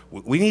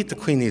 We need to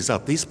clean these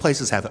up. These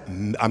places have,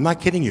 I'm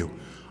not kidding you,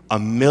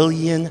 1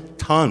 million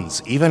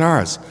tons, even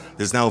ours.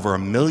 There's now over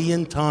 1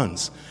 million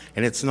tons,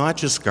 and it's not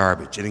just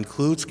garbage. It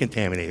includes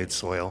contaminated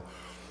soil.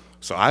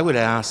 So I would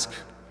ask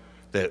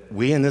that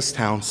we in this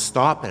town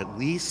stop at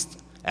least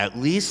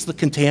the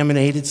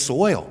contaminated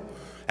soil,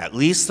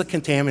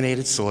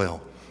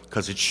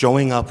 because it's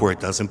showing up where it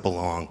doesn't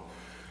belong,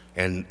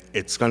 and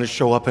it's going to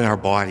show up in our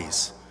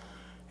bodies,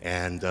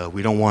 and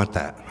we don't want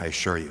that, I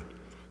assure you.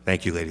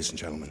 Thank you, ladies and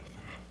gentlemen.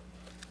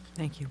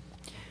 Thank you.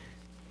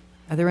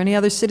 Are there any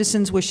other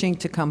citizens wishing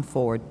to come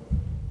forward?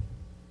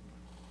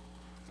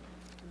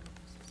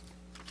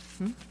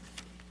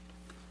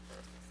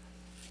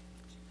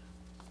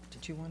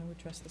 Did you want to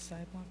address the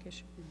sidewalk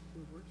issue?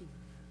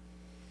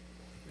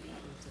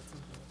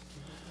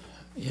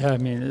 Yeah, I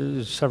mean,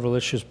 there's several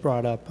issues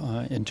brought up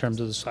in terms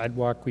of the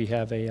sidewalk. We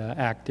have a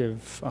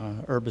active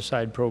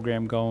herbicide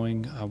program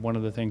going. One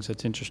of the things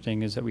that's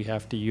interesting is that we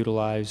have to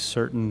utilize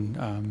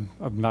certain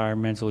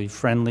environmentally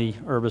friendly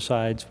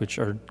herbicides, which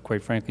are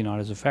quite frankly not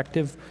as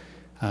effective,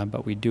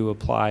 but we do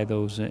apply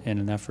those in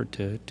an effort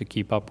to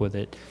keep up with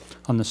it.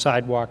 On the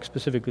sidewalk,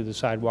 specifically the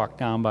sidewalk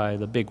down by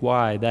the Big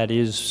Y, that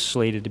is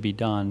slated to be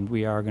done.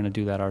 We are going to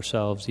do that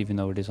ourselves, even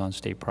though it is on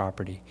state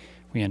property.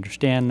 We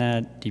understand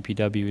that.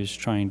 D.P.W. is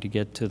trying to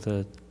get to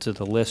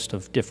the list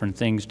of different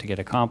things to get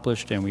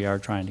accomplished, and we are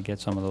trying to get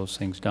some of those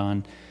things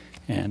done.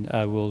 And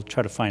we'll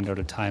try to find out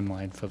a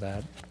timeline for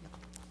that,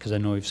 because I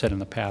know we've said in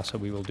the past that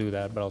we will do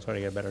that, but I'll try to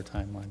get a better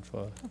timeline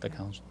for the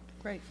council.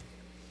 Great.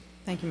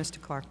 Thank you, Mr.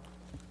 Clark.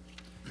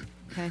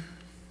 Okay.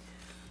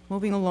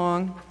 Moving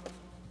along,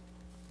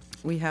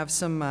 we have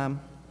some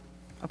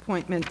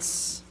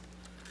appointments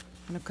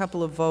and a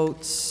couple of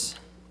votes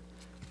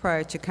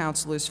prior to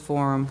Councilors'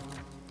 Forum.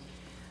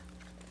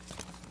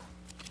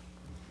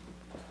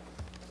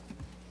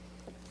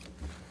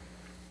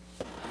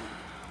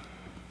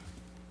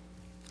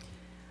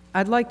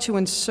 I'd like to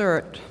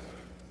insert,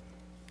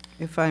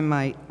 if I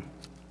might,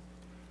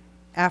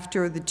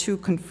 after the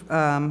two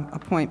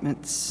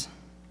appointments,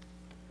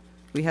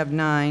 we have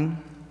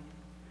 9,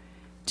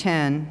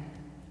 10,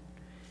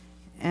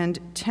 and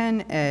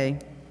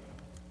 10A.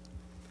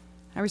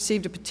 I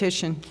received a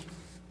petition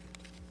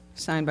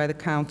signed by the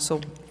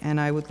council,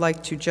 and I would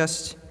like to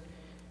just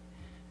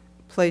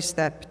place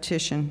that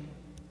petition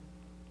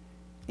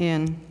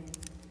in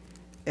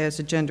as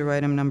agenda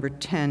item number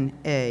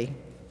 10A.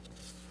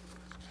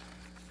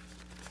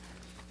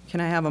 Can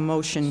I have a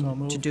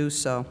motion to do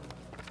so?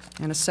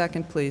 And a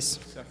second, please.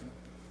 Second.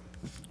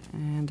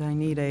 And I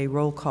need a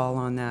roll call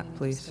on that,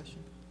 please. Is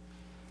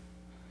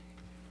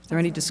there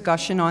any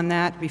discussion on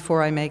that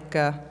before I make,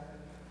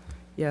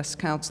 yes,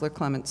 Councilor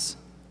Clements?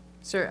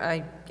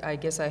 Sir, I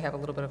guess I have a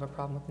little bit of a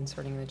problem with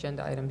inserting an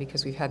agenda item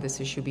because we've had this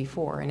issue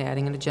before, and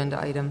adding an agenda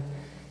item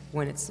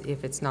when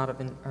if it's not of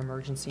an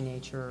emergency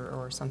nature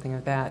or something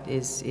like that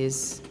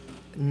is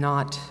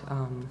not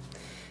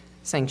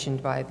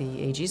sanctioned by the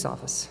AG's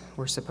office.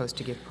 We're supposed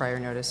to give prior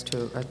notice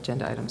to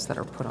agenda items that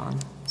are put on.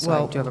 So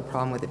well, I do have a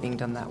problem with it being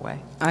done that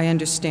way. I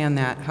understand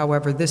that.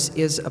 However, this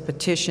is a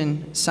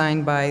petition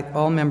signed by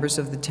all members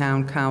of the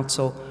town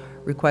council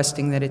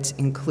requesting that it's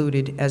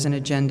included as an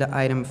agenda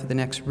item for the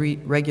next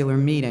regular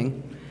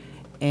meeting.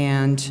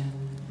 And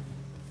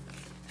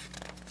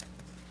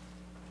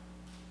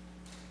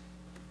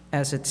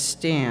as it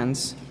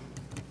stands,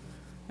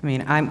 I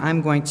mean,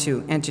 I'm going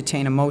to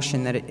entertain a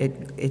motion that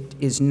it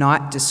is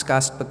not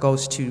discussed but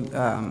goes to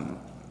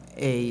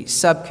a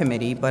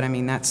subcommittee, but I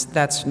mean,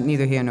 that's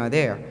neither here nor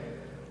there.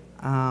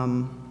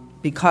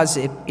 Because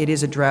it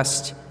is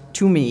addressed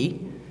to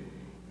me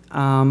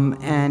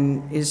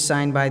and is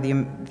signed by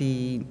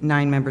the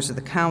 9 members of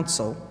the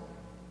council,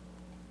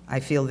 I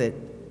feel that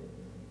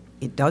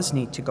it does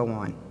need to go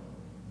on.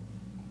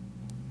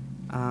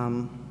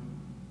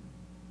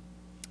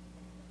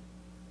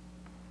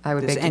 I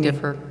would beg to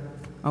differ.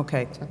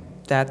 Okay,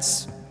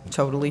 that's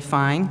totally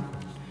fine.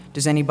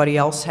 Does anybody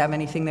else have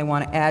anything they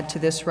want to add to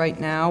this right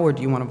now, or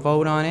do you want to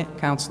vote on it?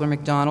 Councilor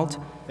McDonald?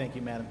 Thank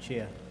you, Madam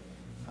Chair.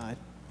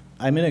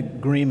 I'm in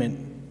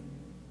agreement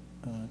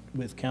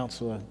with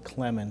Councilor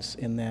Clements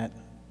in that,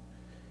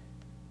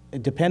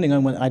 depending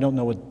on what, I don't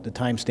know what the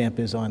timestamp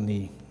is on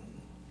the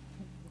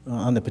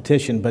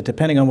petition, but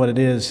depending on what it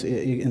is,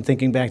 in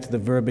thinking back to the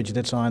verbiage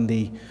that's on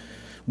the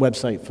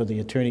website for the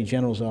Attorney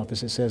General's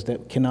office, it says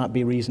that cannot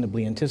be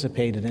reasonably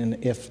anticipated,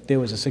 and if there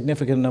was a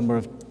significant number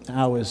of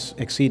hours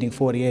exceeding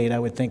 48, I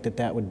would think that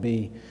that would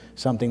be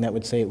something that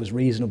would say it was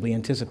reasonably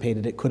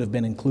anticipated. It could have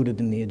been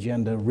included in the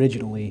agenda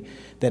originally,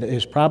 that it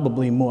is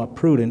probably more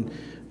prudent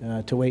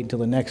to wait until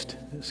the next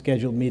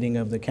scheduled meeting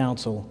of the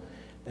council,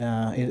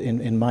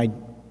 in my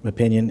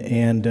opinion,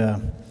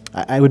 and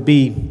I would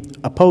be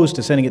opposed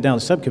to sending it down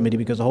to subcommittee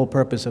because the whole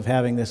purpose of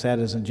having this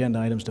added as agenda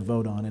items to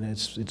vote on, and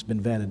it's been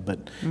vetted,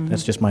 but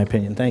that's just my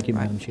opinion. Thank you,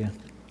 Madam Chair.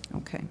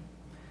 Okay.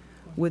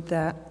 With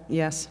that,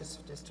 yes?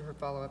 Just to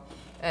follow up,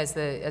 as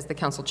the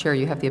council chair,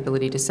 you have the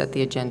ability to set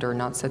the agenda or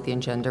not set the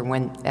agenda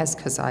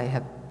because I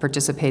have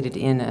participated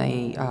in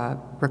a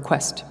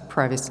request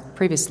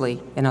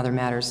previously in other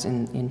matters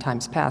in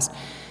times past.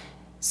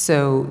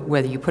 So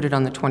whether you put it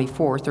on the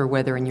 24th or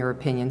whether, in your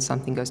opinion,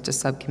 something goes to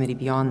subcommittee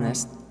beyond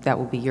this, that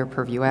will be your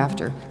purview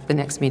after. The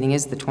next meeting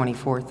is the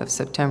 24th of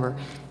September,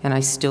 and I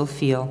still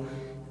feel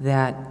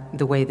that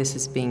the way this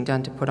is being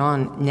done to put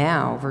on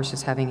now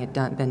versus having it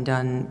been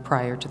done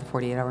prior to the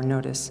 48-hour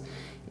notice,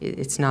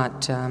 it's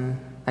not,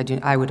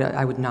 I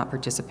would not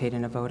participate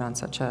in a vote on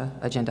such a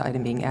agenda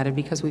item being added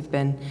because we've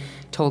been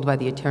told by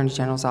the Attorney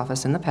General's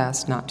office in the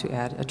past not to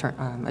add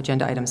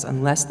agenda items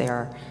unless they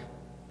are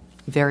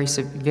very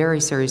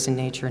serious in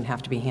nature and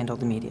have to be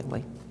handled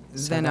immediately.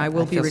 So Then that- I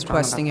will be feel strong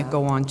requesting about it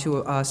go on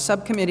to a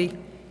subcommittee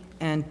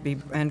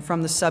and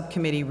from the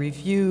subcommittee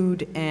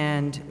reviewed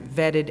and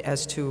vetted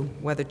as to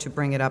whether to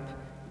bring it up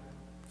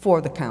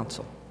for the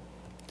council.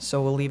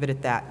 So we'll leave it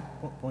at that.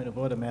 Point of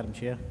order, Madam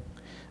Chair.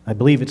 I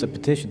believe it's a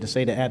petition to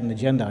say to add an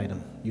agenda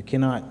item. You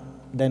cannot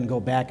then go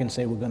back and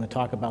say we're going to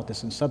talk about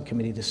this in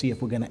subcommittee to see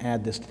if we're going to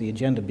add this to the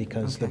agenda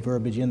because the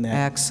verbiage in that.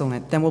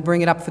 Excellent. Then we'll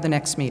bring it up for the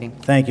next meeting.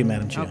 Thank you,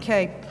 Madam Chair.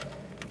 Okay.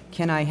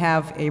 Can I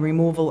have a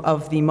removal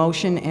of the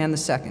motion and the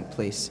second,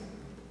 please?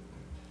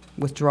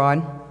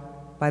 Withdrawn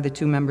by the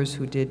two members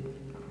who did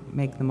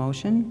make the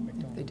motion?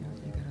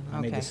 I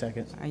made the Okay.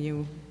 second. Are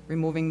you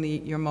removing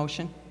your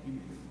motion?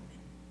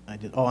 I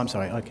did. Oh, I'm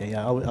sorry. Okay,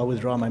 yeah, I'll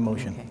withdraw my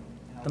motion. Okay.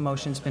 The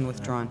motion's been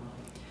withdrawn.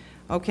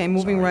 Okay,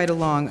 moving right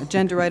along.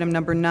 Agenda item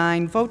number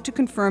 9, vote to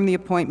confirm the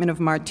appointment of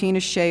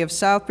Martena Shea of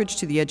Southbridge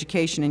to the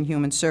Education and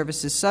Human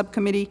Services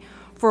Subcommittee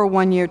for a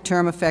one-year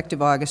term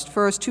effective August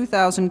 1st,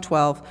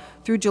 2012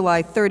 through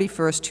July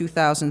 31st,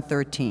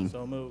 2013.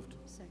 So moved.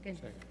 Second.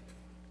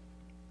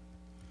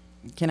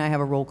 Can I have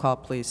a roll call,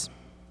 please?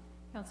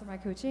 Councilor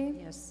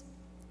Marcucci? Yes.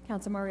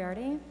 Councilor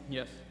Moriarty?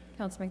 Yes.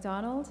 Councilor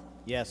McDonald?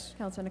 Yes.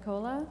 Councilor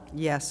Nicola?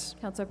 Yes.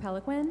 Councilor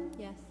Peliquin?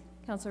 Yes.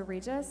 Councilor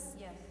Regis?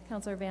 Yes.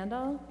 Councilor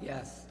Vandal?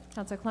 Yes.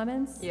 Councilor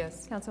Clements?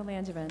 Yes. Councilor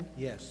Langevin?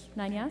 Yes.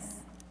 9 yes.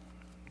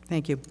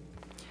 Thank you.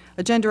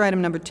 Agenda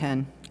item number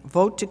 10,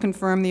 vote to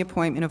confirm the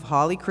appointment of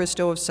Holly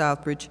Christo of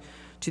Southbridge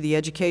to the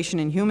Education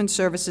and Human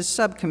Services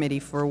Subcommittee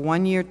for a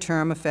one-year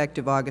term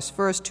effective August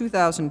 1st,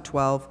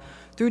 2012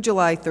 through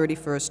July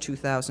 31st,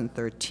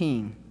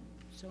 2013.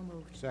 So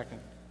moved. Second.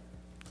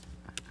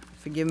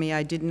 Forgive me,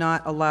 I did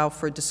not allow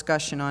for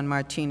discussion on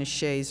Martena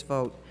Shea's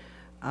vote.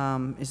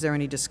 Is there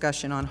any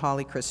discussion on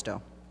Holly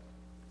Christo?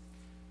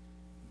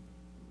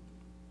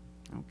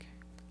 Okay.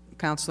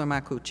 Councilor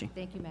Marcucci.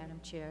 Thank you, Madam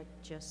Chair.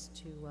 Just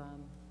to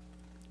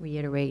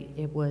reiterate,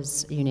 it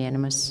was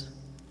unanimous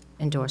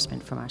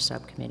endorsement from our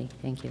subcommittee.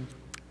 Thank you.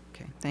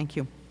 Okay, thank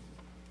you.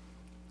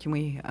 Can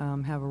we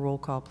have a roll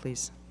call,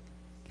 please?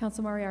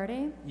 Councilor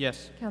Moriarty?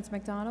 Yes. Councilor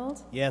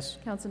McDonald? Yes.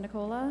 Councilor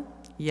Nicola?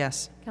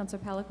 Yes.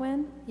 Councilor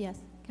Peliquin? Yes.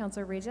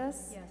 Councilor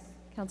Regis? Yes.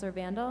 Councilor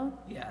Vandal?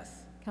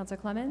 Yes. Councilor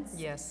Clements?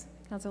 Yes.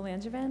 Councilor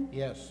Langevin?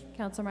 Yes.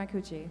 Councilor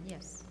Marcucci?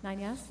 Yes. 9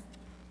 yes.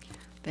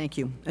 Thank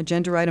you.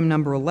 Agenda item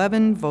number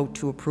 11, vote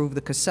to approve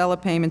the Casella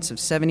payments of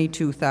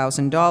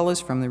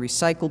 $72,000 from the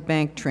Recycle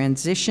Bank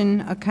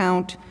Transition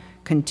Account,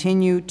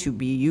 continue to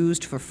be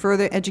used for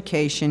further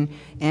education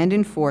and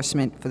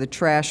enforcement for the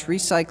trash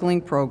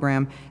recycling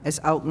program as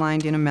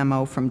outlined in a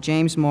memo from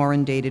James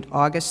Morin dated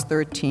August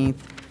 13th,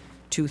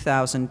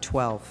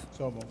 2012.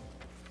 So moved.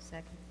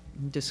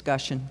 Second.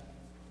 Discussion.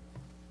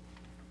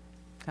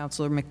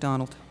 Councilor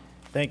McDonald.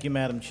 Thank you,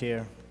 Madam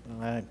Chair.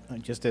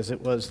 Just as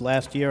it was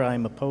last year,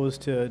 I'm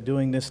opposed to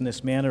doing this in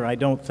this manner. I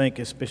don't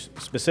think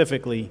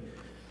specifically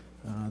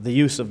the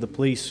use of the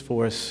police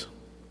force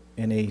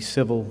in a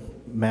civil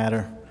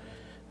matter,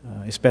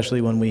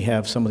 especially when we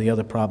have some of the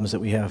other problems that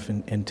we have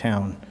in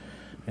town.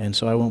 And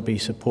so I won't be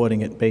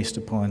supporting it based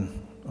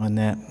upon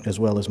that, as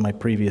well as my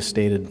previous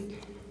stated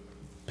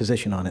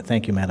position on it.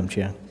 Thank you, Madam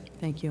Chair.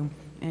 Thank you.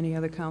 Any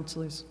other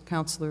councilors?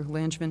 Councilor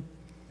Langevin.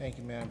 Thank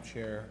you, Madam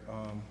Chair.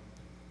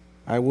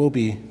 I will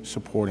be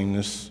supporting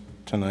this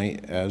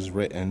tonight as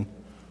written.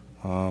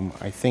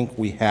 I think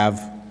we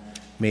have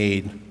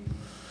made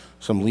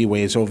some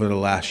leeways over the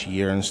last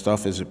year and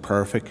stuff. Is it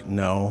perfect?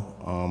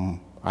 No.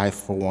 I,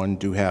 for one,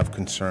 do have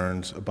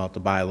concerns about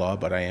the bylaw,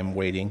 but I am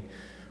waiting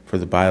for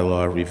the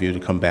bylaw review to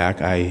come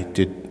back. I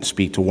did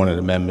speak to one of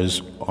the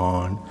members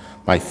on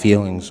my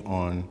feelings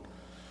on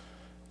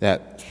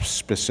that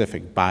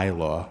specific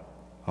bylaw,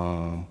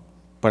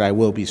 but I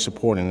will be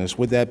supporting this.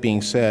 With that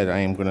being said, I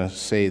am going to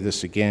say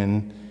this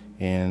again,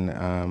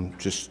 and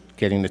just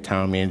getting the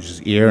town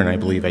manager's ear, and I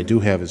believe I do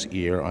have his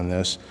ear on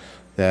this,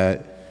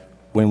 that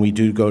when we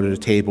do go to the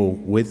table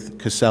with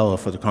Casella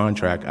for the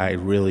contract, I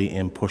really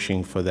am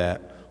pushing for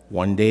that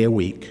 1 day a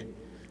week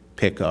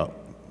pickup.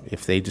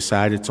 If they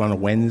decide it's on a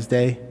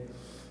Wednesday,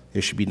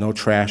 there should be no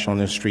trash on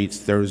the streets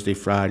Thursday,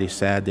 Friday,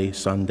 Saturday,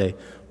 Sunday,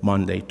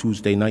 Monday.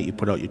 Tuesday night, you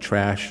put out your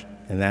trash,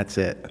 and that's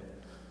it.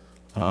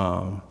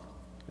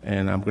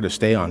 And I'm going to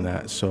stay on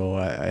that, so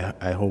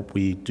I hope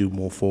we do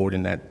move forward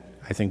in that.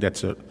 I think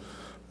that's a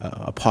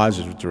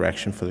positive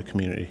direction for the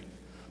community.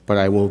 But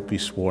I will be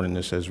supporting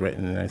this as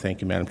written, and I thank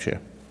you, Madam Chair.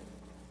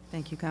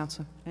 Thank you,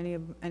 Councilor.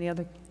 Any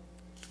other?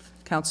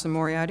 Councilor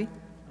Moriarty?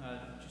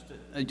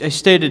 I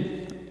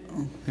stated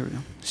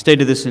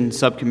this in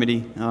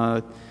subcommittee.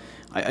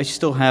 I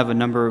still have a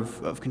number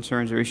of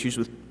concerns or issues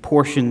with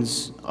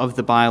portions of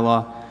the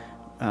bylaw.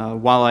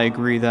 While I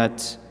agree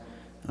that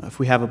if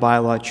we have a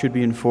bylaw, it should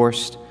be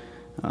enforced,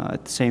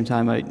 at the same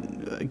time, I,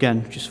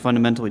 again, just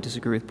fundamentally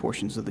disagree with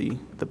portions of the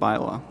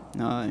bylaw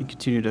and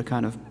continue to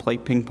kind of play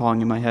ping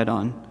pong in my head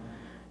on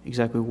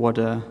exactly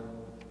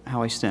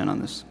how I stand on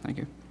this. Thank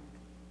you.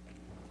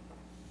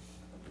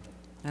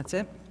 That's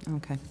it?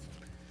 Okay.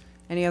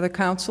 Any other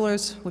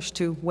councilors wish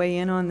to weigh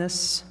in on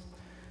this?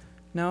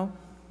 No?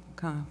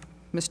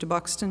 Mr.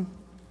 Buxton?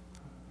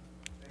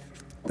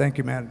 Thank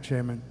you, Madam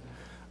Chairman.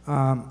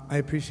 I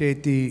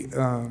appreciate the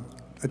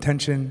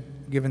attention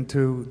given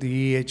to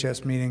the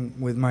EHS meeting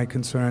with my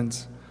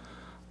concerns.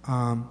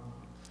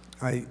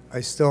 I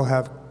still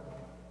have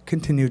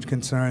continued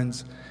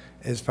concerns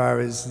as far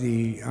as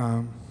the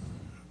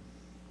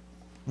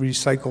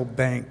recycle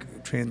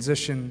bank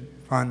transition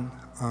fund.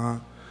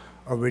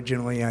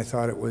 Originally, I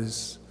thought it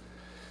was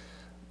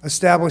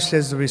established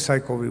as the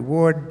recycle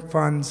reward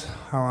funds.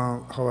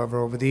 However,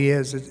 over the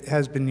years, it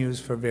has been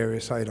used for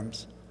various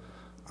items.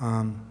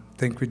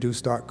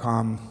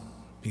 ThinkReduce.com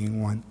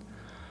being one.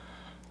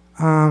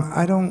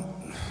 I don't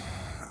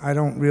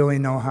really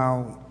know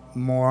how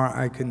more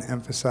I can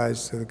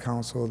emphasize to the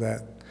council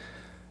that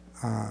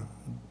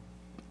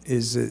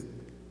is it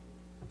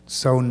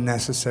so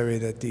necessary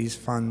that these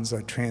funds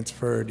are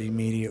transferred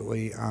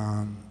immediately?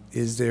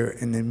 Is there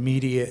an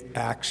immediate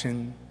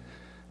action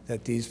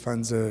that these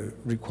funds are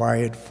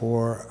required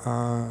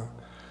for?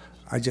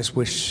 I just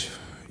wish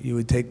you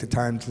would take the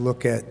time to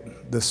look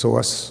at the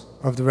source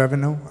of the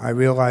revenue. I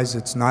realize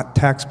it's not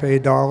taxpayer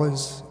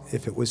dollars.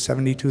 If it was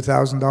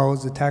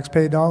 $72,000 of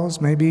taxpayer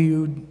dollars, maybe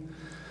you'd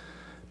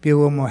be a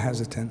little more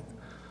hesitant.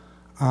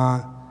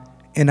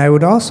 And I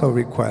would also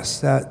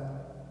request that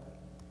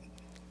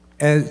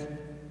as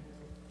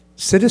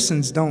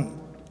citizens don't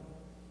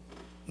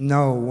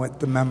know what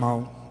the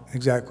memo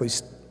exactly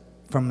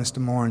from Mr.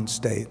 Morin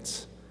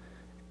states.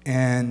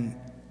 And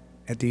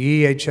at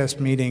the EHS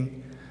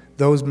meeting,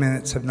 those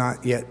minutes have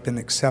not yet been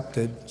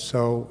accepted,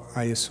 so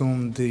I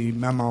assume the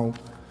memo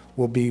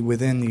will be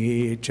within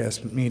the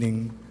EHS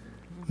meeting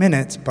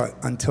minutes, but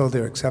until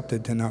they're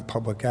accepted, they're not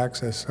public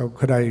access. So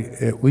could I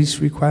at least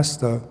request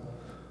the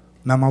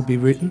memo be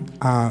written,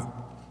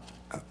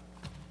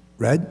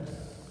 read?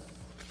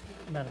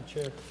 Madam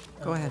Chair.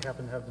 Go ahead. I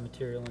happen to have the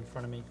material in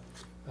front of me.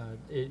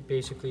 It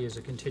basically is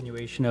a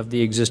continuation of the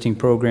existing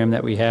program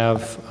that we have,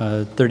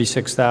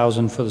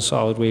 $36,000 for the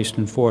solid waste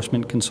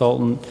enforcement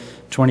consultant,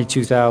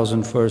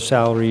 $22,000 for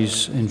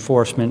salaries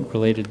enforcement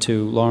related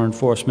to law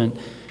enforcement,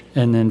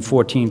 and then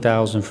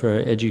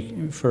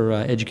 $14,000 for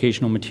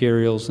educational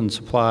materials and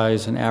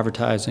supplies and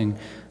advertising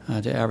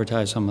to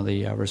advertise some of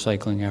the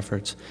recycling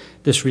efforts.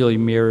 This really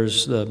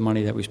mirrors the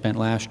money that we spent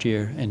last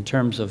year. In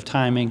terms of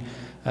timing,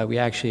 we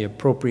actually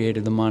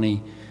appropriated the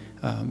money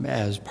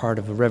as part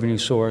of a revenue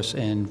source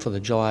and for the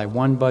July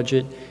 1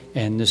 budget,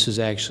 and this is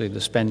actually the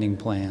spending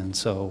plan.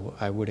 So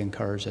I would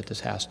encourage that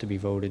this has to be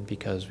voted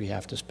because we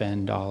have to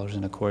spend dollars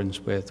in accordance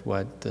with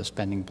what the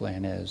spending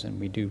plan is, and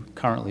we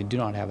currently do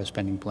not have a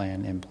spending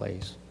plan in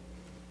place.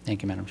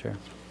 Thank you, Madam Chair.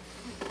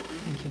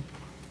 Thank you.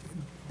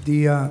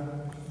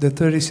 The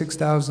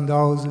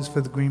 $36,000 is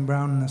for the Green,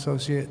 Brown and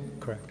Associate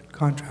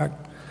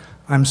contract.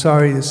 I'm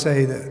sorry to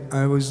say that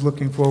I was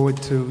looking forward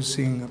to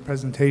seeing a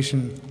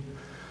presentation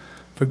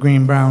for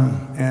Green,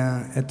 Brown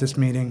at this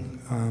meeting.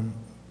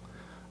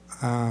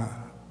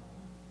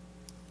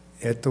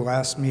 At the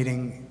last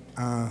meeting,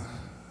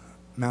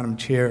 Madam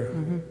Chair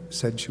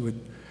said she would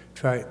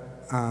try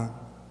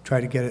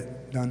to get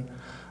it done.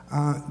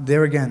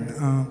 There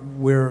again,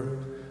 we're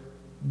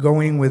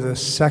going with a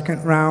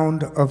second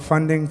round of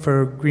funding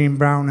for Green,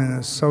 Brown and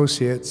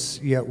Associates,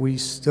 yet we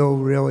still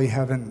really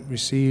haven't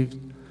received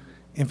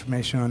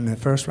information on the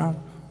first round.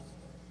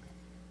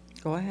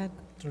 Go ahead.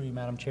 Through you,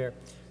 Madam Chair.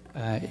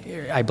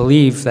 I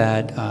believe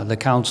that the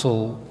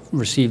council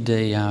received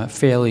a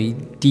fairly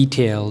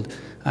detailed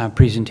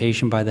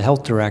presentation by the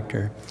health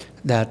director,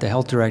 that the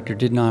health director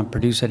did not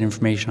produce that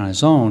information on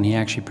his own. He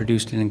actually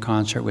produced it in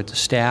concert with the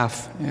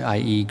staff,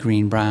 i.e.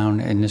 Green, Brown,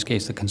 in this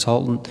case the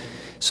consultant.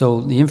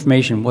 So the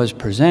information was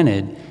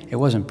presented. It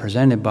wasn't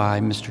presented by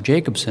Mr.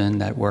 Jacobson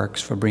that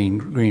works for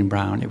Green,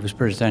 Brown. It was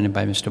presented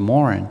by Mr.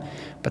 Morin.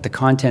 But the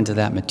content of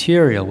that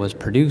material was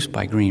produced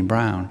by Green,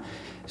 Brown.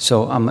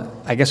 So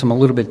I guess I'm a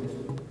little bit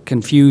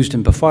confused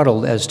and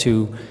befuddled as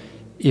to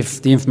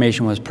if the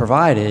information was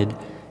provided,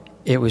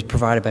 it was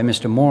provided by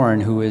Mr.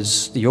 Morin, who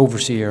is the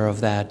overseer of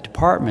that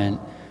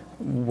department,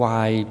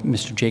 why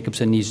Mr.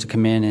 Jacobson needs to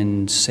come in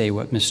and say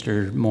what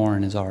Mr.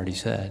 Morin has already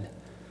said.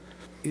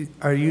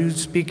 Are you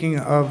speaking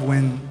of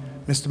when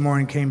Mr.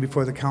 Morin came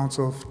before the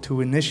council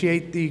to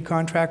initiate the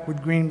contract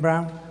with Green,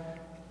 Brown?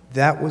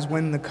 That was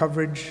when the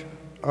coverage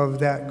of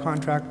that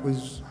contract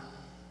was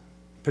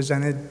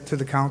presented to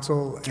the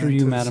council? Through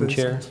you, Madam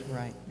Chair.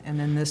 Right. And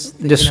then this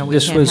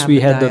we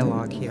had the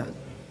dialogue here.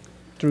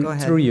 Go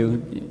ahead. Through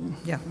you.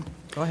 Yeah,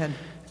 go ahead.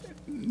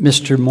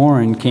 Mr.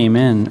 Morin came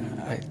in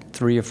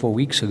 3 or 4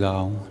 weeks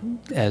ago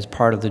as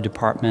part of the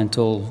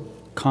departmental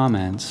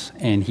comments,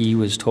 and he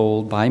was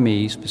told by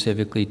me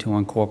specifically to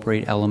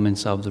incorporate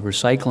elements of the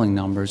recycling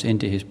numbers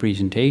into his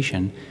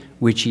presentation,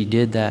 which he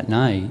did that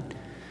night.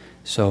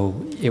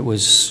 So it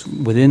was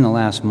within the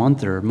last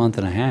month or month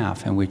and a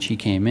half in which he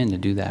came in to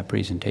do that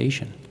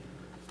presentation.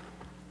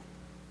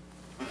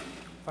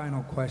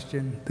 Final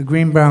question. The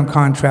Green, Brown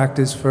contract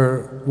is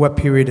for what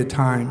period of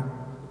time?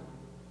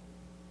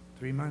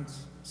 3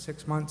 months?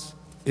 6 months?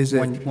 Is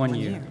it? One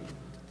year.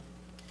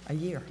 A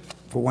year.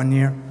 For 1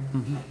 year?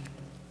 Mm-hmm.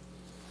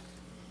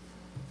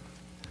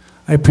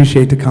 I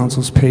appreciate the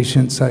council's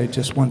patience. I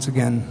just once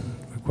again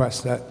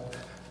request that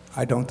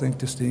I don't think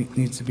this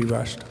needs to be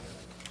rushed.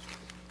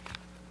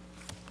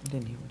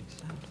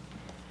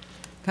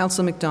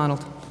 Councilor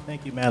McDonald.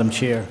 Thank you, Madam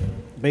Chair.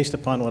 Based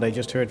upon what I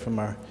just heard from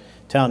our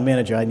town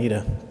manager, I need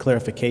a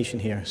clarification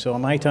here. So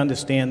am I to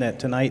understand that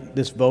tonight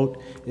this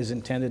vote is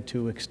intended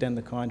to extend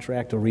the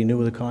contract or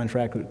renew the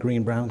contract with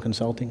Green Brown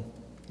Consulting?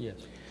 Yes.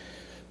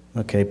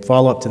 Okay,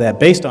 follow up to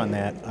that. Based on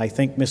that, I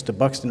think Mr.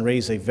 Buxton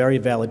raised a very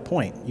valid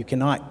point. You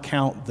cannot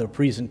count the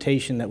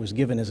presentation that was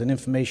given as an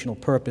informational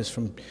purpose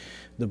from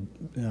the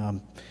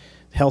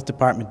Health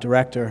Department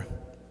Director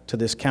to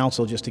this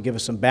council just to give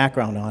us some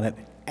background on it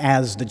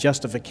as the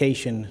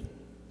justification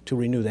to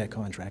renew that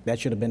contract. That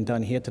should have been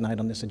done here tonight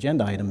on this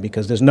agenda item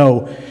because there's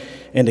no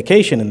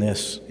indication in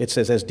this. It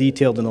says, as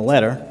detailed in the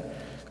letter,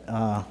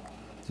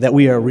 that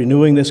we are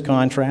renewing this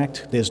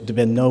contract. There's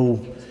been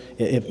no,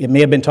 it may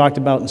have been talked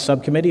about in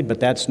subcommittee, but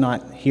that's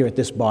not here at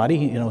this body.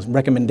 You know,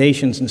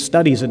 recommendations and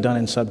studies are done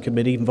in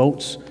subcommittee,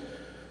 votes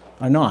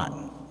are not.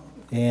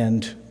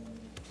 And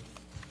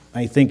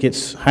I think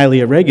it's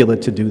highly irregular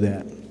to do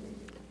that.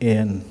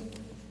 And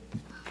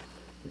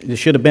there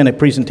should have been a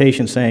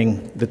presentation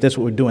saying that that's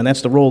what we're doing.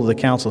 That's the role of the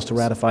council, is to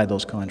ratify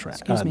those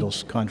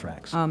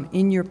contracts.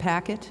 In your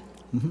packet,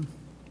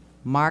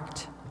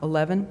 marked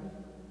 11,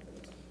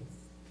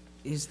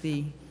 is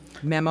the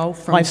memo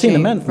from, I've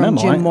seen the from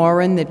memo. Jim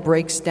Morin that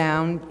breaks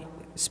down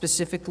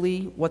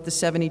specifically what the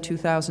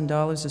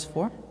 $72,000 is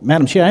for?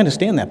 Madam Chair, I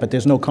understand that, but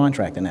there's no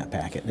contract in that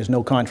packet. There's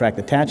no contract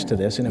attached to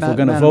this, and if we're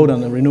going to vote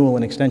on the renewal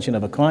and extension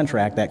of a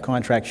contract, that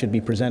contract should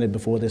be presented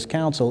before this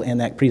council, and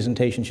that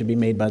presentation should be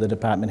made by the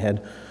department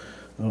head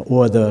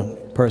or the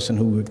person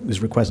who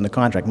is requesting the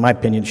contract. In my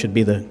opinion, it should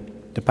be the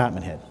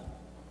department head.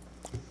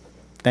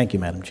 Thank you,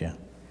 Madam Chair.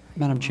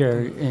 Madam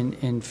Chair,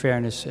 in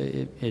fairness,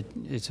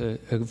 it's a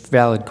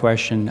valid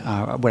question.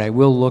 What I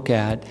will look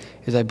at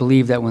is I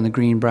believe that when the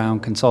Green-Brown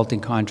consulting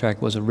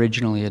contract was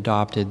originally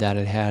adopted, that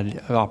it had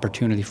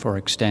opportunity for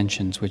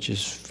extensions, which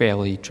is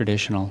fairly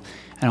traditional.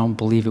 I don't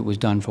believe it was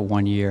done for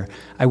 1 year.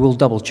 I will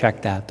double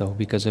check that, though,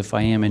 because if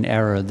I am in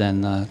error,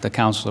 then the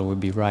councilor would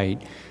be right,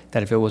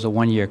 that if it was a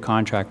 1-year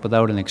contract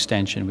without an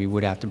extension, we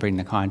would have to bring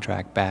the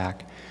contract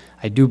back.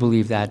 I do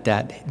believe that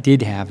that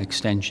did have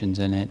extensions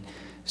in it.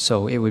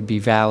 So it would be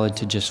valid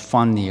to just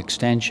fund the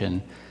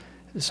extension.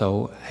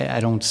 So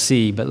I don't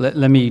see, but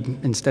let me,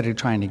 instead of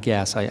trying to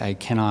guess, I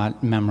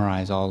cannot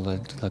memorize all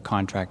the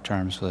contract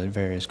terms for the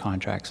various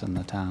contracts in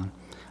the town.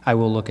 I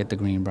will look at the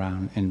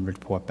Green-Brown and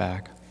report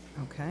back.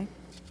 Okay.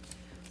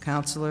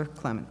 Councilor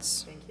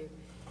Clements. Thank you.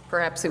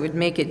 Perhaps it would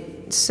make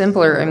it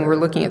simpler. I mean, we're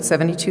looking at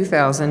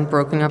 $72,000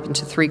 broken up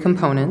into 3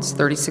 components,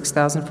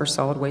 $36,000 for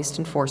solid waste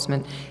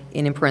enforcement,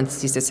 and in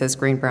parentheses it says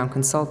Green-Brown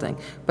Consulting.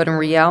 But in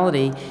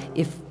reality,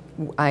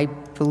 I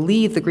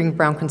believe the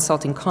Green-Brown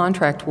Consulting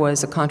contract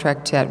was a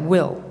contract at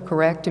will,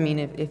 correct? I mean,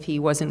 if he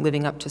wasn't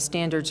living up to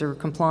standards or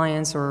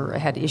compliance or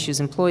had issues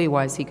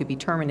employee-wise, he could be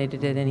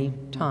terminated at any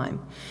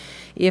time.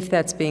 If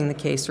that's being the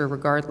case, or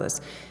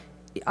regardless,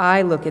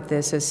 I look at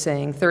this as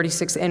saying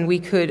 36, and we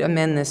could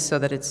amend this so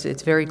that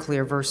it's very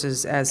clear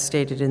versus as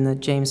stated in the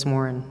James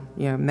Morin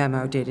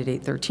memo dated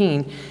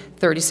 8/13,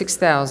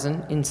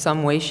 36,000 in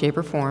some way, shape,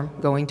 or form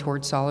going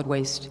towards solid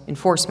waste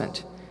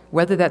enforcement.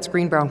 Whether that's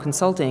Green-Brown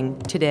Consulting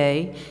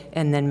today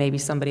and then maybe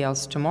somebody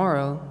else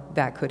tomorrow,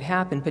 that could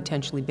happen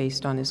potentially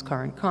based on his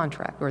current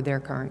contract or their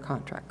current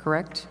contract,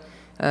 correct?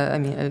 I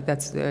mean,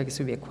 that's, I guess,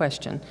 would be a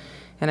question.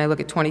 And I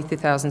look at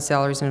 22,000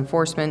 salaries and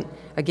enforcement.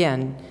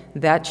 Again,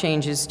 that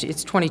changes to,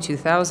 it's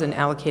 22,000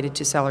 allocated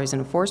to salaries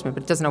and enforcement,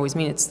 but it doesn't always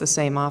mean it's the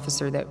same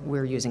officer that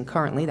we're using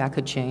currently. That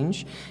could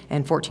change.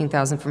 And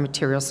 14,000 for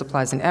materials,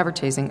 supplies, and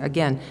advertising.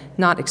 Again,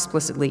 not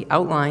explicitly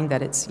outlined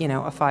that it's, you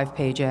know, a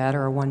 5-page ad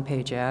or a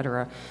 1-page ad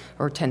or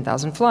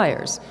 10,000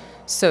 flyers.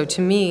 So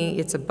to me,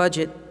 it's a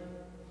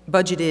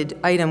budgeted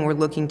item we're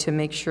looking to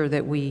make sure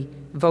that we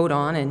vote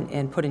on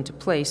and put into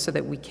place so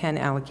that we can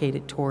allocate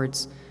it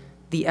towards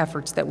the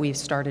efforts that we've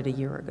started a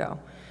year ago.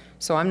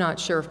 So I'm not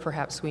sure if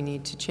perhaps we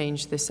need to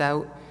change this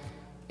out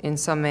in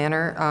some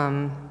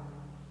manner,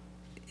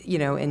 you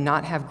know, and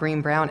not have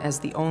Green-Brown as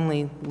the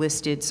only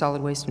listed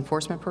solid waste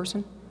enforcement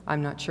person.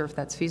 I'm not sure if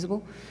that's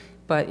feasible,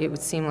 but it would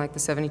seem like the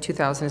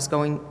 72,000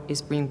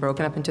 is being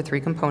broken up into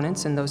 3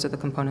 components, and those are the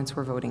components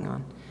we're voting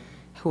on.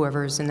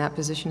 Whoever is in that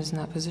position is in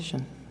that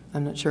position.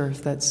 I'm not sure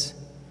if that's,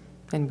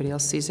 anybody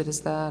else sees it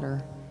as that,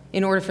 or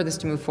in order for this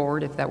to move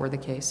forward, if that were the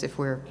case, if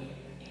we're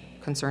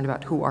concerned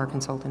about who our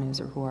consultant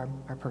is or who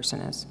our person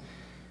is.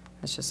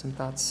 That's just some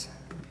thoughts.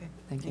 Okay.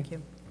 Thank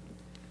you.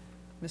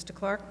 Mr.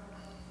 Clark?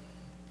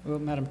 Well,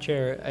 Madam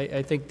Chair,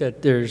 I think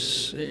that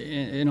there's,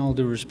 in all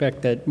due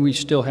respect, that we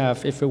still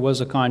have, if it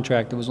was a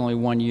contract that was only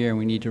 1 year and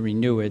we need to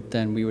renew it,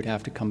 then we would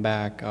have to come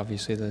back.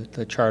 Obviously,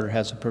 the charter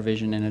has a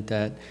provision in it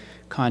that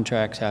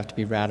contracts have to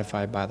be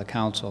ratified by the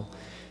council.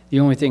 The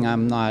only thing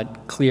I'm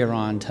not clear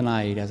on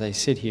tonight as I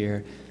sit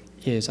here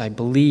is I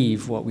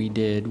believe what we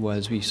did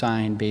was we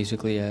signed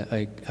basically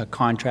a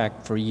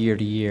contract for year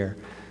to year.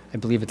 I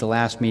believe at the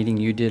last meeting,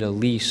 you did a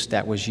lease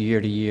that was year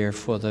to year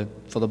for the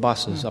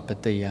buses up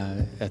at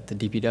the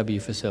D.P.W.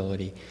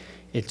 facility.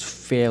 It's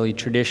fairly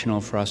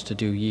traditional for us to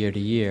do year to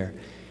year.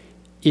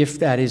 If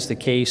that is the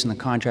case and the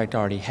contract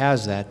already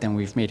has that, then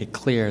we've made it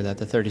clear that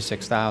the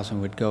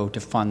 $36,000 would go to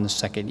fund the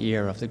second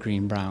year of the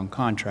Green-Brown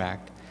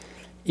contract.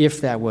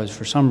 If that was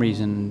for some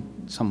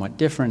reason somewhat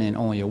different and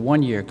only a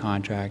one-year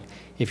contract,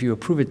 if you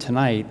approve it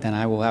tonight, then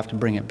I will have to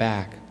bring it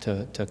back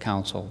to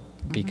council,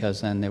 because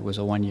then it was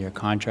a one-year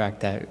contract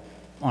that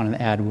on an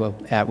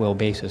at-will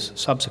basis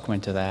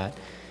subsequent to that,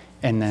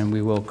 and then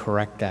we will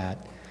correct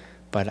that.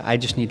 But I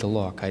just need to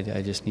look. I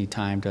just need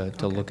time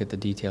to look at the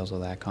details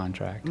of that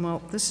contract.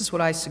 Well, this is what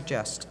I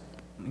suggest.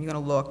 You're going to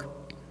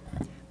look.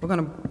 We're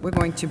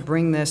going to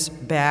bring this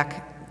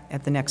back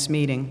at the next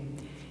meeting,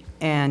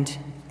 and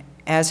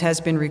as has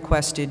been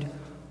requested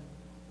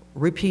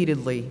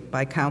repeatedly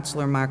by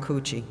Councilor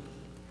Marcucci,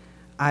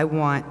 I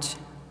want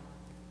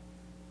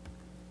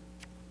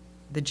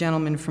the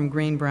gentleman from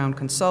Green Brown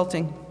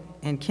Consulting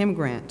and Kim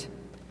Grant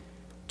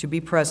to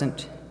be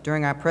present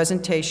during our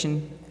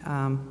presentation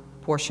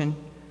portion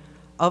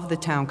of the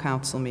town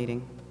council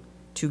meeting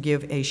to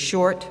give a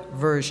short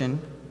version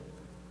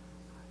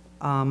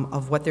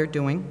of what they're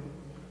doing.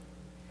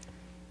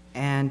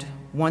 And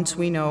once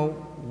we know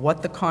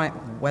what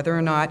whether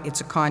or not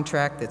it's a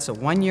contract, it's a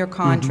one-year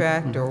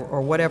contract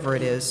or whatever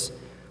it is,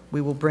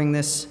 we will bring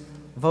this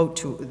vote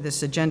to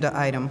this agenda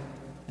item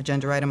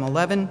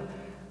 11,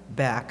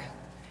 back.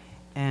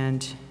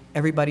 And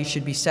everybody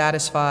should be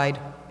satisfied,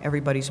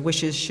 everybody's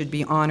wishes should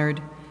be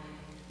honored,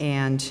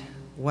 and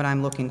what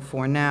I'm looking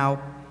for now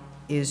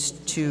is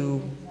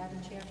to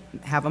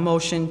have a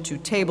motion to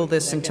table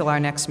this until our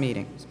next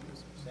meeting.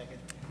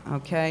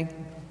 Okay.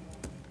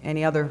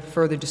 Any other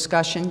further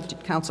discussion?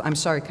 I'm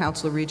sorry,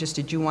 Councilor Regis,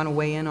 did you want to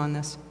weigh in on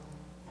this?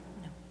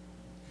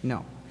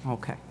 No. No.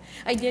 Okay.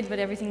 I did, but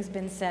everything's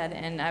been said,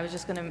 and I was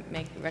just going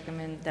to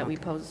recommend that we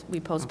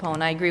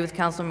postpone. I agree with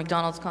Councilor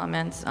McDonald's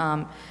comments.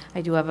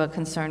 I do have a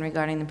concern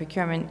regarding the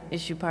procurement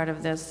issue part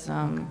of this,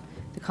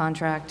 the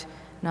contract.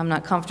 And I'm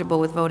not comfortable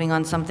with voting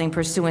on something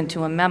pursuant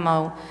to a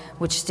memo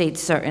which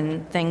states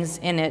certain things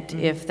in it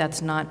if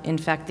that's not, in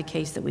fact, the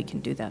case that we can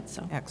do that.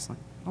 So.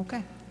 Excellent.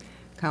 Okay.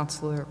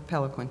 Councilor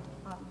Peliquin.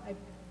 I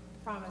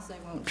promise I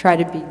won't try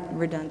to be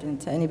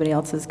redundant to anybody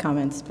else's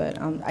comments, but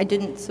I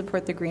didn't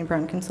support the Green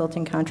Brown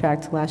Consulting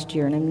contract last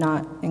year, and I'm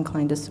not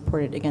inclined to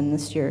support it again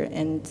this year.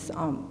 And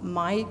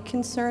my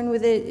concern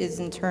with it is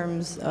in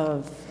terms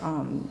of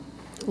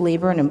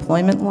labor and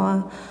employment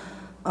law.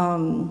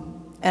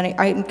 And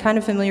I'm kind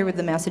of familiar with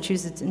the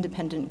Massachusetts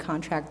independent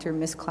contractor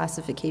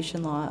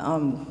misclassification law.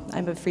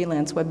 I'm a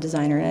freelance web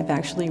designer, and I've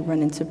actually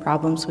run into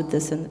problems with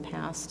this in the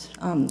past,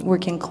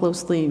 working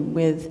closely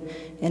with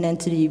an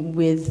entity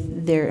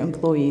with their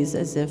employees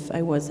as if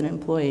I was an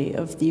employee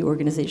of the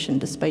organization,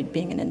 despite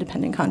being an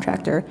independent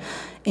contractor.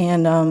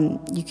 And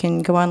you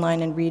can go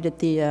online and read at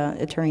the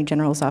Attorney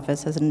General's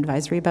office as an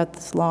advisory about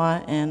this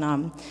law.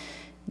 And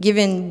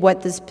given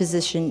what this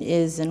position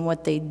is and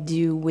what they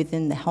do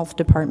within the health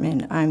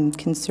department, I'm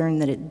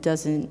concerned that it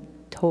doesn't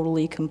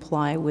totally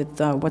comply with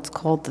what's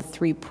called the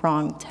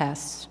three-prong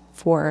test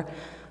for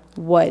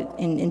what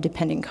an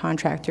independent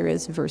contractor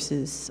is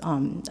versus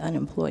an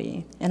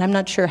employee. And I'm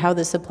not sure how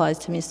this applies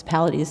to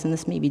municipalities, and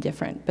this may be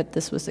different, but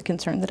this was a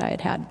concern that I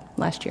had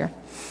last year.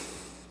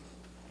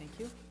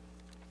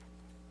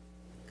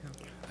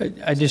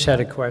 I just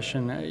had a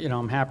question. You know,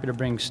 I'm happy to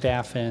bring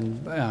staff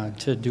in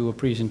to do a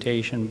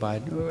presentation, but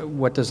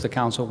what does the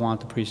council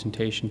want the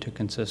presentation to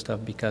consist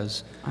of?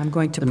 Because I'm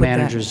going to the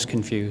manager's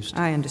confused.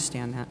 I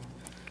understand that.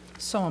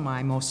 So am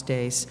I most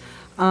days.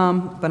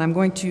 But I'm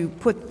going to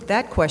put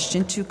that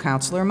question to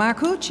Councilor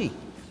Marcucci.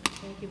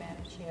 Thank you,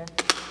 Madam Chair.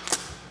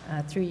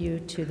 Through you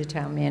to the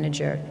town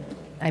manager.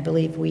 I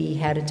believe we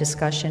had a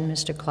discussion,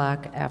 Mr.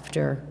 Clark,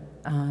 after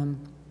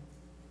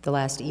the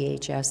last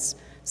EHS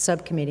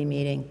subcommittee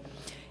meeting.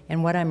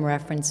 And what I'm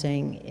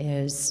referencing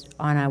is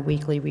on our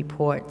weekly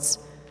reports,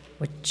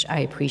 which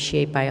I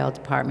appreciate by all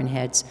department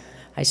heads,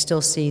 I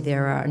still see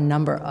there are a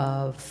number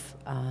of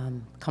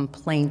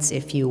complaints,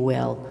 if you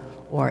will,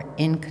 or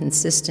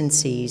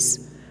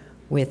inconsistencies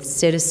with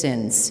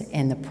citizens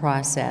in the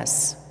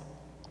process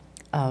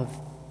of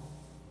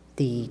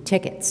the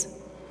tickets.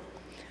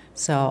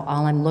 So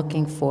all I'm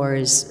looking for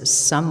is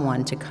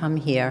someone to come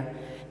here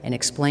and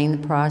explain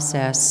the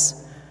process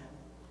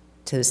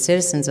to the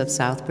citizens of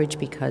Southbridge,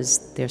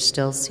 because there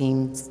still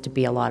seems to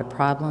be a lot of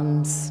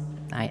problems.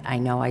 I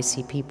know I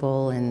see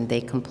people and they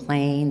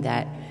complain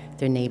that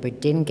their neighbor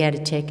didn't get a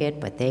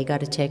ticket, but they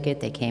got a ticket.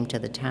 They came to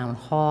the town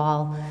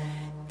hall.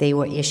 They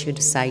were issued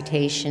a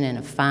citation and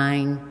a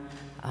fine.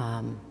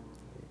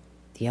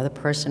 The other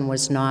person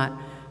was not.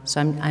 So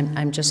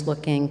I'm just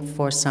looking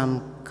for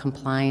some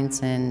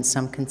compliance and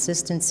some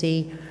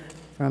consistency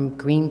from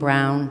Green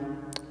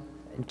Brown.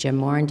 Jim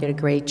Morin did a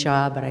great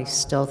job, but I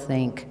still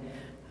think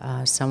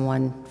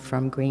someone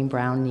from Green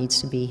Brown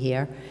needs to be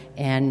here,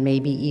 and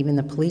maybe even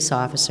the police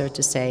officer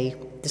to say,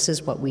 this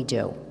is what we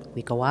do.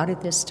 We go out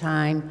at this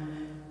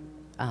time,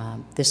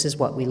 this is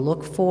what we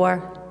look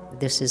for,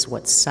 this is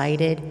what's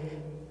cited,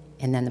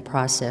 and then the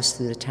process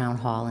through the town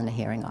hall and the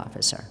hearing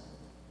officer.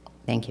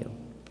 Thank you.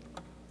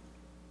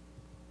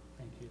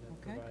 Thank you. That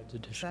Okay. provides Does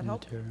that additional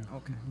help? material.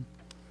 Okay.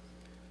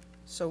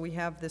 So we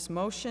have this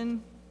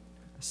motion,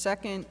 a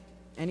second.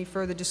 Any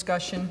further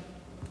discussion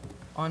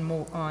on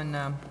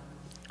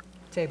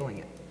tabling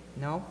it?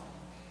 No?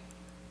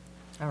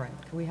 All right.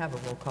 Can we have a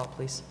roll call,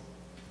 please?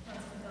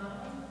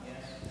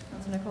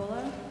 Councilor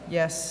Nicola?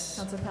 Yes.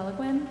 Councilor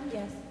Peliquin?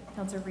 Yes.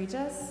 Councilor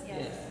Regis?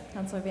 Yes.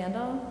 Councilor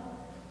Vandal?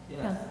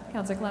 Yes.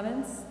 Councilor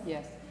Clemens?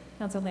 Yes.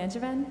 Councilor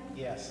Langevin?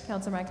 Yes.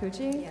 Councilor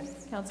Marcucci?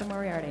 Yes. Councilor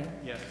Moriarty?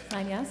 Yes.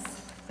 9 yes.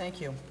 Thank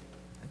you.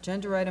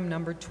 Agenda item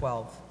number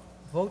 12.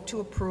 Vote to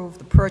approve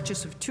the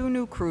purchase of 2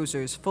 new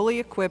cruisers, fully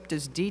equipped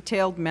as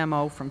detailed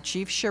memo from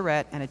Chief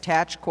Charette and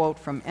attached quote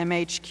from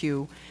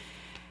MHQ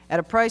at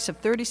a price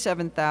of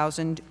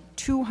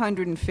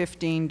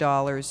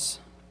 $37,215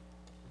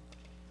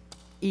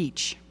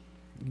 each.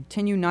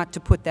 Continue not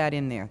to put that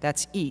in there.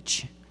 That's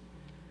each.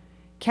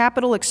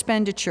 Capital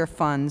expenditure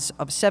funds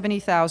of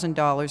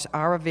 $70,000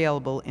 are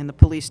available in the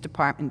police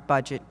department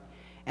budget,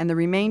 and the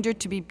remainder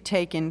to be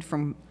taken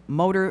from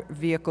motor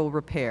vehicle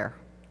repair.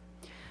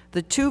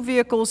 The 2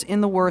 vehicles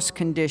in the worst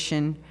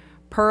condition,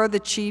 per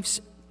the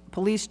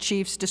police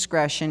chief's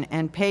discretion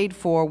and paid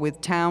for with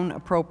town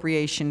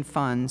appropriation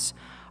funds,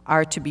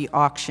 are to be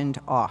auctioned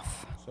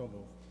off. So moved.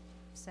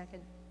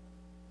 Second.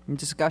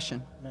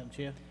 Discussion. Madam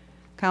Chair?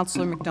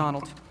 Councilor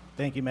McDonald.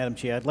 Thank you, Madam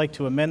Chair. I'd like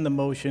to amend the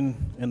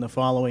motion in the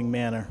following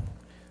manner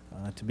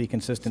to be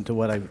consistent to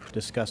what I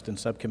discussed in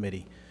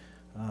subcommittee.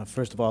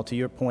 First of all, to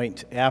your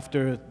point,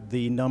 after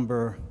the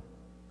number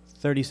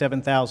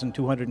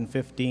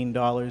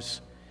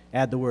 $37,215,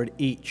 add the word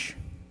each.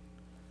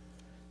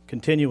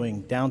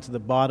 Continuing down to the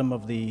bottom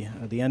of the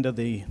end of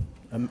the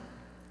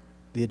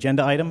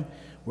agenda item,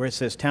 where it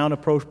says town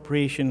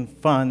appropriation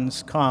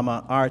funds,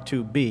 comma, are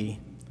to be,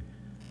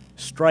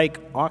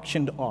 strike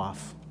auctioned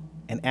off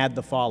and add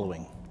the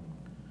following: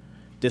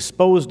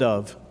 disposed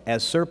of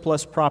as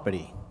surplus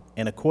property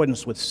in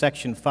accordance with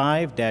Section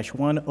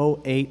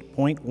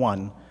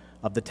 5-108.1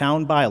 of the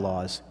town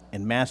bylaws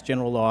and Mass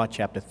General Law,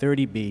 Chapter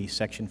 30B,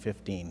 Section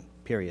 15,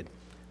 period.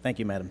 Thank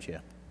you, Madam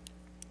Chair.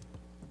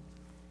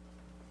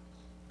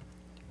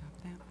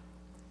 I'm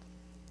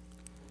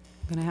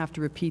going to have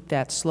to repeat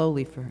that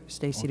slowly for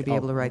Stacy to be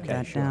able to write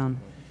that sure. down.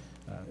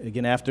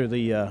 Again, after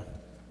the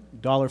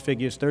dollar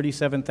figures,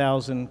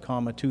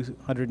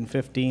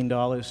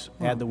 $37,215,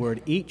 add the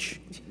word each.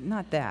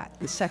 Not that,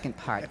 the second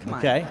part, come on.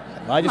 Okay,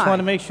 well, I just Come want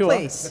to on, make sure.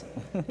 Please,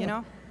 you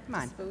know, come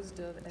on.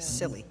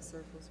 Silly.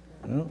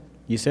 Well,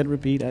 you said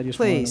repeat, I just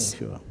want to make Please,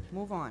 sure.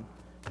 move on.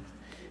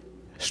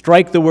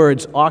 Strike the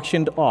words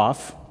auctioned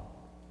off,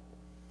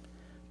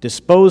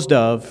 disposed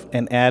of,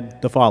 and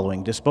add the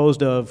following: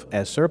 disposed of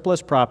as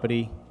surplus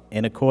property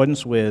in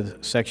accordance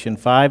with Section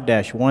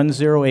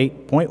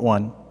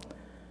 5-108.1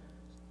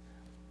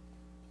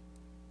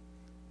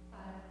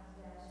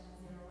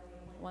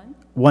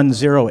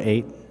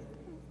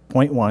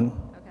 108.1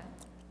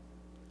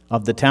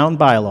 of the town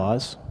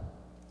bylaws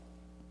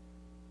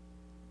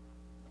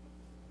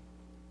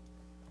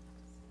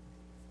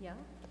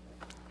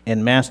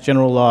and Mass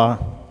General Law,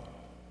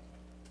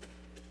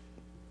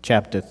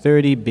 Chapter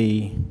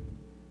 30B,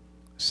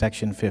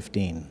 Section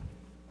 15.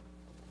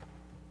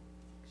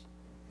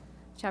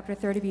 Chapter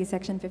 30B,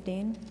 Section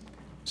 15.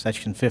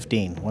 Section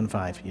 15,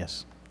 1-5,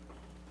 yes.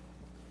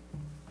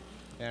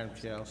 Madam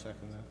Chair, I'll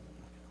second that.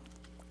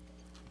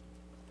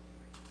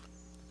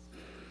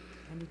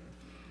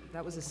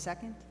 That was a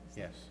second?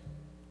 Yes.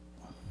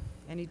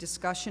 Any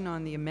discussion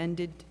on the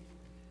amended?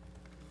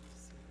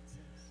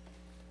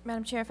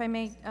 Madam Chair, if I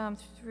may,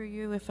 through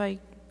you, if I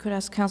could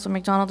ask Councilor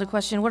McDonald a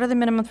question. What are the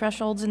minimum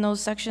thresholds in those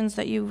sections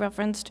that you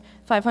referenced?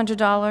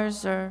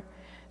 $500 or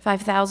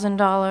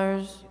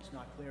 $5,000? It's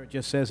not clear. It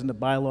just says in the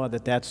bylaw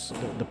that that's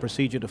the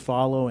procedure to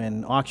follow,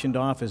 and auctioned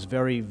off is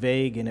very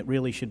vague, and it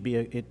really should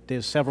be,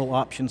 there's several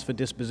options for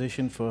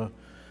disposition for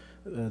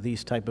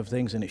these type of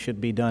things, and it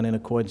should be done in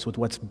accordance with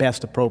what's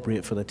best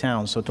appropriate for the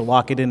town. So to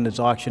lock it in as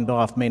auctioned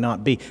off may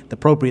not be. The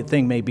appropriate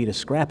thing may be to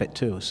scrap it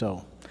too,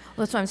 so.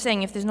 Well, that's what I'm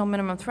saying. If there's no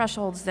minimum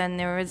thresholds, then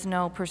there is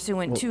no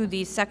pursuant to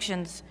these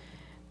sections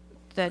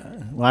that...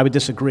 Well, I would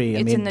disagree.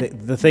 I mean,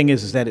 the thing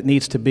is that it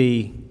needs to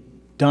be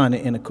done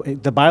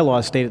the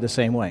bylaws state it the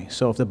same way.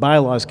 So if the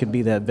bylaws can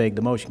be that vague,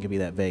 the motion can be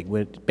that vague.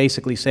 We're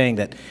basically saying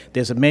that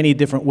there's many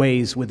different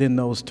ways within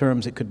those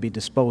terms it could be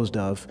disposed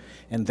of,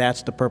 and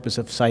that's the purpose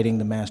of citing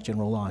the Mass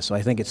General Law. So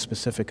I think it's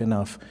specific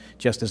enough,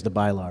 just as the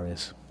bylaw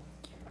is.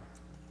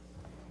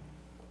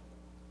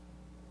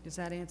 Does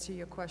that answer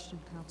your question,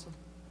 Council?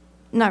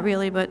 Not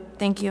really, but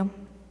thank you.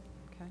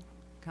 Okay.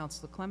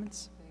 Councilor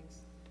Clements?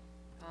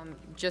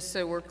 Just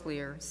so we're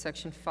clear,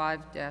 Section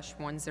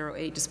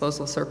 5-108,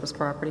 disposal of surplus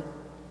property,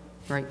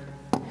 right?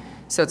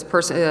 So it's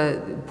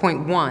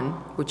point 1,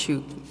 which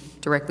you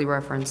directly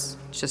reference,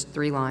 just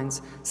 3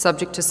 lines.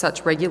 Subject to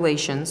such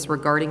regulations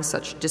regarding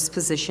such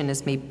disposition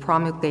as may be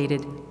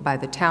promulgated by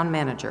the town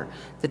manager,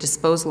 the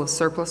disposal of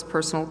surplus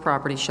personal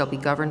property shall be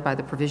governed by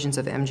the provisions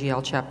of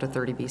MGL Chapter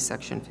 30B,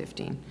 Section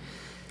 15.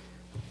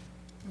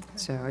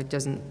 So it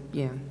doesn't,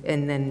 yeah.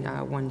 And then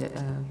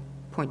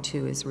point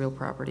 2 is real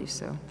property,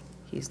 so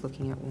he's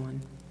looking at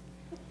 1.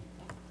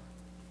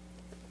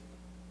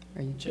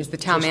 Is the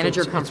town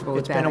manager comfortable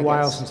with that? It's been a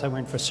while since I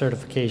went for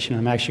certification.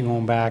 I'm actually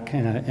going back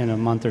in a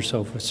month or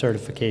so for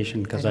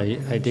certification because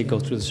I did go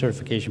through the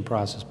certification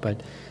process.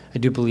 But I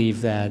do believe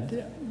that,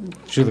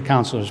 to the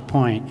councilor's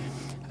point,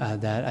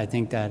 that I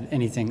think that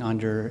anything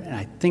under, and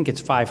I think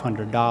it's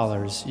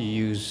 $500, you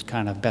use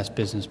kind of best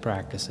business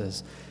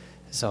practices.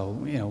 So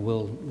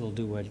we'll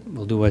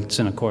do what's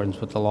in accordance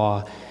with the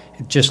law.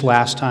 Just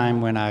last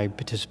time when I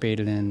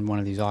participated in one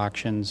of these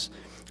auctions,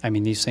 I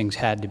mean, these things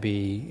had to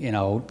be,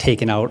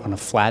 taken out on a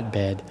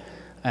flatbed.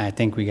 I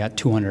think we got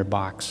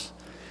 $200.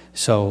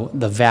 So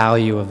the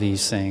value of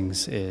these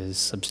things is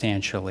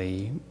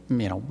substantially,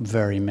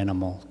 very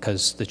minimal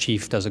because the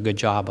chief does a good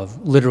job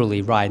of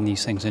literally riding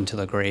these things into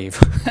the grave.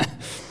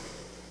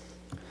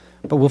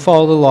 But we'll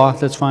follow the law.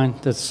 That's fine.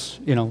 That's,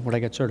 what I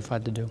got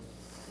certified to do.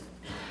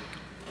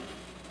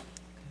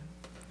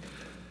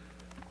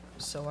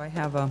 So I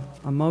have a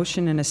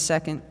motion and a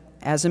second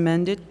as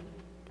amended.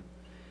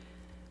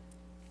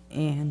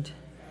 And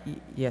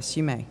yes,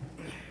 you may.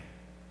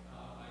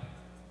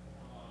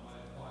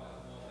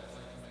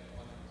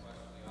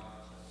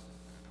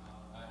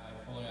 I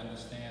fully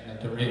understand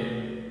that the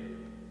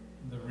reason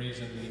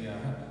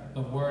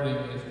the wording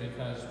is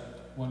because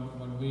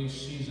when we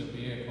seize a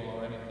vehicle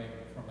or anything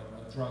from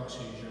a drug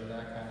seizure,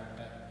 that kind of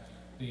thing,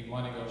 the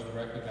money goes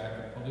directly back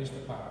to the police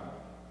department.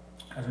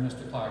 As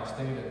Mr. Clark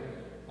stated,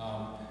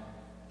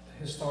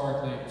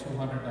 historically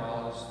 $200,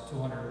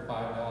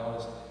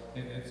 $205,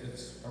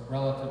 it's a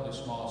relatively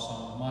small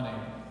sum of money,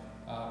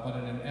 but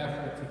in an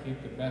effort to keep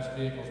the best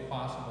vehicles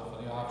possible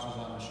for the officers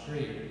on the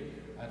street,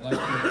 I'd like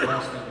to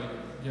request that we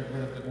get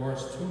rid of the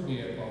worst 2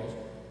 vehicles,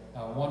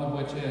 one of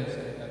which is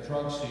a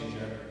drug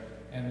seizure,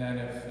 and then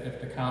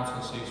if the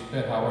council sees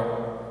fit,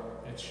 however,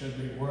 it should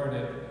be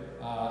worded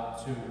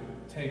to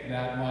take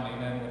that money,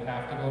 then it would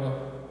have to go to,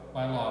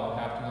 by law, would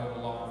have to go to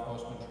the law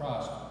enforcement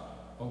trust,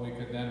 but we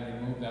could then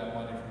remove that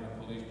money from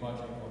the police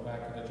budget and go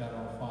back to the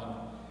general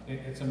fund.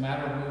 It's a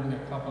matter of moving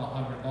a couple of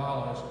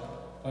 $100s,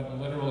 but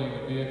literally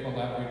the vehicle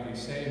that we'd be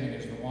saving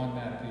is the one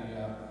that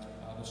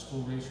the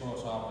school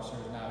resource officer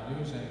is now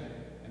using,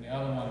 and the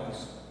other one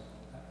is,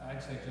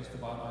 I'd say, just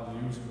about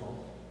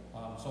unusable.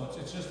 So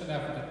it's just an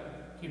effort to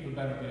keep a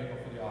better vehicle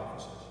for the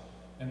officers,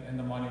 and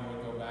the money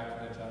would go back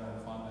to the general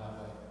fund that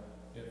way,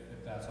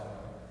 if that's all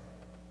right.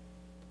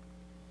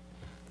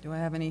 Do I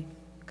have any,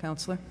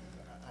 Counselor?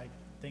 I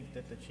think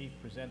that the chief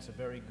presents a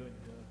very good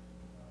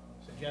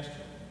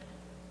suggestion.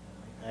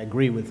 I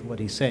agree with what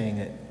he's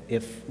saying.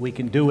 If we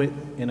can do it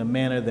in a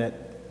manner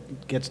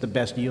that gets the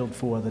best yield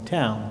for the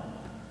town,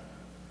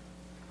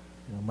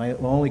 my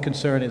only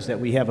concern is that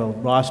we have a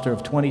roster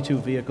of 22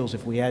 vehicles.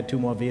 If we add 2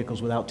 more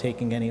vehicles without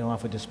taking any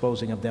off or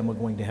disposing of them, we're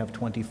going to have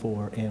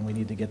 24, and we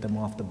need to get them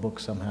off the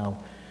books somehow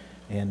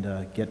and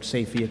get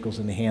safe vehicles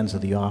in the hands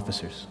of the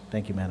officers.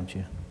 Thank you, Madam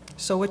Chair.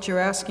 So what you're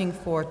asking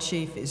for,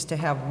 Chief, is to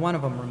have one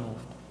of them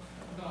removed?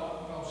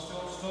 No,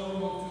 still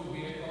remove 2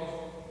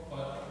 vehicles,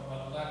 but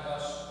let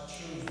us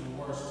choose the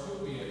worst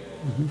 2 vehicles.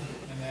 And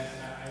then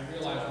I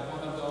realize that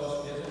one of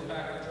those is in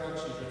fact a drug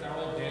seizure. It's not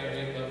really their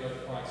vehicle, but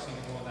you've probably seen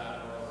it going down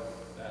the road,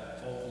 that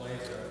old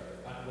Blazer,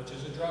 which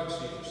is a drug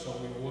seizure. So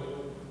we would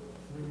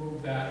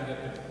remove that and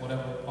get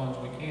whatever funds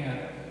we can.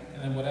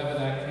 And then whatever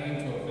that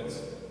came to,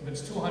 if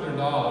it's $200,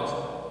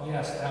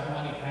 yes, that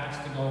money has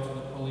to go to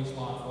the police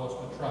law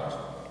enforcement trust.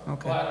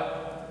 Okay.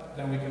 But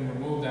then we can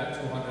remove that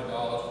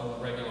 $200 from the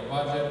regular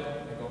budget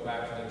and go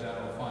back to the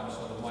general fund.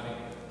 So the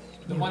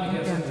money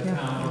gets in the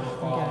town, we're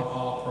following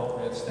all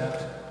appropriate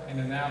steps. And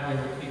in that way,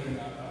 we're keeping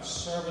a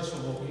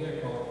serviceable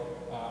vehicle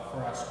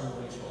for our school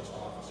resource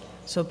officer.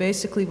 So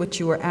basically what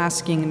you were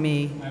asking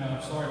me... I know,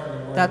 I'm sorry for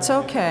the word. That's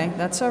okay.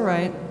 That's all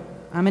right.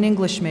 I'm an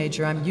English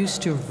major. I'm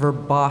used to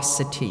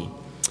verbosity.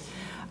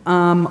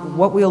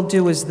 What we'll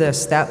do is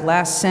this. That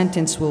last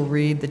sentence will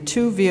read, the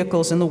 2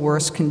 vehicles in the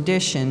worst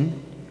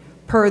condition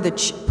per the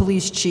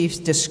police chief's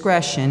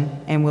discretion,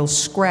 and will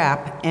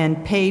scrap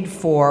and paid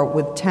for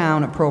with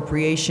town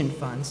appropriation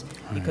funds,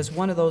 because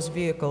one of those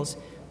vehicles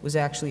was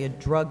actually a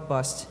drug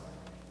bust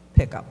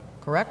pickup,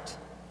 correct?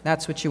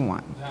 That's what you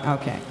want.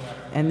 Okay.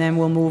 And then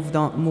we'll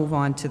move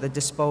on to the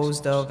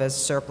disposed of as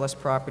surplus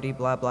property,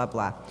 blah, blah,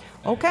 blah.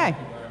 Okay.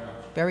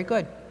 Very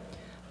good.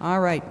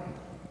 All right.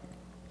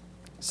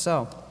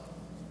 So,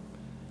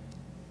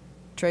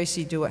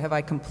 Tracy,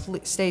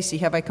 Stacy,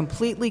 have I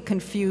completely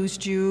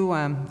confused you?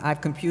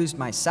 I've confused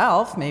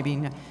myself.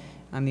 Maybe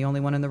I'm the only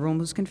one in the room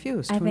who's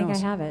confused. I Who think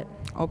knows? I have it.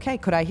 Okay,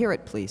 could I hear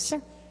it, please?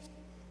 Sure.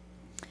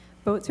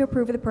 Vote to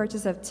approve the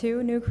purchase of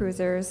 2 new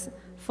cruisers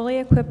fully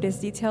equipped as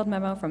detailed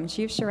memo from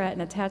Chief Charette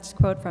and attached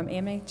quote from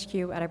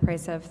AMHQ at a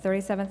price of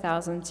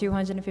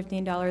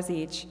 $37,215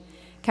 each.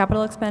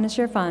 Capital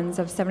expenditure funds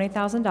of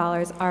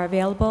 $70,000 are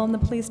available in the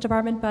police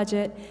department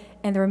budget,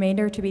 and the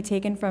remainder to be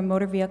taken from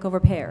motor vehicle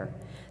repair.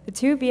 The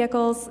 2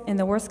 vehicles in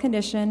the worst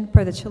condition,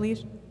 per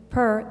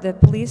the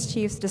police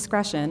chief's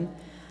discretion,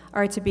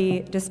 are to be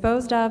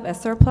disposed of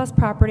as surplus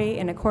property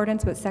in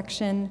accordance with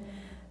Section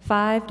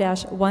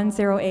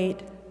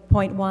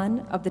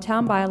 5-108.1 of the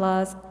Town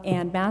Bylaws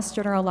and Mass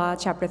General Law,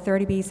 Chapter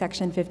 30B,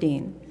 Section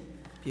 15.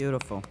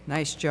 Beautiful.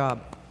 Nice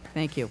job.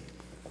 Thank you.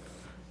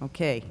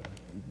 Okay.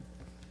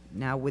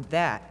 Now with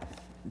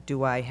that,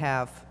 do I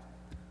have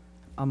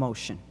a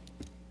motion?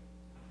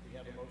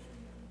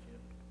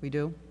 We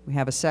do? We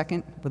have a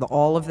second with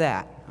all of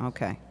that?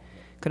 Okay.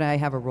 Could I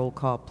have a roll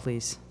call,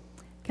 please?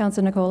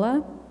 Councilor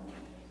Nicola?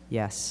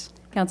 Yes.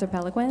 Councilor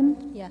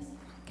Peliquin? Yes.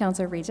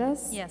 Councilor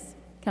Regis? Yes.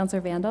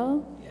 Councilor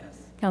Vandal? Yes.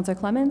 Councilor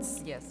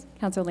Clements? Yes.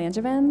 Councilor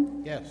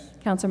Langevin? Yes.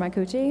 Councilor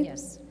Marcucci?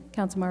 Yes.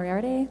 Councilor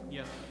Moriarty?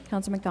 Yes.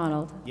 Councilor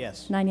McDonald?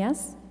 Yes. 9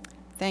 yes?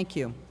 Thank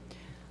you.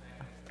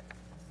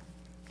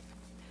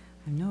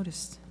 I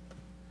noticed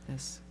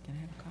this. Can I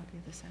have a copy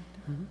of this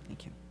after?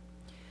 Thank you.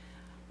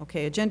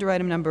 Okay, agenda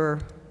item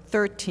number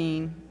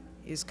 13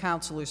 is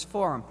Councilors'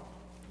 Forum.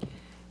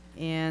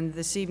 And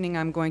this evening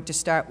I'm going to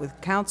start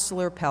with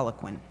Councilor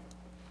Peliquin.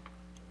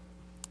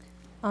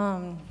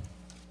 One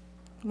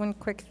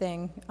quick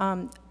thing.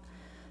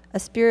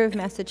 Espiro of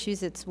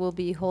Massachusetts will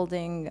be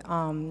holding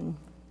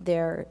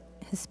their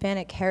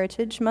Hispanic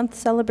Heritage Month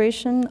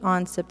celebration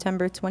on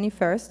September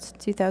 21st,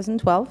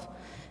 2012.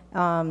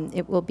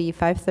 It will be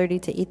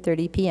 5:30 to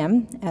 8:30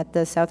 p.m. at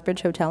the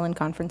Southbridge Hotel and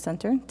Conference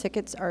Center.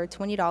 Tickets are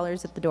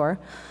 $20 at the door,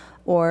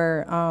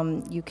 or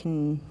you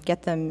can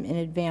get them in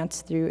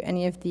advance through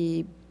any of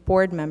the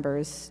board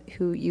members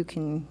who you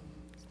can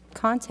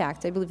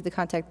contact. I believe the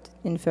contact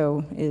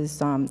info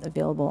is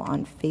available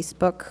on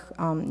Facebook.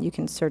 You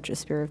can search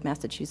Espiro of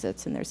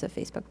Massachusetts, and there's a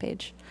Facebook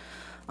page.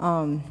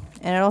 And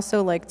I'd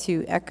also like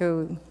to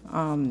echo,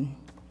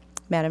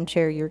 Madam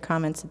Chair, your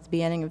comments at the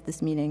beginning of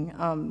this meeting.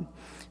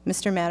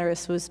 Mr.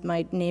 Mataris was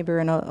my neighbor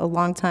and a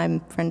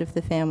longtime friend of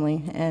the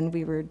family, and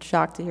we were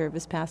shocked to hear of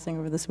his passing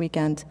over this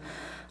weekend.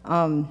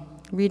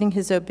 Reading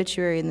his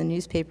obituary in the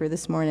newspaper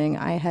this morning,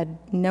 I had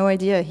no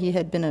idea he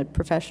had been a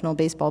professional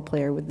baseball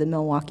player with the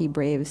Milwaukee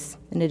Braves,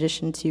 in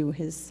addition to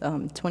his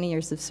 20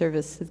 years of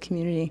service to the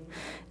community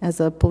as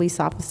a police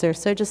officer.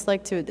 So I'd just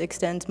like to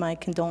extend my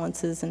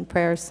condolences and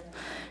prayers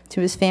to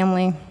his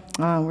family.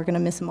 We're going to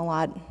miss him a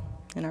lot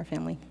in our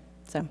family.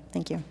 So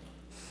thank you.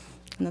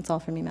 And that's all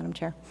for me, Madam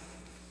Chair.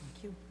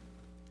 Thank you.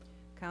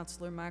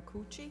 Councilor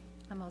Marcucci?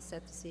 I'm all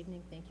set this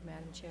evening. Thank you,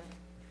 Madam Chair.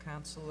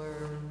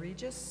 Councilor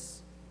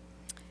Regis?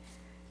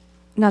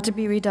 Not to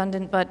be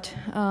redundant, but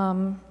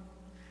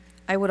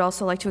I would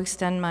also like to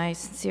extend my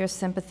sincere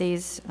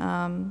sympathies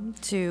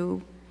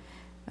to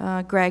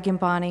Greg and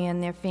Bonnie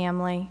and their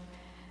family,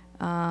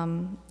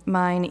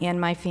 mine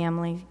and my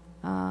family.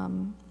 I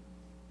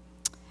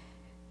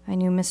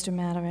knew Mr.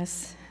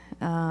 Mataris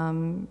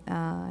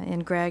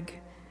and Greg,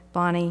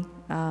 Bonnie.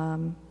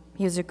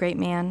 He was a great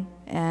man,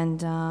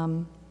 and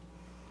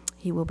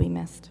he will be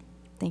missed.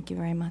 Thank you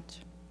very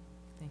much.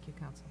 Thank you,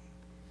 Council.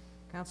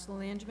 Councilor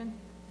Langevin?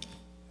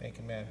 Thank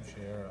you, Madam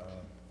Chair.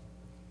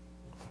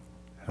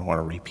 I don't want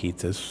to repeat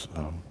this,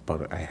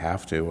 but I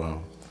have to,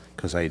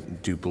 because I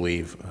do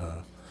believe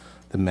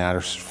the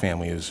Matters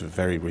family is a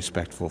very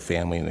respectful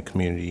family in the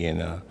community,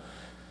 and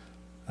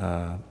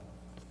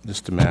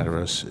Mr.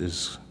 Mataris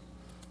is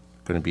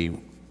going to be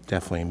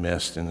definitely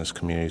missed in this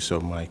community,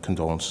 so my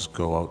condolences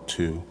go out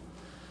to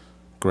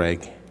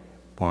Greg,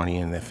 Bonnie,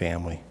 and their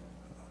family.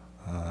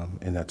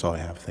 And that's all I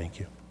have. Thank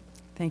you.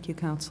 Thank you,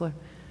 Councilor.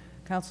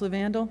 Councilor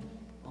Vandal?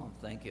 Oh,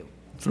 thank you.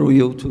 Through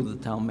you to the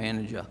town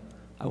manager.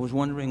 I was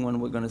wondering when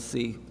we're going to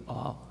see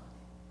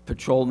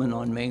patrolmen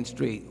on Main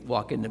Street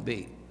walking the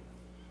beat.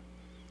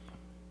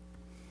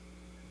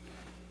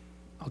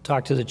 I'll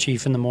talk to the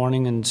chief in the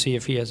morning and see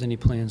if he has any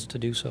plans to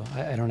do so.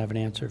 I don't have an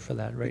answer for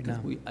that right now.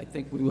 I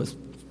think we were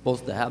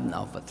supposed to have them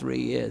now for 3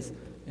 years,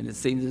 and it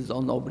seems as though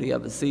nobody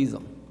ever sees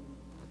them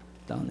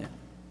down there.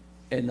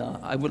 And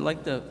I would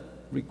like to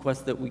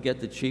request that we get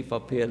the chief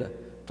up here to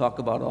talk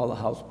about all the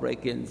house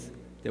break-ins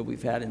that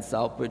we've had in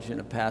Southbridge in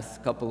the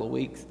past couple of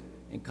weeks,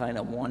 and kind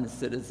of warn the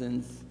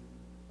citizens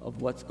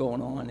of what's going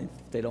on if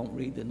they don't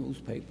read the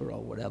newspaper or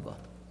whatever.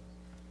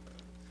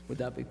 Would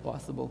that be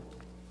possible?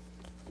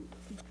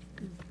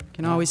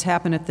 Can always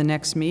happen at the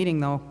next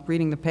meeting, though.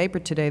 Reading the paper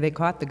today, they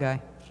caught the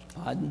guy.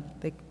 Pardon?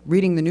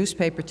 Reading the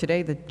newspaper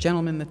today, the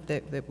gentleman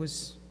that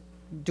was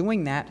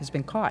doing that has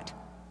been caught.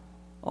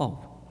 Oh,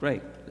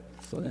 great.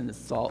 So then it's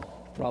solved,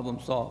 problem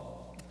solved.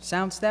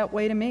 Sounds that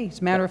way to me.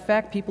 As a matter of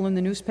fact, people in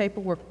the newspaper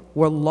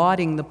were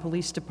lauding the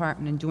police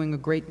department and doing a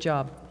great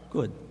job.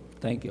 Good.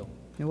 Thank you.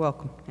 You're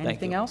welcome.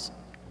 Anything else?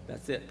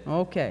 That's it.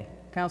 Okay.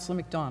 Councilor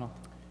McDonald.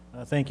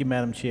 Thank you,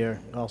 Madam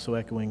Chair. Also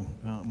echoing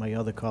my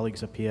other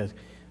colleagues up here.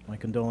 My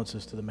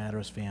condolences to the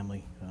Matters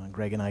family.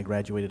 Greg and I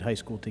graduated high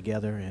school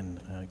together, and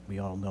we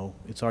all know,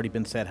 it's already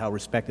been said how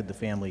respected the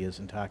family is,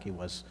 and Taki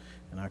was,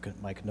 and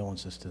my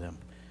condolences to them.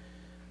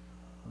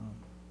 I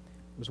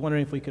was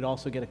wondering if we could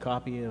also get a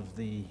copy of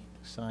the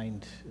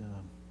signed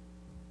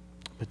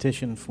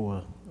petition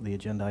for the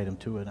agenda item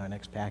 2 in our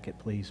next packet,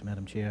 please,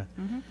 Madam Chair.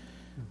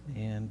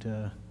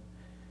 And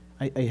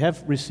I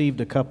have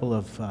received a couple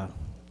of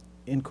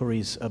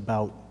inquiries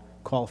about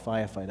call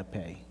firefighter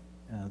pay,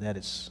 that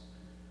it's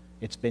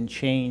been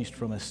changed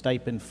from a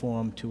stipend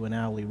form to an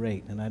hourly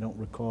rate, and I don't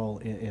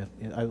recall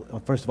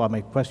first of all,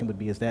 my question would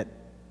be, is that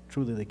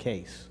truly the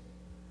case?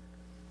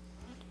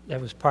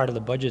 That was part of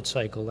the budget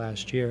cycle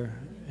last year,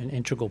 an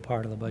integral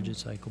part of the budget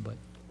cycle, but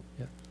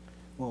yeah.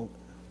 Well,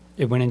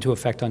 it went into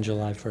effect on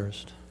July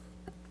 1st.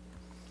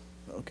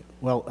 Okay.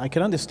 Well, I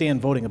can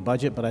understand voting a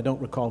budget, but I don't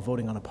recall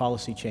voting on a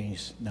policy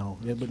change. No,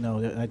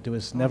 there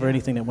was never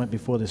anything that went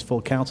before this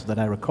full council that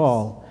I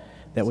recall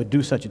that would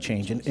do such a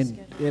change.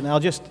 And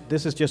I'll just,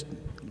 this is just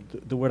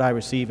the word I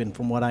receive, and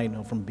from what I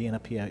know from being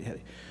up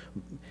here,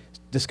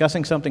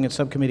 discussing something in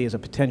subcommittee as a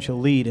potential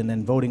lead and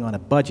then voting on a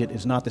budget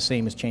is not the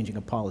same as changing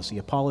a policy.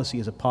 A policy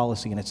is a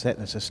policy, and it's set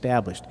and it's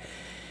established.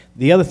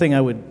 The other thing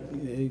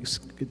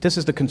this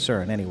is the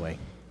concern anyway.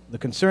 The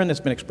concern that's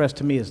been expressed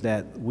to me is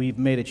that we've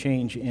made a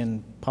change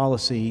in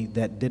policy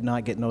that did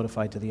not get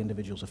notified to the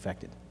individuals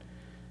affected.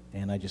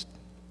 And I just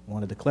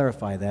wanted to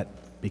clarify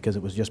that because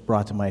it was just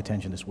brought to my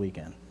attention this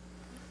weekend.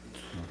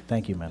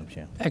 Thank you, Madam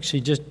Chair.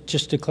 Actually,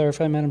 just to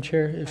clarify, Madam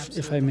Chair,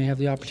 if I may have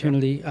the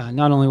opportunity,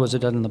 not only was it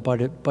done in the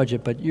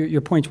budget, but your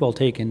point's well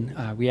taken.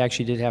 We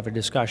actually did have a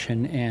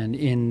discussion, and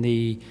in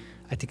the,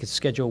 I think it's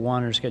Schedule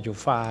 1 or Schedule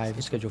 5,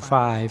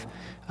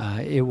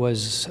 it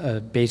was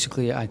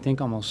basically, I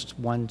think, almost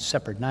one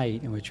separate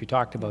night in which we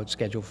talked about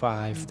Schedule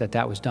 5,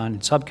 that was done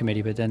in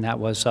subcommittee, but then that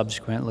was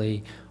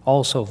subsequently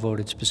also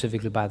voted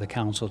specifically by the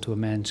council to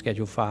amend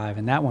Schedule 5,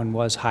 and that one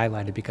was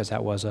highlighted because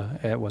that was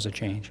a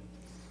change.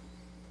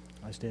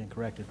 I stand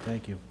corrected.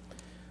 Thank you.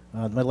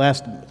 My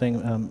last thing,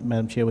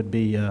 Madam Chair, would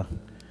be I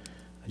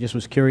just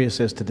was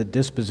curious as to the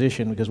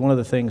disposition, because one of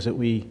the things that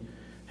we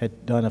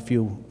had done a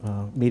few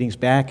meetings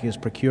back is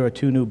procure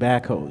 2 new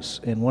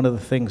backhoes. And one of the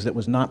things that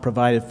was not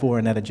provided for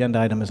in that agenda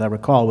item, as I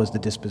recall, was the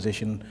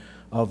disposition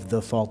of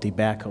the faulty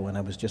backhoe. And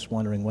I was just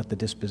wondering what the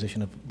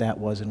disposition of that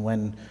was and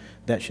when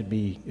that should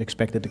be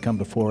expected to come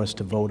before us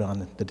to vote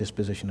on the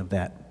disposition of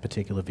that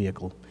particular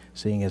vehicle,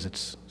 seeing as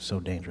it's so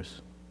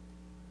dangerous.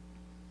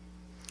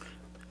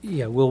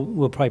 Yeah,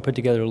 we'll probably put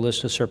together a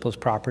list of surplus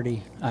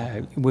property.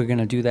 We're going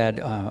to do that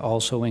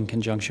also in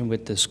conjunction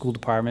with the school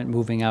department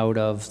moving out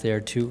of their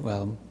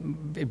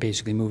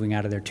basically moving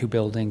out of their 2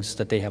 buildings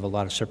that they have a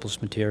lot of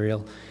surplus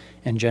material.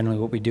 And generally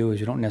what we do is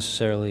we don't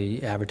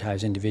necessarily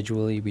advertise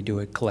individually, we do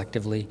it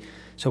collectively.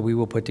 So we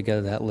will put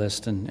together that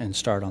list and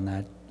start on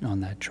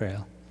that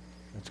trail.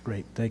 That's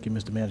great. Thank you,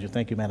 Mr. Manager.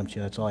 Thank you, Madam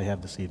Chair. That's all I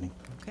have this evening.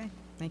 Okay,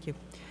 thank you.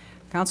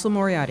 Councilor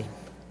Moriarty.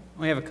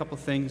 We have a couple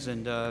things,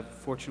 and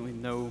fortunately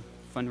no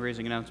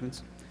fundraising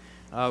announcements.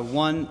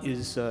 One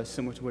is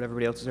similar to what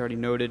everybody else has already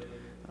noted.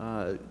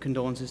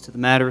 Condolences to the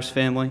Matters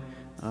family.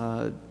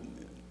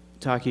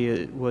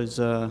 Taki was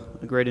a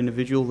great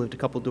individual, lived a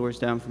couple doors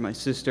down from my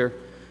sister.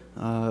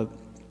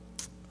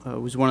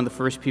 Was one of the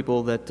first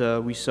people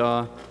that we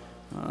saw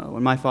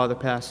when my father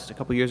passed a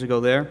couple years ago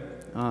there,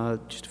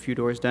 just a few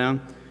doors down,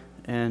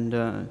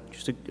 and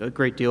just a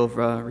great deal of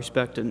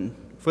respect and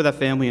for that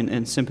family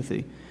and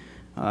sympathy.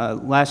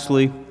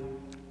 Lastly,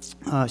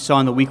 I saw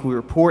in the weekly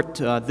report,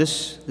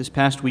 this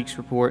past week's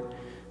report,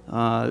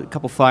 a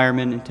couple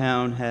firemen in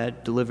town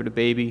had delivered a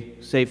baby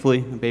safely,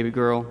 a baby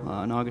girl,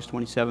 on August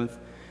 27th.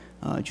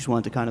 I just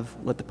wanted to kind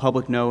of let the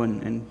public know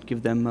and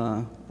give them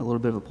a little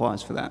bit of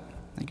applause for that.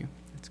 Thank you.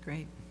 That's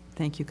great.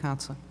 Thank you,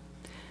 Councilor.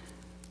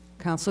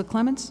 Councilor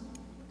Clements?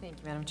 Thank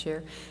you, Madam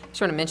Chair. I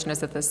just want to mention I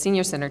was at the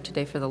Senior Center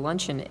today for the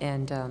luncheon,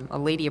 and a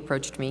lady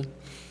approached me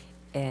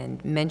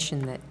and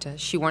mentioned that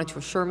she wanted to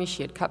assure me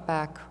she had cut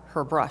back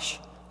her brush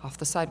off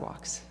the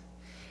sidewalks.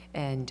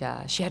 And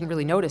she hadn't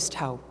really noticed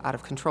how out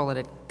of control it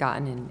had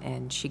gotten,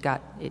 and she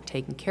got it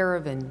taken care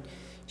of, and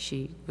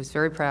she was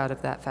very proud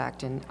of that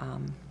fact. And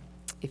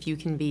if you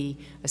can be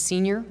a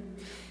senior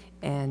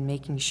and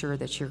making sure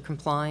that you're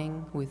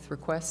complying with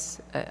requests,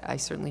 I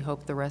certainly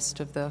hope the rest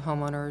of the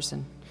homeowners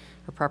and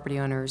or property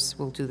owners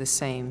will do the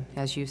same.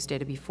 As you've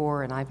stated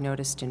before, and I've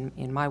noticed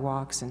in my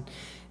walks, and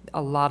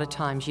a lot of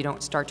times you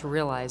don't start to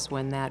realize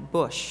when that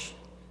bush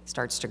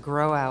starts to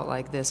grow out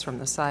like this from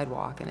the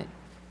sidewalk, and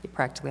you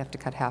practically have to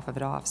cut half of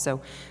it off.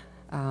 So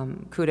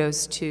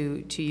kudos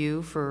to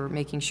you for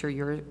making sure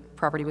your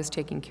property was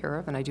taken care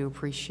of, and I do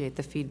appreciate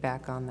the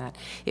feedback on that.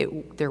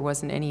 There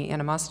wasn't any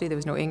animosity, there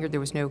was no anger, there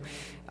was no,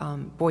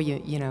 boy,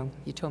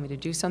 you told me to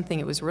do something.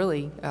 It was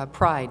really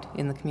pride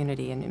in the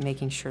community and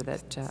making sure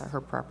that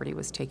her property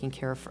was taken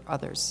care of for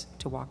others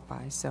to walk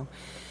by. So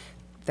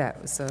that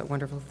was a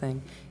wonderful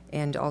thing.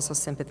 And also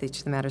sympathy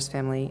to the Matters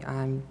family.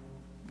 I'm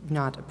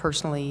not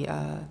personally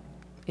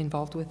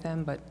involved with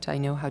them, but I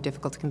know how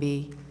difficult it can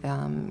be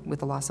with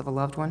the loss of a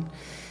loved one,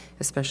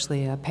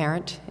 especially a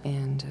parent,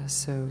 and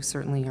so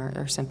certainly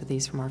our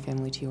sympathies from our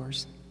family to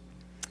yours.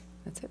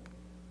 That's it.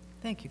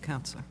 Thank you,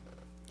 Counselor.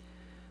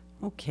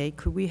 Okay,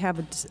 could we have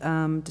a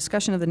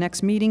discussion of the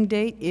next meeting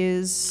date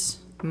is?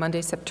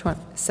 Monday,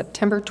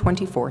 September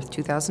 24th,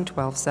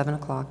 2012, 7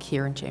 o'clock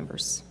here in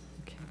Chambers.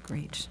 Okay,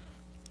 great.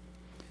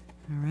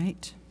 All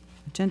right.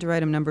 Agenda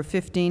item number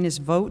 15 is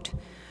vote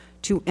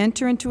to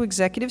enter into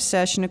executive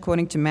session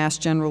according to Mass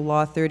General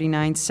Law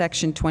 39,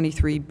 Section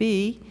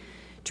 23B,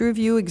 to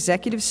review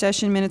executive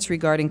session minutes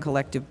regarding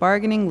collective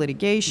bargaining,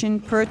 litigation,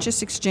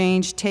 purchase,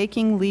 exchange,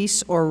 taking,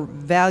 lease, or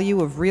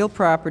value of real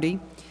property,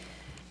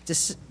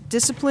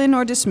 discipline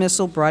or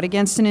dismissal brought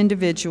against an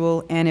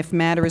individual, and if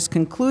matter is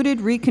concluded,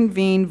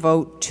 reconvene,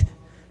 vote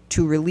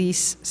to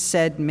release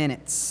said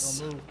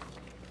minutes.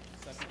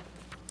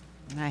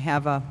 And I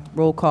have a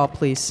roll call,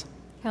 please.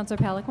 Counselor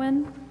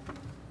Palaquin?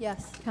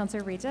 Yes.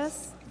 Counselor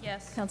Regis?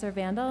 Yes. Counselor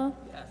Vandal?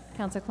 Yes.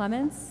 Counselor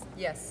Clements?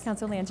 Yes.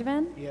 Counselor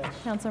Langevin? Yes.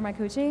 Counselor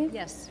Marcucci?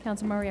 Yes.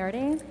 Counselor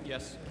Moriarty?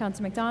 Yes.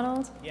 Counselor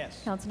McDonald?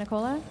 Yes. Counselor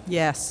Nicola?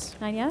 Yes.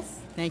 9 yes.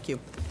 Thank you.